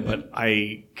the other, but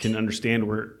I can understand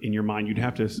where in your mind you'd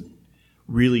have to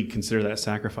really consider that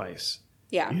sacrifice.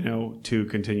 Yeah. To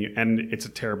continue. And it's a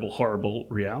terrible, horrible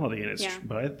reality. And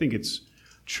but I think it's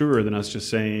truer than us just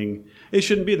saying it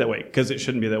shouldn't be that way, because it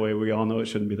shouldn't be that way. We all know it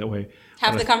shouldn't be that way.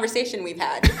 Half the conversation we've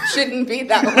had shouldn't be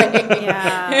that way.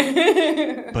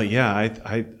 Yeah. But yeah,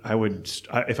 I would,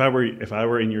 if I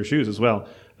were in your shoes as well,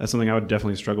 that's something I would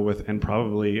definitely struggle with, and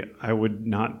probably I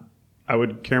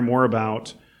would care more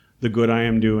about the good I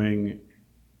am doing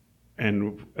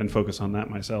and focus on that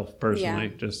myself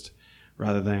personally, just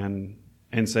rather than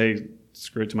and say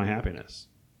screw it to my happiness.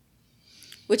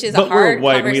 Which is a hard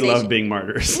white, conversation. we love being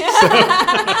martyrs.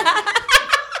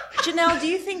 Janelle, do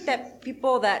you think that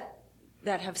people that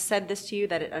have said this to you,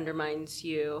 that it undermines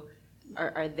you,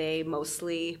 are they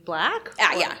mostly Black?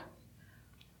 Yeah.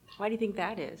 Why do you think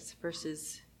that is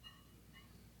versus?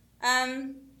 First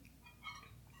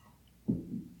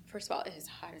of all, it is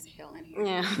hot as hell in here.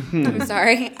 Yeah. I'm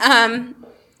sorry. I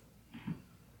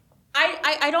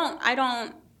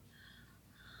don't.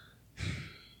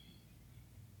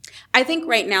 I think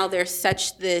right now there's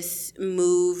such this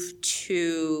move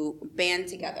to band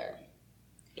together.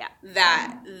 Yeah.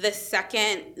 That the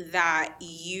second that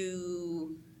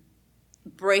you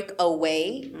break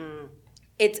away,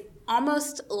 it's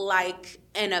almost like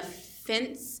an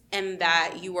offense, and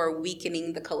that you are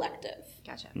weakening the collective.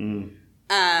 Gotcha.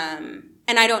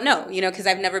 And I don't know, because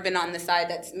I've never been on the side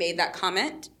that's made that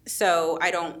comment, so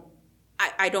I don't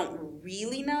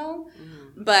really know.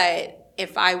 But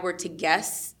if I were to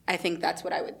guess, I think that's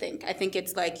what I would think. I think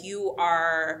it's like you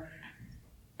are.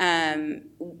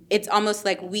 It's almost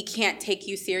like we can't take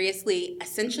you seriously,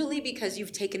 essentially because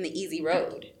you've taken the easy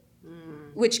road,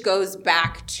 which goes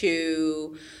back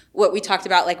to what we talked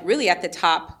about, like really at the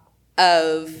top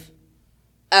of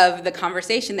the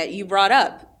conversation that you brought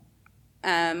up.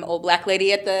 Old black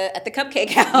lady at the cupcake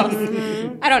house.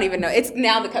 I don't even know. It's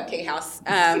now the cupcake house.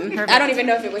 I don't even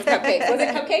know if it was cupcakes. Was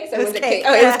it cupcakes or was it cake?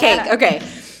 Oh, it was cake. Okay.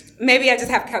 Maybe I just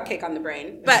have cupcake on the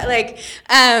brain. But like,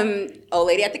 old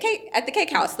lady at the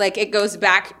cake house. Like, it goes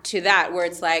back to that where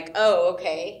it's like, oh,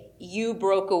 okay, you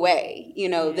broke away.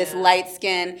 This light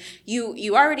skin.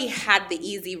 You already had the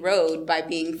easy road by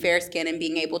being fair skinned and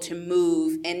being able to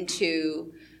move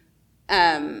into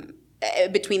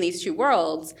between these two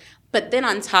worlds. But then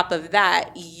on top of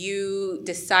that, you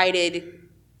decided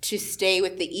to stay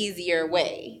with the easier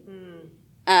way.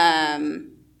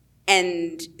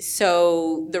 And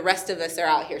so the rest of us are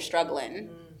out here struggling,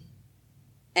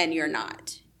 and you're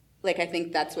not. Like, I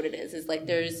think that's what it is like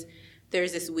there's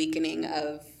this weakening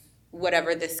of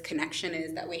whatever this connection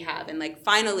is that we have. And like,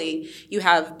 finally, you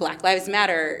have Black Lives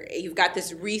Matter. You've got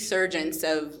this resurgence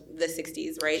of the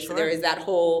 60s, right? Sure. So there is that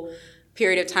whole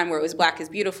period of time where it was Black is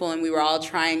beautiful, and we were all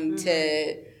trying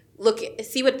to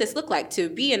see what this looked like to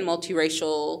be in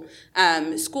multiracial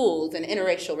schools and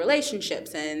interracial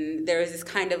relationships. And there was this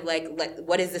kind of like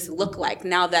what does this look like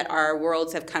now that our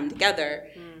worlds have come together?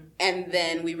 And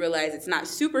then we realize it's not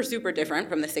super, super different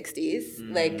from the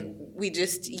 60s. Like, we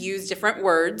just use different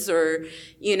words, or,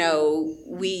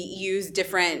 we use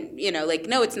different, like,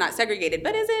 no, it's not segregated,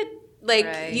 but is it? Like,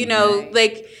 right.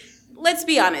 Like, let's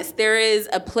be honest. There is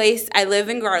a place. I live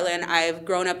in Garland. I've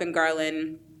grown up in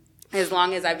Garland as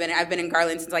long as I've been in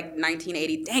Garland since like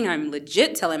 1980. Dang, I'm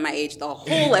legit telling my age the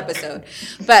whole episode.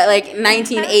 But like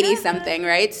 1980 something,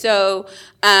 right? So,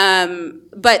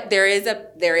 but there is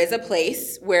a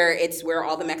place where it's where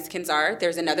all the Mexicans are.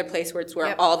 There's another place where it's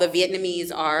where all the Vietnamese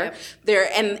are. Yep.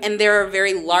 There are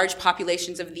very large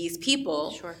populations of these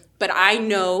people. Sure. But I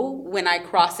know when I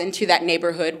cross into that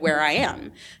neighborhood where I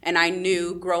am. And I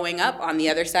knew growing up on the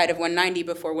other side of 190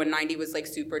 before 190 was like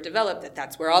super developed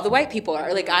that's where all the white people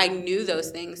are. Like, I knew those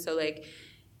things. So like,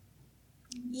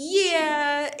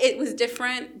 yeah, it was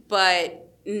different,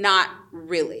 but not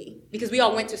really. Because we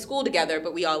all went to school together,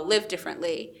 but we all lived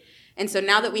differently. And so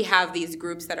now that we have these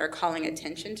groups that are calling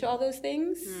attention to all those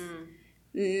things,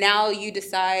 now you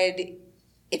decide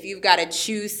if you've got to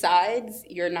choose sides,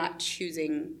 you're not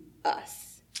choosing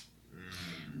us.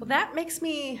 Well, that makes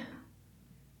me,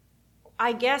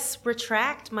 I guess,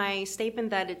 retract my statement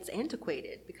that it's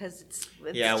antiquated, because it's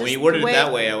yeah. When you worded it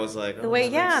that way, I was like, the way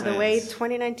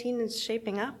 2019 is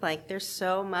shaping up. Like, there's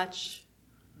so much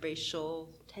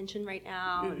racial tension right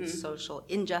now, and social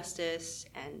injustice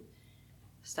and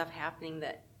stuff happening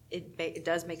that it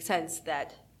does make sense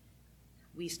that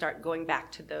we start going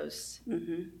back to those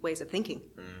ways of thinking.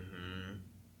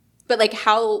 But like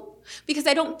how, because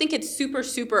I don't think it's super,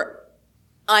 super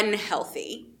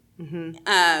unhealthy.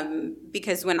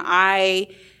 Because when I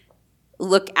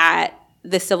look at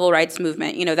the civil rights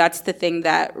movement, you know, that's the thing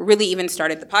that really even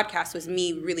started the podcast, was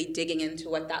me really digging into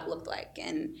what that looked like,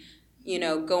 and, you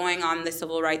know, going on the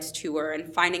civil rights tour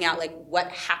and finding out like what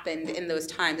happened in those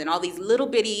times, and all these little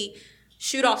bitty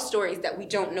shoot off stories that we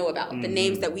don't know about, the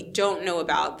names that we don't know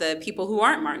about, the people who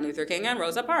aren't Martin Luther King and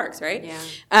Rosa Parks, right?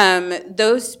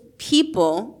 Those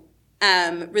people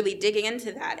really digging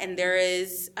into that, and there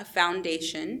is a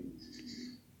foundation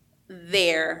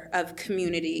there of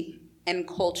community and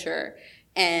culture,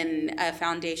 and a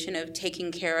foundation of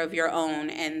taking care of your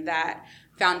own, and that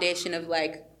foundation of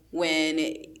like, when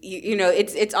you know,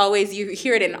 it's always, you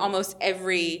hear it in almost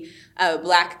every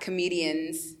Black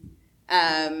comedian's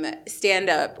stand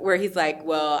up, where he's like,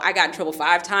 well, I got in trouble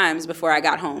 5 times before I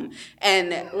got home,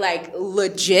 and like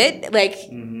legit, like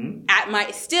at my,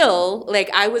 still,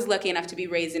 like I was lucky enough to be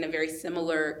raised in a very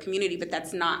similar community, but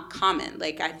that's not common.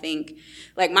 Like I think,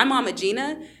 like my mama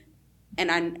Gina,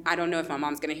 and I don't know if my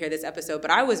mom's gonna hear this episode,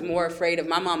 but I was more afraid of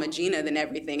my mama Gina than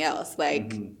everything else.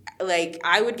 Like, like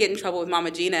I would get in trouble with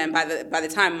mama Gina, and by the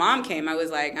time mom came, I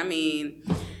was like, I mean,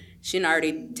 she had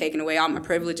already taken away all my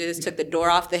privileges, took the door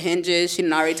off the hinges. She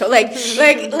had already told, like,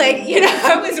 you know,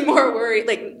 I was more worried.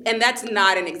 Like, and that's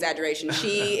not an exaggeration.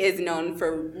 She is known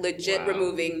for legit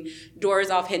removing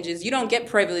doors off hinges. You don't get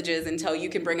privileges until you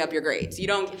can bring up your grades. You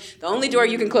don't. The only door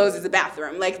you can close is the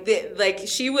bathroom. Like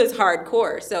she was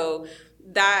hardcore. So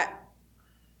that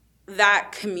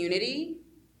community,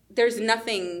 there's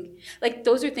nothing, like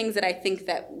those are things that I think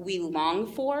that we long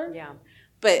for. Yeah.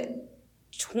 But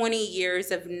 20 years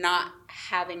of not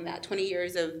having that, 20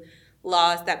 years of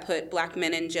laws that put Black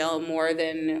men in jail more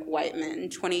than white men,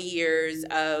 20 years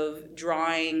of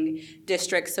drawing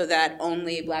districts so that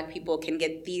only Black people can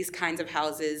get these kinds of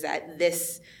houses at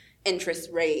this interest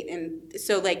rate. And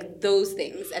so like those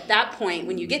things, at that point,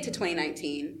 when you get to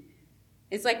 2019,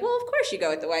 it's like, well, of course you go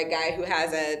with the white guy who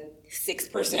has a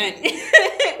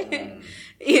 6%,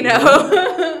 you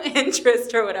know,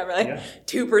 interest or whatever, like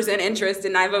 2% interest,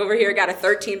 and I've over here got a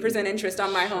 13% interest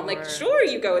on my home. Like, sure,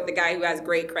 you go with the guy who has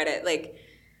great credit. Like,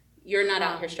 you're not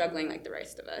out here struggling like the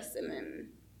rest of us. And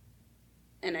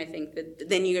I think that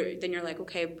then you're like,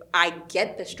 okay, I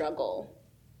get the struggle,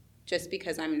 just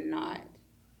because I'm not,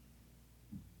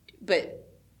 but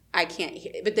I can't.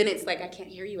 But then it's like I can't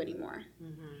hear you anymore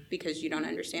because you don't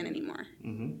understand anymore.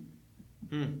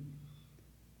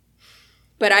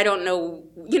 But I don't know,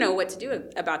 you know, what to do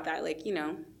about that. Like, you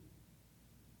know,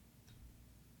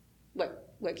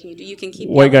 what can you do? You can keep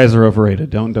white guys are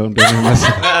overrated. Don't mess.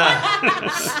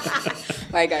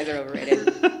 White guys are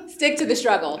overrated. Stick to the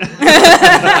struggle.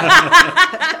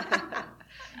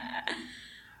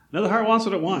 No, the heart wants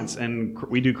what it wants, and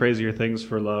we do crazier things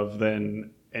for love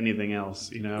than anything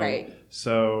else, you know. Right.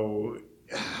 So,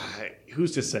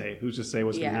 who's to say? Who's to say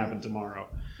what's going to happen tomorrow?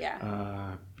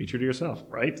 Yeah. Be true to yourself,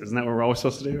 right? Isn't that what we're always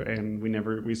supposed to do? And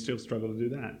we still struggle to do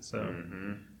that. So,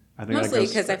 I think mostly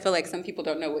because I feel like some people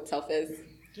don't know what self is.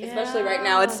 Yeah. Especially right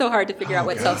now, it's so hard to figure out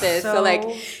what self is. So like,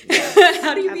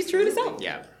 how do you be true to self?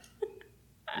 Yeah.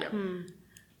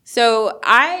 So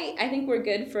I think we're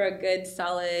good for a good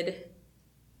solid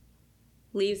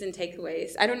leaves and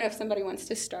takeaways. I don't know if somebody wants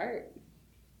to start.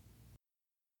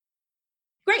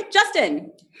 Great,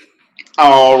 Justin.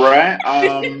 All right.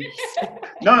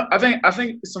 No, I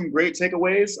think some great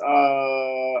takeaways.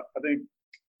 I think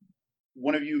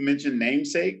one of you mentioned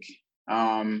Namesake.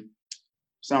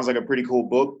 Sounds like a pretty cool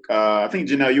book. I think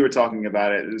Janelle, you were talking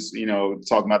about it. Is, you know,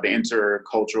 talking about the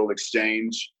intercultural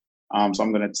exchange. So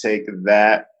I'm going to take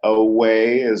that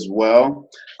away as well.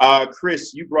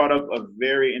 Chris, you brought up a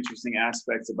very interesting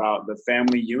aspect about the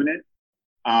family unit,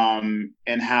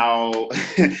 and how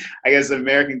I guess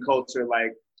American culture,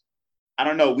 like, I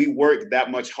don't know, we work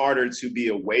that much harder to be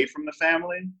away from the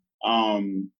family,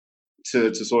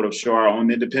 to sort of show our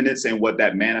own independence, and what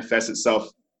that manifests itself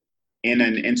in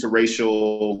an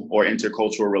interracial or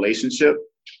intercultural relationship.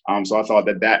 So I thought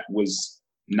that was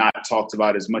not talked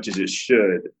about as much as it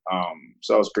should.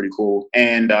 So that was pretty cool.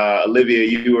 And Olivia,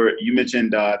 you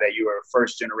mentioned that you were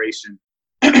first generation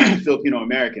Filipino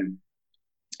American,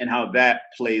 and how that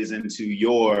plays into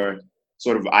your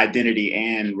sort of identity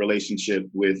and relationship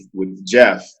with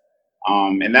Jeff.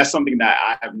 And that's something that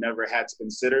I have never had to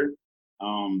consider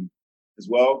as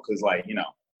well, because, like, you know,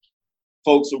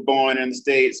 folks were born in the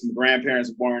States, my grandparents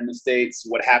were born in the States.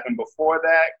 What happened before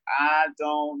that, I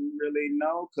don't really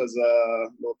know, because a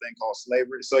little thing called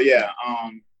slavery. So yeah,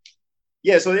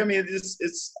 yeah, so I mean,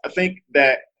 it's. I think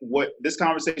that what this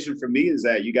conversation for me is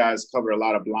that you guys cover a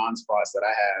lot of blind spots that I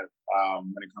have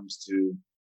when it comes to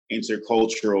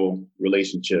intercultural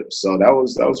relationships. So that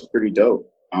was pretty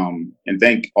dope. And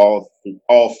thank all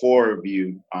four of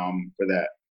you for that.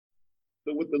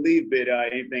 So with the leave bit,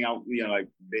 anything like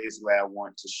basically I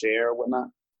want to share or whatnot.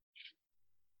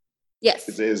 Yes.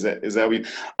 Is that what you?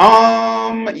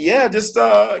 Yeah, just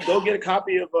go get a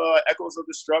copy of Echoes of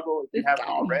the Struggle if you haven't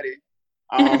already.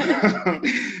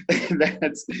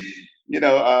 That's yeah.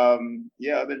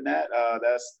 Other than that,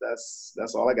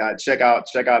 that's all I got. Check out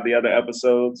the other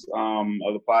episodes of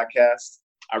the podcast.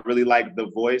 I really like the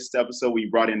voiced episode we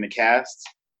brought in the cast.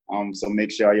 So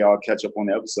make sure y'all catch up on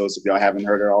the episodes if y'all haven't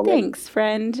heard it already. Thanks,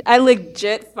 friend. I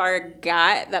legit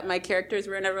forgot that my characters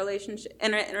were in a relationship,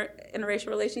 in a interracial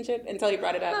relationship, until he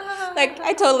brought it up. Like,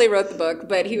 I totally wrote the book,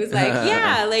 but he was like,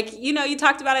 yeah, like, you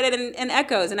talked about it in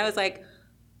Echoes. And I was like,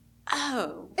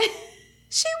 oh,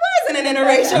 she was in an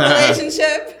interracial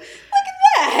relationship.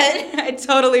 Look at that. I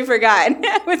totally forgot.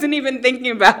 I wasn't even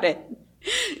thinking about it.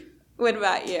 What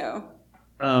about you?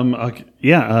 Okay.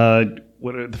 Yeah.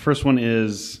 The first one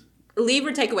is leave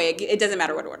or take away. It doesn't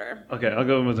matter what order. Okay, I'll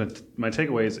go with my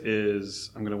takeaways. Is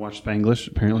I'm going to watch Spanglish.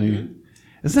 Apparently,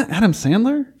 is that Adam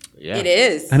Sandler? Yeah, it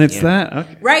is, and it's that.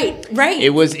 Okay. Right. It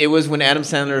was when Adam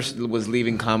Sandler was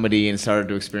leaving comedy and started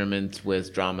to experiment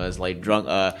with dramas like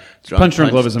Punch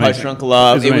Drunk Love is amazing. Punch Drunk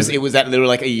Love. It was that they were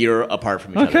like a year apart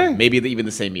from each other. Maybe even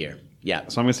the same year. Yeah.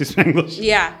 So I'm going to see Spanglish.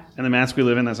 Yeah. And The Mask We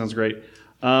Live In. That sounds great.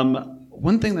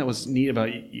 One thing that was neat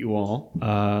about you all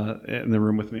in the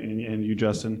room with me and you,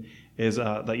 Justin, is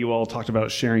that you all talked about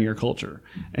sharing your culture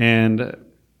and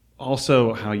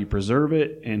also how you preserve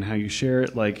it and how you share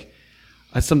it. Like,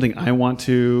 that's something I want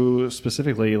to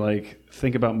specifically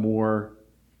think about more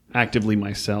actively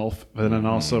myself, but then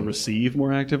also receive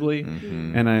more actively.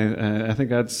 Mm-hmm. And I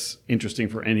think that's interesting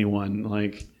for anyone.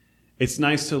 Like, it's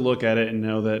nice to look at it and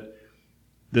know that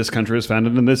this country was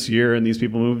founded in this year and these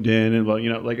people moved in, and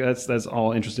that's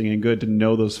all interesting and good to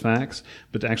know those facts,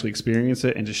 but to actually experience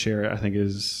it and to share it, I think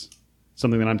is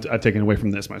something that I've taken away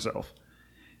from this myself.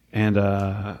 And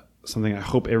something I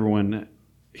hope everyone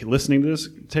listening to this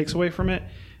takes away from it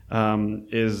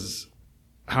is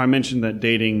how I mentioned that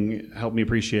dating helped me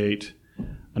appreciate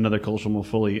another culture more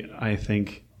fully. I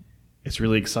think it's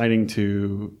really exciting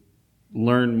to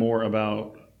learn more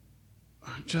about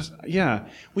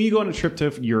when you go on a trip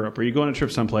to Europe or you go on a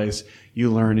trip someplace,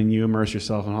 you learn and you immerse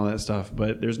yourself and all that stuff.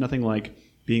 But there's nothing like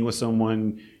being with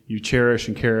someone you cherish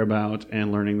and care about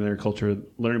and learning their culture,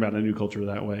 learning about a new culture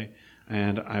that way.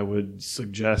 And I would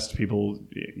suggest people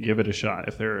give it a shot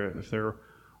if they're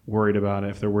worried about it,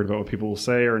 if they're worried about what people will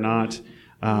say or not.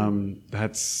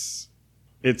 It's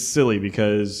silly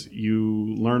because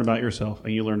you learn about yourself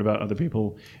and you learn about other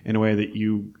people in ways that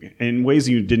you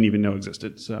didn't even know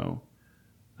existed. So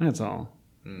that's all.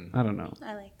 I don't know.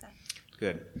 I like that.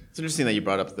 Good. It's interesting that you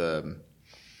brought up the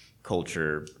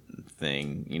culture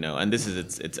thing, and this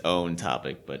is its own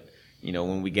topic, but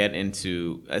when we get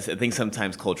into, I think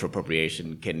sometimes cultural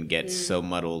appropriation can get so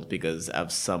muddled because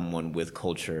of someone with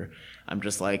culture. I'm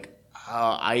just like,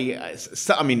 I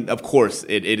mean, of course,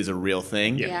 it is a real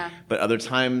thing. Yeah. But other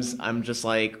times, I'm just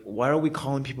like, why are we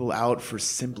calling people out for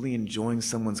simply enjoying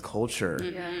someone's culture?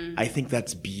 Yeah. I think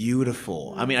that's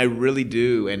beautiful. I mean, I really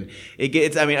do. And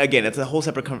it's a whole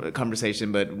separate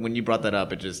conversation. But when you brought that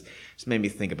up, it just made me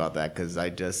think about that because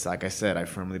like I said, I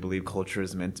firmly believe culture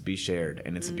is meant to be shared,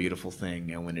 and it's a beautiful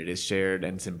thing. And when it is shared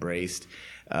and it's embraced,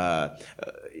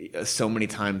 so many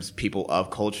times people of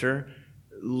culture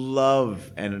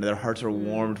love and their hearts are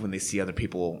warmed when they see other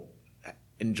people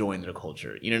enjoying their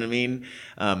culture. You know what I mean?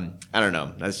 I don't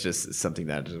know. That's just something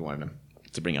that I just wanted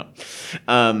to bring up.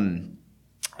 I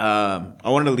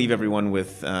wanted to leave everyone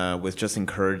with just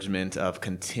encouragement of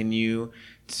continue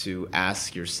to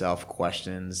ask yourself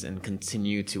questions and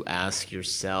continue to ask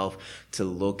yourself to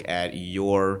look at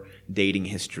your dating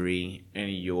history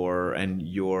and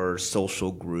your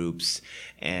social groups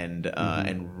and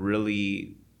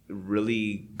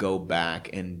really go back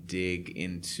and dig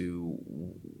into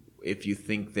if you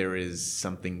think there is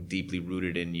something deeply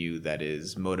rooted in you that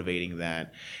is motivating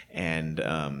that, and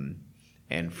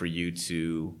for you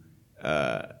to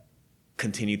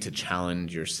continue to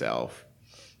challenge yourself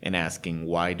and asking,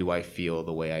 why do I feel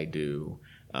the way I do?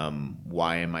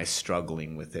 Why am I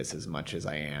struggling with this as much as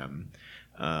I am?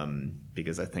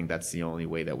 Because I think that's the only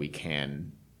way that we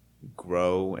can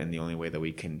grow, and the only way that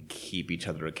we can keep each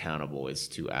other accountable is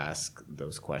to ask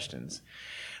those questions.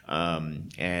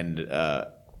 And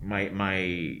my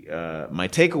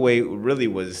takeaway really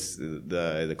was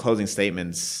the closing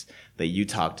statements that you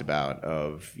talked about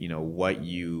of, you know, what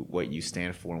you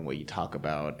stand for and what you talk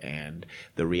about, and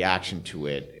the reaction to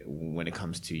it when it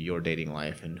comes to your dating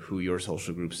life and who your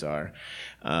social groups are.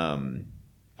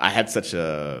 I had such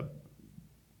a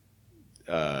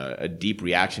deep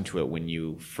reaction to it when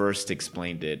you first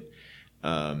explained it,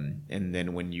 and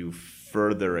then when you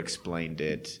further explained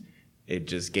it, it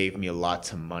just gave me a lot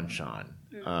to munch on,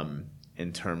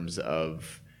 in terms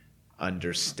of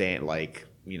understanding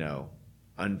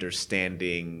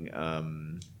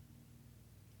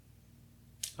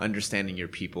your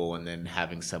people, and then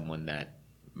having someone that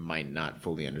might not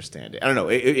fully understand it. I don't know.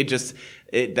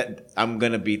 That I'm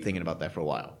gonna be thinking about that for a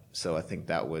while. So I think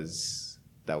that was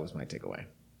my takeaway.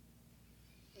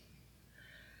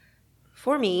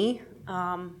 For me,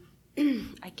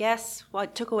 I guess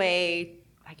what took away,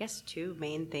 two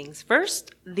main things.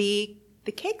 First, the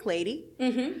cake lady,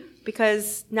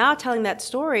 because now telling that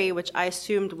story, which I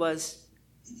assumed was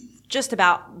just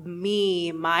about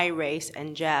me, my race,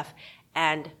 and Jeff,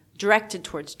 and directed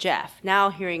towards Jeff. Now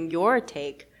hearing your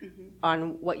take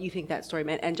on what you think that story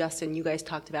meant, and Justin, you guys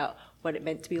talked about what it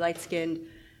meant to be light-skinned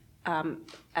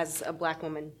as a Black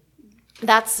woman.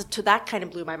 That kind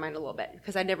of blew my mind a little bit,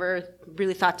 because I never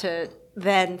really thought to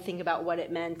then think about what it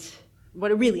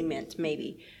really meant,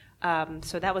 maybe.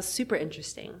 So that was super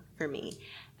interesting for me.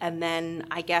 And then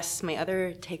I guess my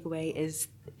other takeaway is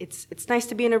it's nice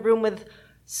to be in a room with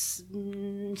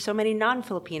so many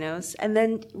non-Filipinos, and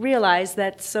then realize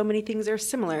that so many things are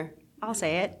similar. I'll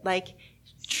say it, like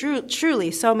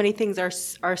truly, so many things are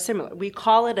similar. We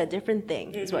call it a different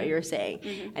thing, is what you're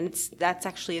saying, and that's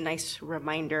actually a nice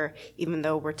reminder. Even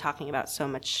though we're talking about so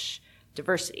much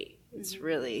diversity, it's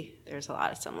really, there's a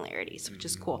lot of similarities, which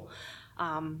is cool.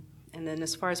 And then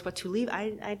as far as what to leave,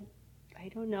 I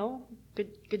don't know.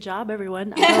 Good job,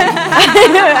 everyone.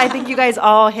 I think you guys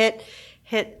all hit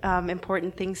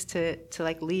important things to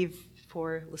like leave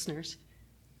for listeners.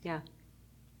 Yeah.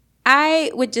 I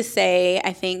would just say,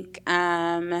 I think,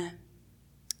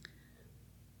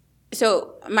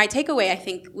 so my takeaway, I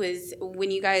think, was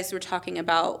when you guys were talking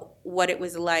about what it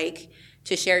was like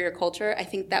to share your culture, I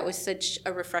think that was such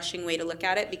a refreshing way to look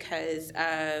at it, because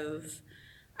of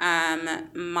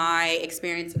my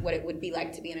experience of what it would be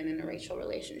like to be in an interracial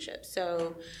relationship.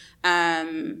 So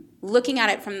looking at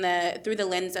it through the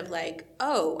lens of like,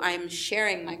 oh, I'm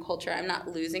sharing my culture, I'm not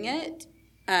losing it,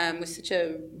 was such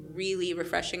a really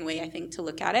refreshing way, I think, to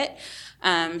look at it.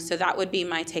 So that would be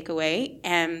my takeaway.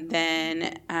 And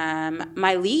then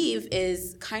my leave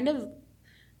is kind of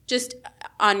just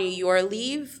on your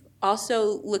leave,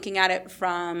 also looking at it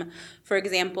from, for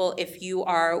example, if you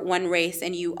are one race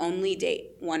and you only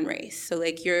date one race. So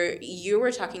like you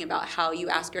were talking about how you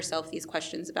ask yourself these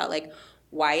questions about like,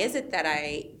 why is it that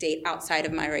I date outside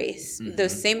of my race? Mm-hmm.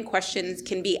 Those same questions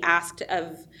can be asked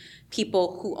of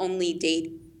people who only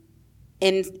date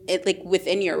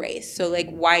within your race. So like,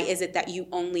 why is it that you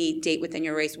only date within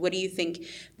your race? What do you think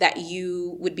that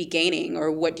you would be gaining,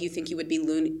 or what do you think you would be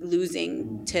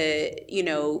losing to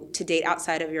date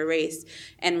outside of your race?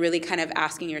 And really kind of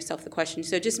asking yourself the question.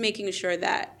 So just making sure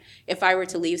that if I were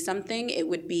to leave something, it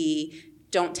would be,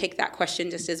 don't take that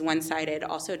question just as one-sided.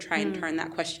 Also try and turn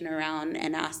that question around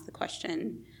and ask the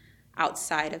question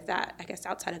outside of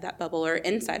that bubble, or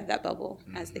inside of that bubble,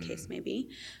 as the case may be.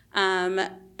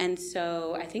 And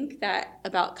so I think that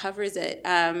about covers it.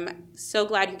 So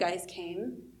glad you guys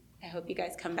came. I hope you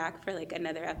guys come back for like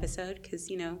another episode, because,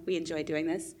 we enjoy doing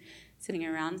this, sitting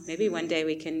around. Maybe one day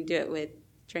we can do it with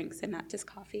drinks and not just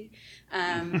coffee.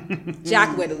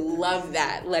 Jack would love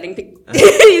that, letting people,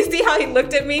 you see how he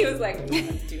looked at me? He was like,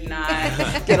 do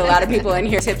not get a lot of people in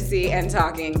here tipsy and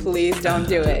talking. Please don't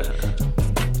do it.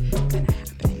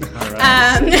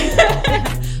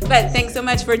 But thanks so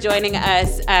much for joining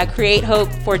us. Create hope,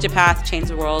 forge a path, change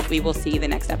the world. We will see you the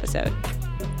next episode.